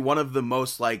probably one of the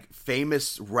most like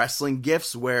famous wrestling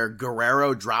gifs, where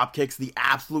Guerrero drop kicks the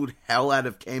absolute hell out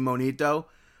of K Monito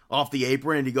off the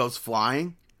apron and he goes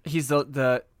flying. He's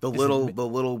the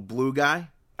little blue guy.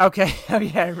 Okay. Oh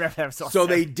yeah, I remember that. So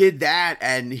they did that,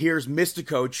 and here's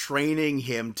Mystico training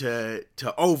him to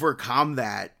overcome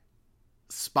that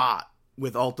spot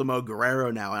with Ultimo Guerrero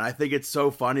now. And I think it's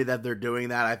so funny that they're doing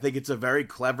that. I think it's a very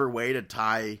clever way to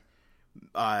tie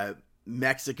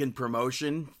Mexican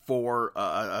promotion for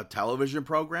a television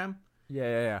program.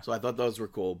 Yeah. So I thought those were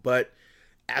cool. But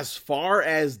as far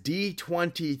as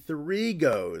D23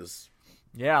 goes,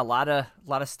 yeah, a lot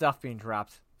of stuff being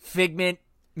dropped. Figment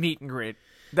meet and greet.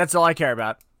 That's all I care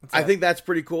about. I think that's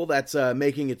pretty cool. That's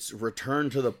making its return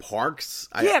to the parks.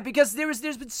 Because there's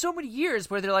been so many years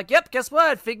where they're like, yep, guess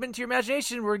what? Figment to your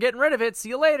imagination. We're getting rid of it. See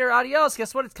you later. Adios.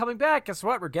 Guess what? It's coming back. Guess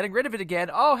what? We're getting rid of it again.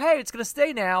 Oh, hey, it's going to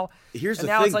stay now. Here's the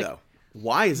thing, though.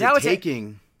 Why is it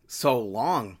taking so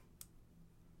long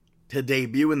to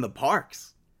debut in the parks?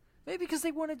 Maybe because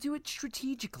they want to do it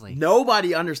strategically.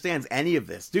 Nobody understands any of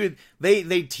this. Dude,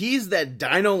 they teased that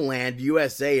Dino Land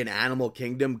USA and Animal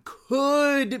Kingdom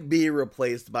could be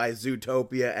replaced by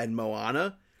Zootopia and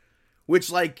Moana,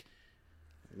 which, like,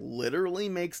 literally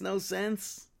makes no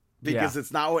sense because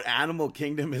it's not what Animal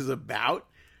Kingdom is about.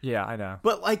 Yeah, I know.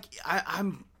 But, like,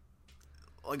 I'm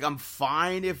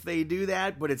fine if they do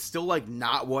that, but it's still, like,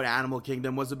 not what Animal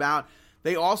Kingdom was about.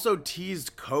 They also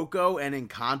teased Coco and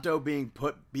Encanto being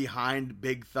put behind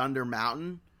Big Thunder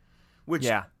Mountain, which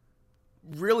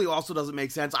really also doesn't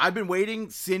make sense. I've been waiting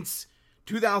since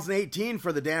 2018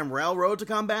 for the damn railroad to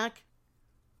come back,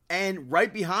 and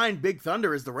right behind Big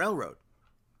Thunder is the railroad.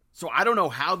 So I don't know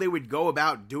how they would go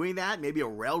about doing that. Maybe a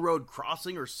railroad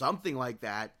crossing or something like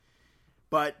that.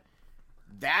 But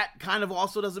that kind of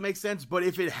also doesn't make sense. But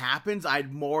if it happens, I'd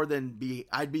be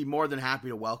more than happy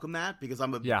to welcome that, because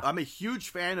I'm a huge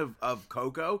fan of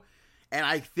Coco, and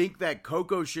I think that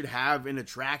Coco should have an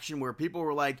attraction where people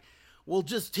were like, "Well,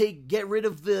 just get rid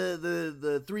of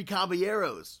the Three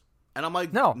Caballeros," and I'm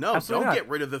like, "No, don't get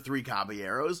rid of the Three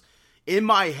Caballeros." In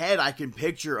my head, I can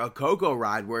picture a Coco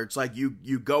ride where it's like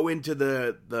you go into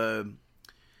the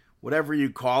whatever you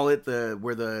call it,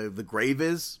 where the grave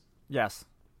is. Yes.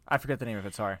 I forget the name of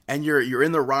it, sorry. And you're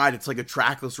in the ride. It's like a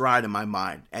trackless ride in my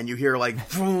mind. And you hear like,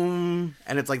 boom,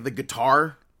 and it's like the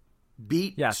guitar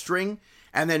beat string.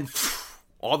 And then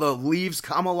all the leaves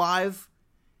come alive.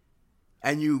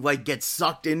 And you like get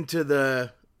sucked into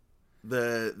the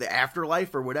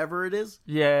afterlife or whatever it is.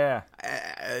 Yeah.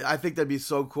 I think that'd be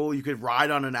so cool. You could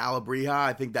ride on an Alebrija.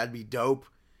 I think that'd be dope.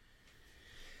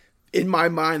 In my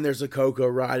mind, there's a Coco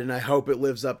ride, and I hope it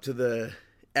lives up to the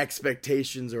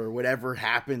expectations or whatever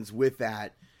happens with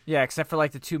that. Yeah, except for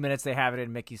like the 2 minutes they have it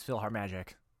in Mickey's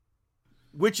PhilharMagic.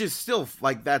 Which is still,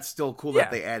 like, that's still cool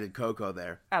that they added Coco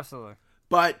there. Absolutely.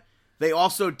 But they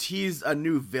also teased a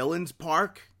new villains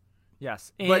park.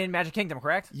 Yes, in Magic Kingdom,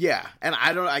 correct? Yeah, and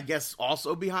I guess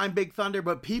also behind Big Thunder,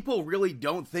 but people really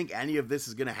don't think any of this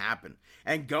is going to happen.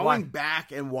 And going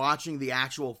back and watching the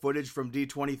actual footage from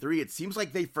D23, it seems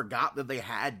like they forgot that they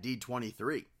had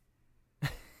D23.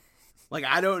 Like,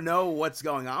 I don't know what's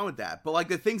going on with that. But, like,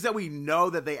 the things that we know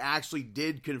that they actually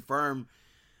did confirm,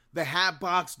 the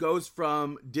Hatbox Ghost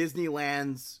from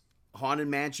Disneyland's Haunted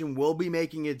Mansion will be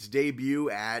making its debut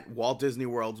at Walt Disney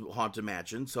World's Haunted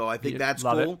Mansion. So I think that's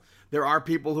cool. There are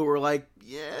people who are like,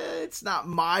 yeah, it's not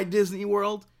my Disney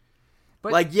World.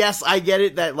 But, like, yes, I get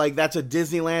it that, like, that's a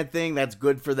Disneyland thing. That's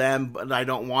good for them, but I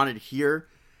don't want it here.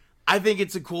 I think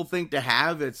it's a cool thing to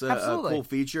have. It's a cool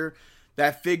feature.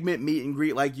 That Figment meet and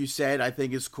greet, like you said, I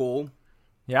think is cool.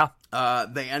 Yeah.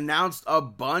 They announced a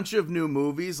bunch of new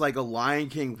movies, like a Lion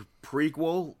King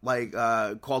prequel, like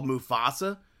called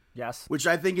Mufasa. Yes. Which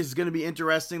I think is going to be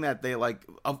interesting that they, like,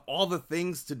 of all the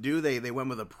things to do, they went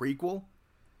with a prequel.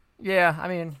 Yeah, I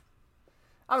mean,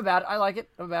 I'm about it. I like it.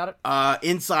 I'm about it.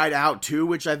 Inside Out 2,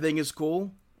 which I think is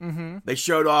cool. Mm-hmm. They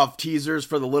showed off teasers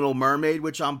for The Little Mermaid,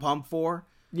 which I'm pumped for.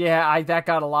 Yeah, that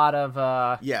got a lot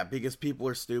of... Yeah, because people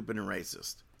are stupid and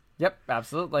racist. Yep,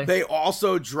 absolutely. They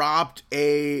also dropped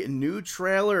a new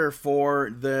trailer for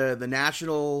the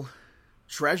National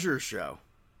Treasure show.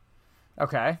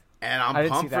 Okay. And I'm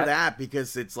pumped for that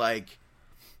because it's like,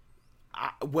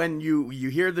 when you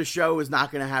hear the show is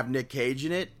not going to have Nick Cage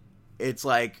in it, it's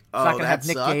like, oh, it's not going to have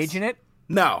Nick Cage in it?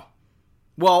 No.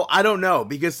 Well, I don't know,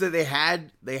 because they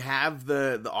have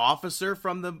the officer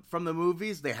from the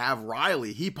movies. They have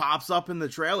Riley. He pops up in the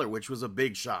trailer, which was a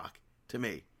big shock to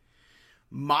me.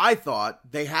 My thought,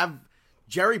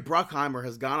 Jerry Bruckheimer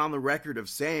has gone on the record of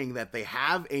saying that they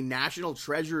have a National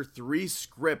Treasure 3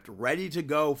 script ready to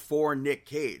go for Nick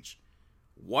Cage.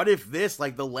 What if this,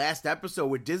 like the last episode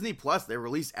with Disney Plus, they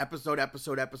release episode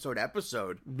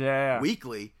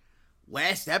weekly.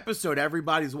 Last episode,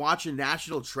 everybody's watching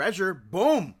National Treasure.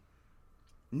 Boom!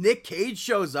 Nick Cage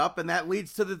shows up, and that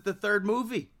leads to the third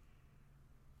movie.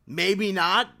 Maybe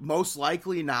not, most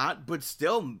likely not, but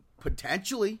still,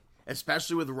 potentially.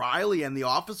 Especially with Riley and the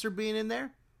officer being in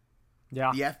there.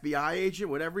 Yeah. The FBI agent,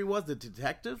 whatever he was, the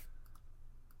detective.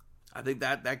 I think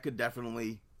that could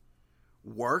definitely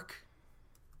work.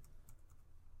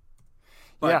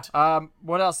 But, yeah.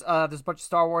 What else? There's a bunch of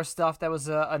Star Wars stuff that was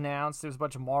announced. There's a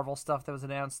bunch of Marvel stuff that was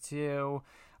announced too.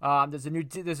 There's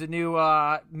a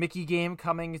new Mickey game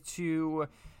coming to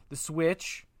the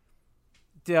Switch.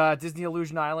 Disney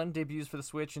Illusion Island debuts for the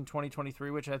Switch in 2023,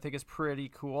 which I think is pretty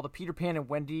cool. The Peter Pan and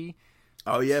Wendy.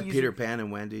 Oh yeah, teaser. Peter Pan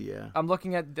and Wendy. Yeah. I'm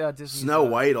looking at Disney. Snow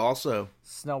White also.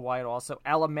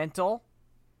 Elemental.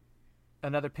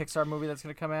 Another Pixar movie that's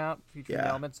going to come out featuring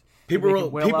elements.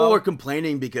 People were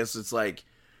complaining because it's like,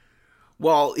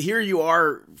 well, here you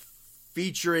are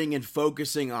featuring and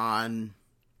focusing on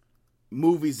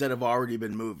movies that have already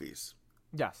been movies.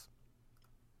 Yes.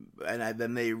 And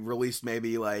then they released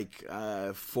maybe like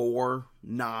 4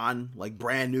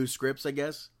 brand new scripts, I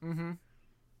guess. Mm-hmm.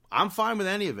 I'm fine with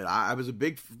any of it. I was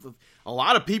a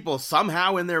lot of people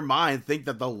somehow in their mind think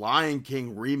that the Lion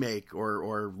King remake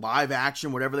or live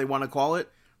action, whatever they want to call it,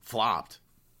 flopped.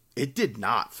 It did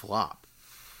not flop.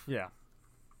 Yeah.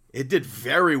 It did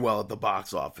very well at the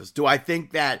box office. Do I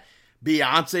think that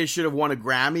Beyonce should have won a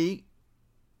Grammy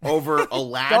over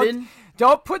Aladdin?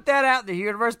 Don't put that out in the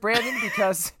universe, Brandon,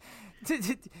 because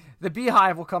the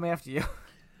Beehive will come after you.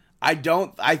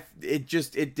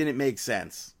 It didn't make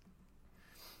sense.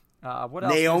 What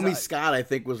else? Naomi Scott, I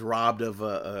think, was robbed of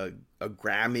a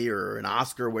Grammy or an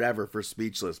Oscar or whatever for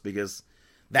Speechless, because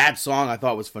that song I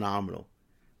thought was phenomenal.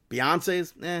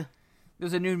 Beyonce's,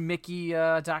 There's a new Mickey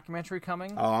documentary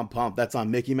coming. Oh, I'm pumped. That's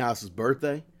on Mickey Mouse's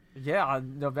birthday. Yeah,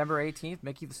 on November 18th,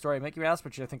 Mickey, the story of Mickey Mouse,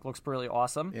 which I think looks really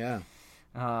awesome. Yeah.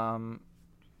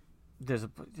 There's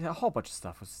a whole bunch of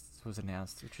stuff was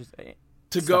announced, which is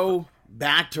to go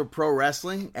back to pro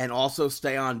wrestling and also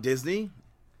stay on Disney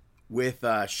with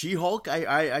She-Hulk.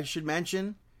 I should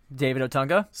mention David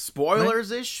Otunga.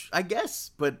 Spoilers-ish, I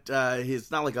guess, but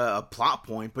it's not like a plot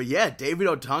point. But yeah, David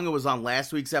Otunga was on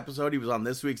last week's episode. He was on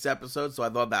this week's episode, so I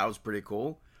thought that was pretty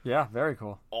cool. Yeah, very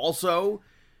cool. Also,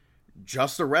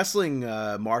 just a wrestling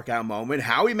mark out moment.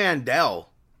 Howie Mandel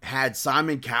had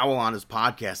Simon Cowell on his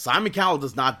podcast. Simon Cowell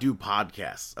does not do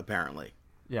podcasts, apparently.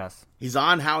 Yes. He's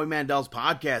on Howie Mandel's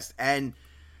podcast and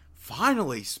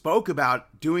finally spoke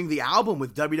about doing the album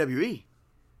with WWE.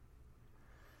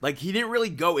 Like, he didn't really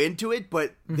go into it,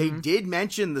 but they did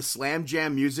mention the Slam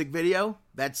Jam music video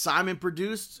that Simon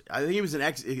produced. I think he was an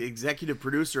executive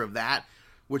producer of that,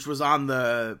 which was on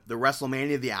the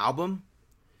WrestleMania, the album.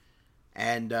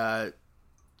 And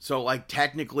so, like,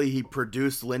 technically he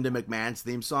produced Linda McMahon's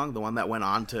theme song, the one that went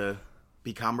on to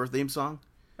become her theme song.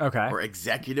 Okay. Or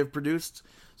executive produced.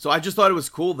 So I just thought it was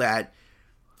cool that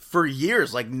for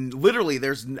years, like literally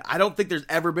I don't think there's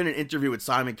ever been an interview with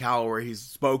Simon Cowell where he's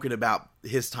spoken about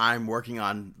his time working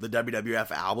on the WWF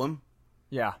album.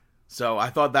 Yeah. So I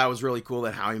thought that was really cool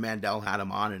that Howie Mandel had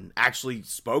him on and actually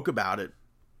spoke about it.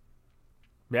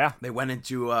 Yeah. They went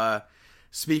into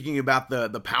speaking about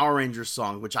the Power Rangers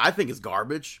song, which I think is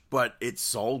garbage, but it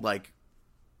sold like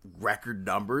record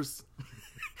numbers.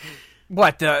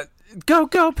 What, Go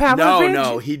Power Rangers?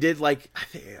 No, he did like,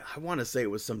 I want to say it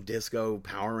was some disco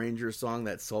Power Rangers song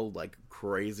that sold like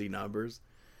crazy numbers.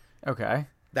 Okay.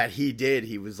 That he did.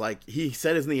 He was like, he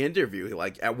said in the interview,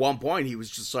 like at one point he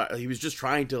was just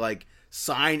trying to like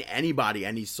sign anybody,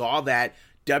 and he saw that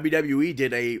WWE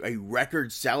did a record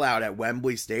sellout at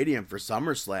Wembley Stadium for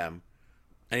SummerSlam,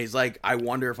 and he's like, I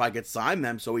wonder if I could sign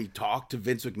them. So he talked to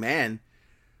Vince McMahon,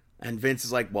 and Vince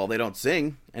is like, well, they don't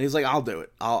sing, and he's like, I'll do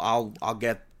it. I'll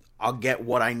get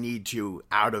what I need to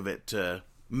out of it to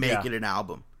make it an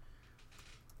album.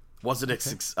 Was it a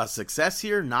success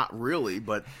here? Not really,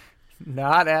 but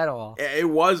not at all. It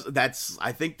was.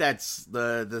 I think that's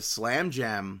the Slam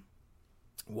Jam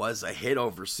was a hit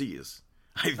overseas.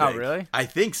 I think. Oh, really? I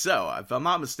think so, if I'm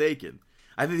not mistaken.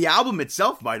 I think the album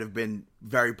itself might have been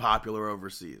very popular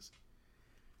overseas.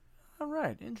 All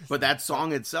right, interesting. But that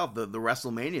song itself, the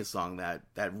WrestleMania song, that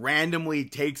randomly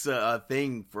takes a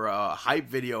thing for a hype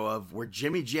video of where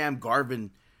Jimmy Jam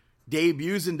Garvin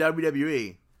debuts in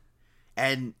WWE,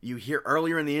 and you hear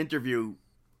earlier in the interview,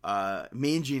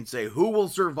 Mean Gene say, "Who will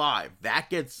survive?"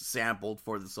 That gets sampled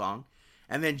for the song,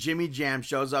 and then Jimmy Jam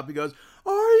shows up. He goes,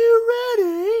 "Are you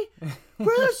ready for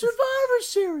the Survivor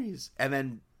Series?" And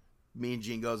then Mean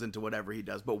Gene goes into whatever he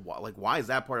does. But why is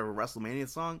that part of a WrestleMania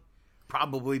song?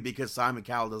 Probably because Simon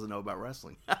Cowell doesn't know about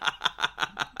wrestling.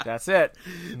 That's it.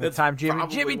 The time Jimmy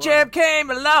why. Jam came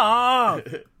along.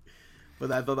 But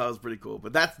I thought that was pretty cool.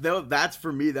 But that's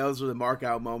for me. Those were the mark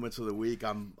out moments of the week.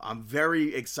 I'm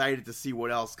very excited to see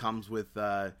what else comes with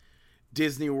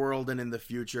Disney World and in the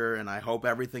future. And I hope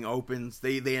everything opens.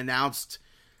 They announced.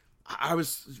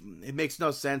 It makes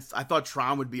no sense. I thought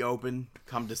Tron would be open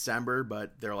come December,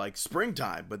 but they're like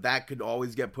springtime. But that could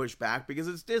always get pushed back because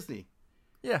it's Disney.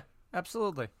 Yeah.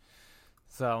 Absolutely.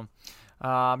 So,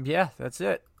 that's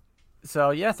it. So,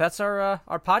 yeah, that's our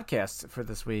podcast for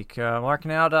this week.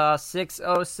 Marking out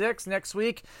 606 next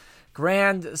week.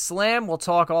 Grand Slam. We'll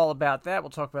talk all about that. We'll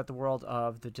talk about the world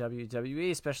of the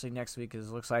WWE, especially next week, because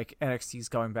it looks like NXT's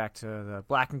going back to the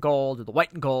black and gold or the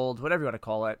white and gold, whatever you want to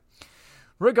call it.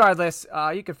 Regardless,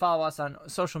 you can follow us on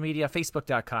social media,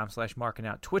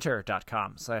 facebook.com/markingout,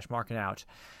 twitter.com/markingout.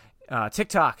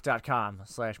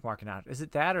 TikTok.com/markingout. Is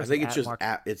it that, or I think it's just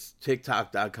it's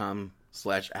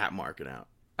TikTok.com/@markingout.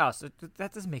 Oh, so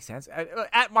that doesn't make sense.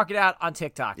 At Markingout on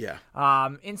TikTok. Yeah.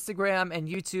 Instagram and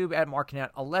YouTube at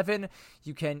Markingout11.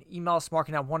 You can email us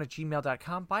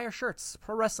markingout1@gmail.com. Buy our shirts,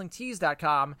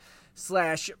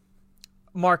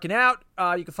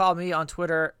 prowrestlingtees.com/markingout. You can follow me on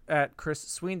Twitter at Chris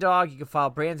Sweendog. You can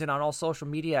follow Brandon on all social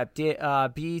media at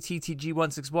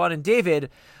BTTG161 and David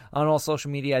on all social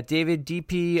media at David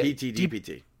DP.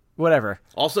 PTDPT. Whatever.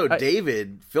 Also,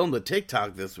 David filmed a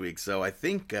TikTok this week, so I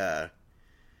think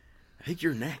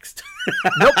you're next.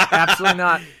 Nope, absolutely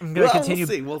not. I'm gonna continue.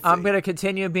 We'll see. I'm gonna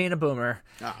continue being a boomer.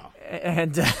 Oh.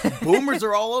 And Boomers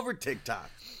are all over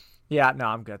TikTok. Yeah, no,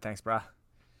 I'm good. Thanks, bro.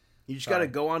 You just got to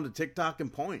go on to TikTok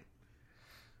and point.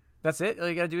 That's it? All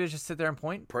you got to do is just sit there and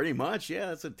point? Pretty much, yeah.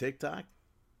 That's a TikTok.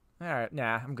 All right.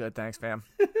 Nah, I'm good. Thanks, fam.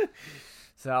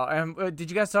 So, did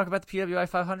you guys talk about the PWI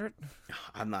 500?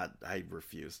 I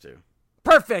refuse to.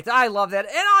 Perfect. I love that.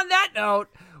 And on that note,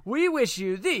 we wish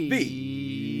you the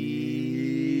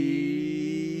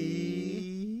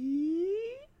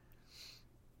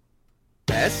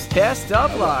best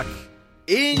of luck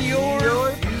in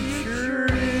your future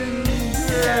endeavors.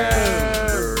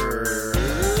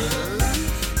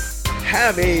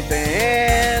 Have a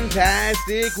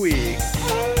fantastic week.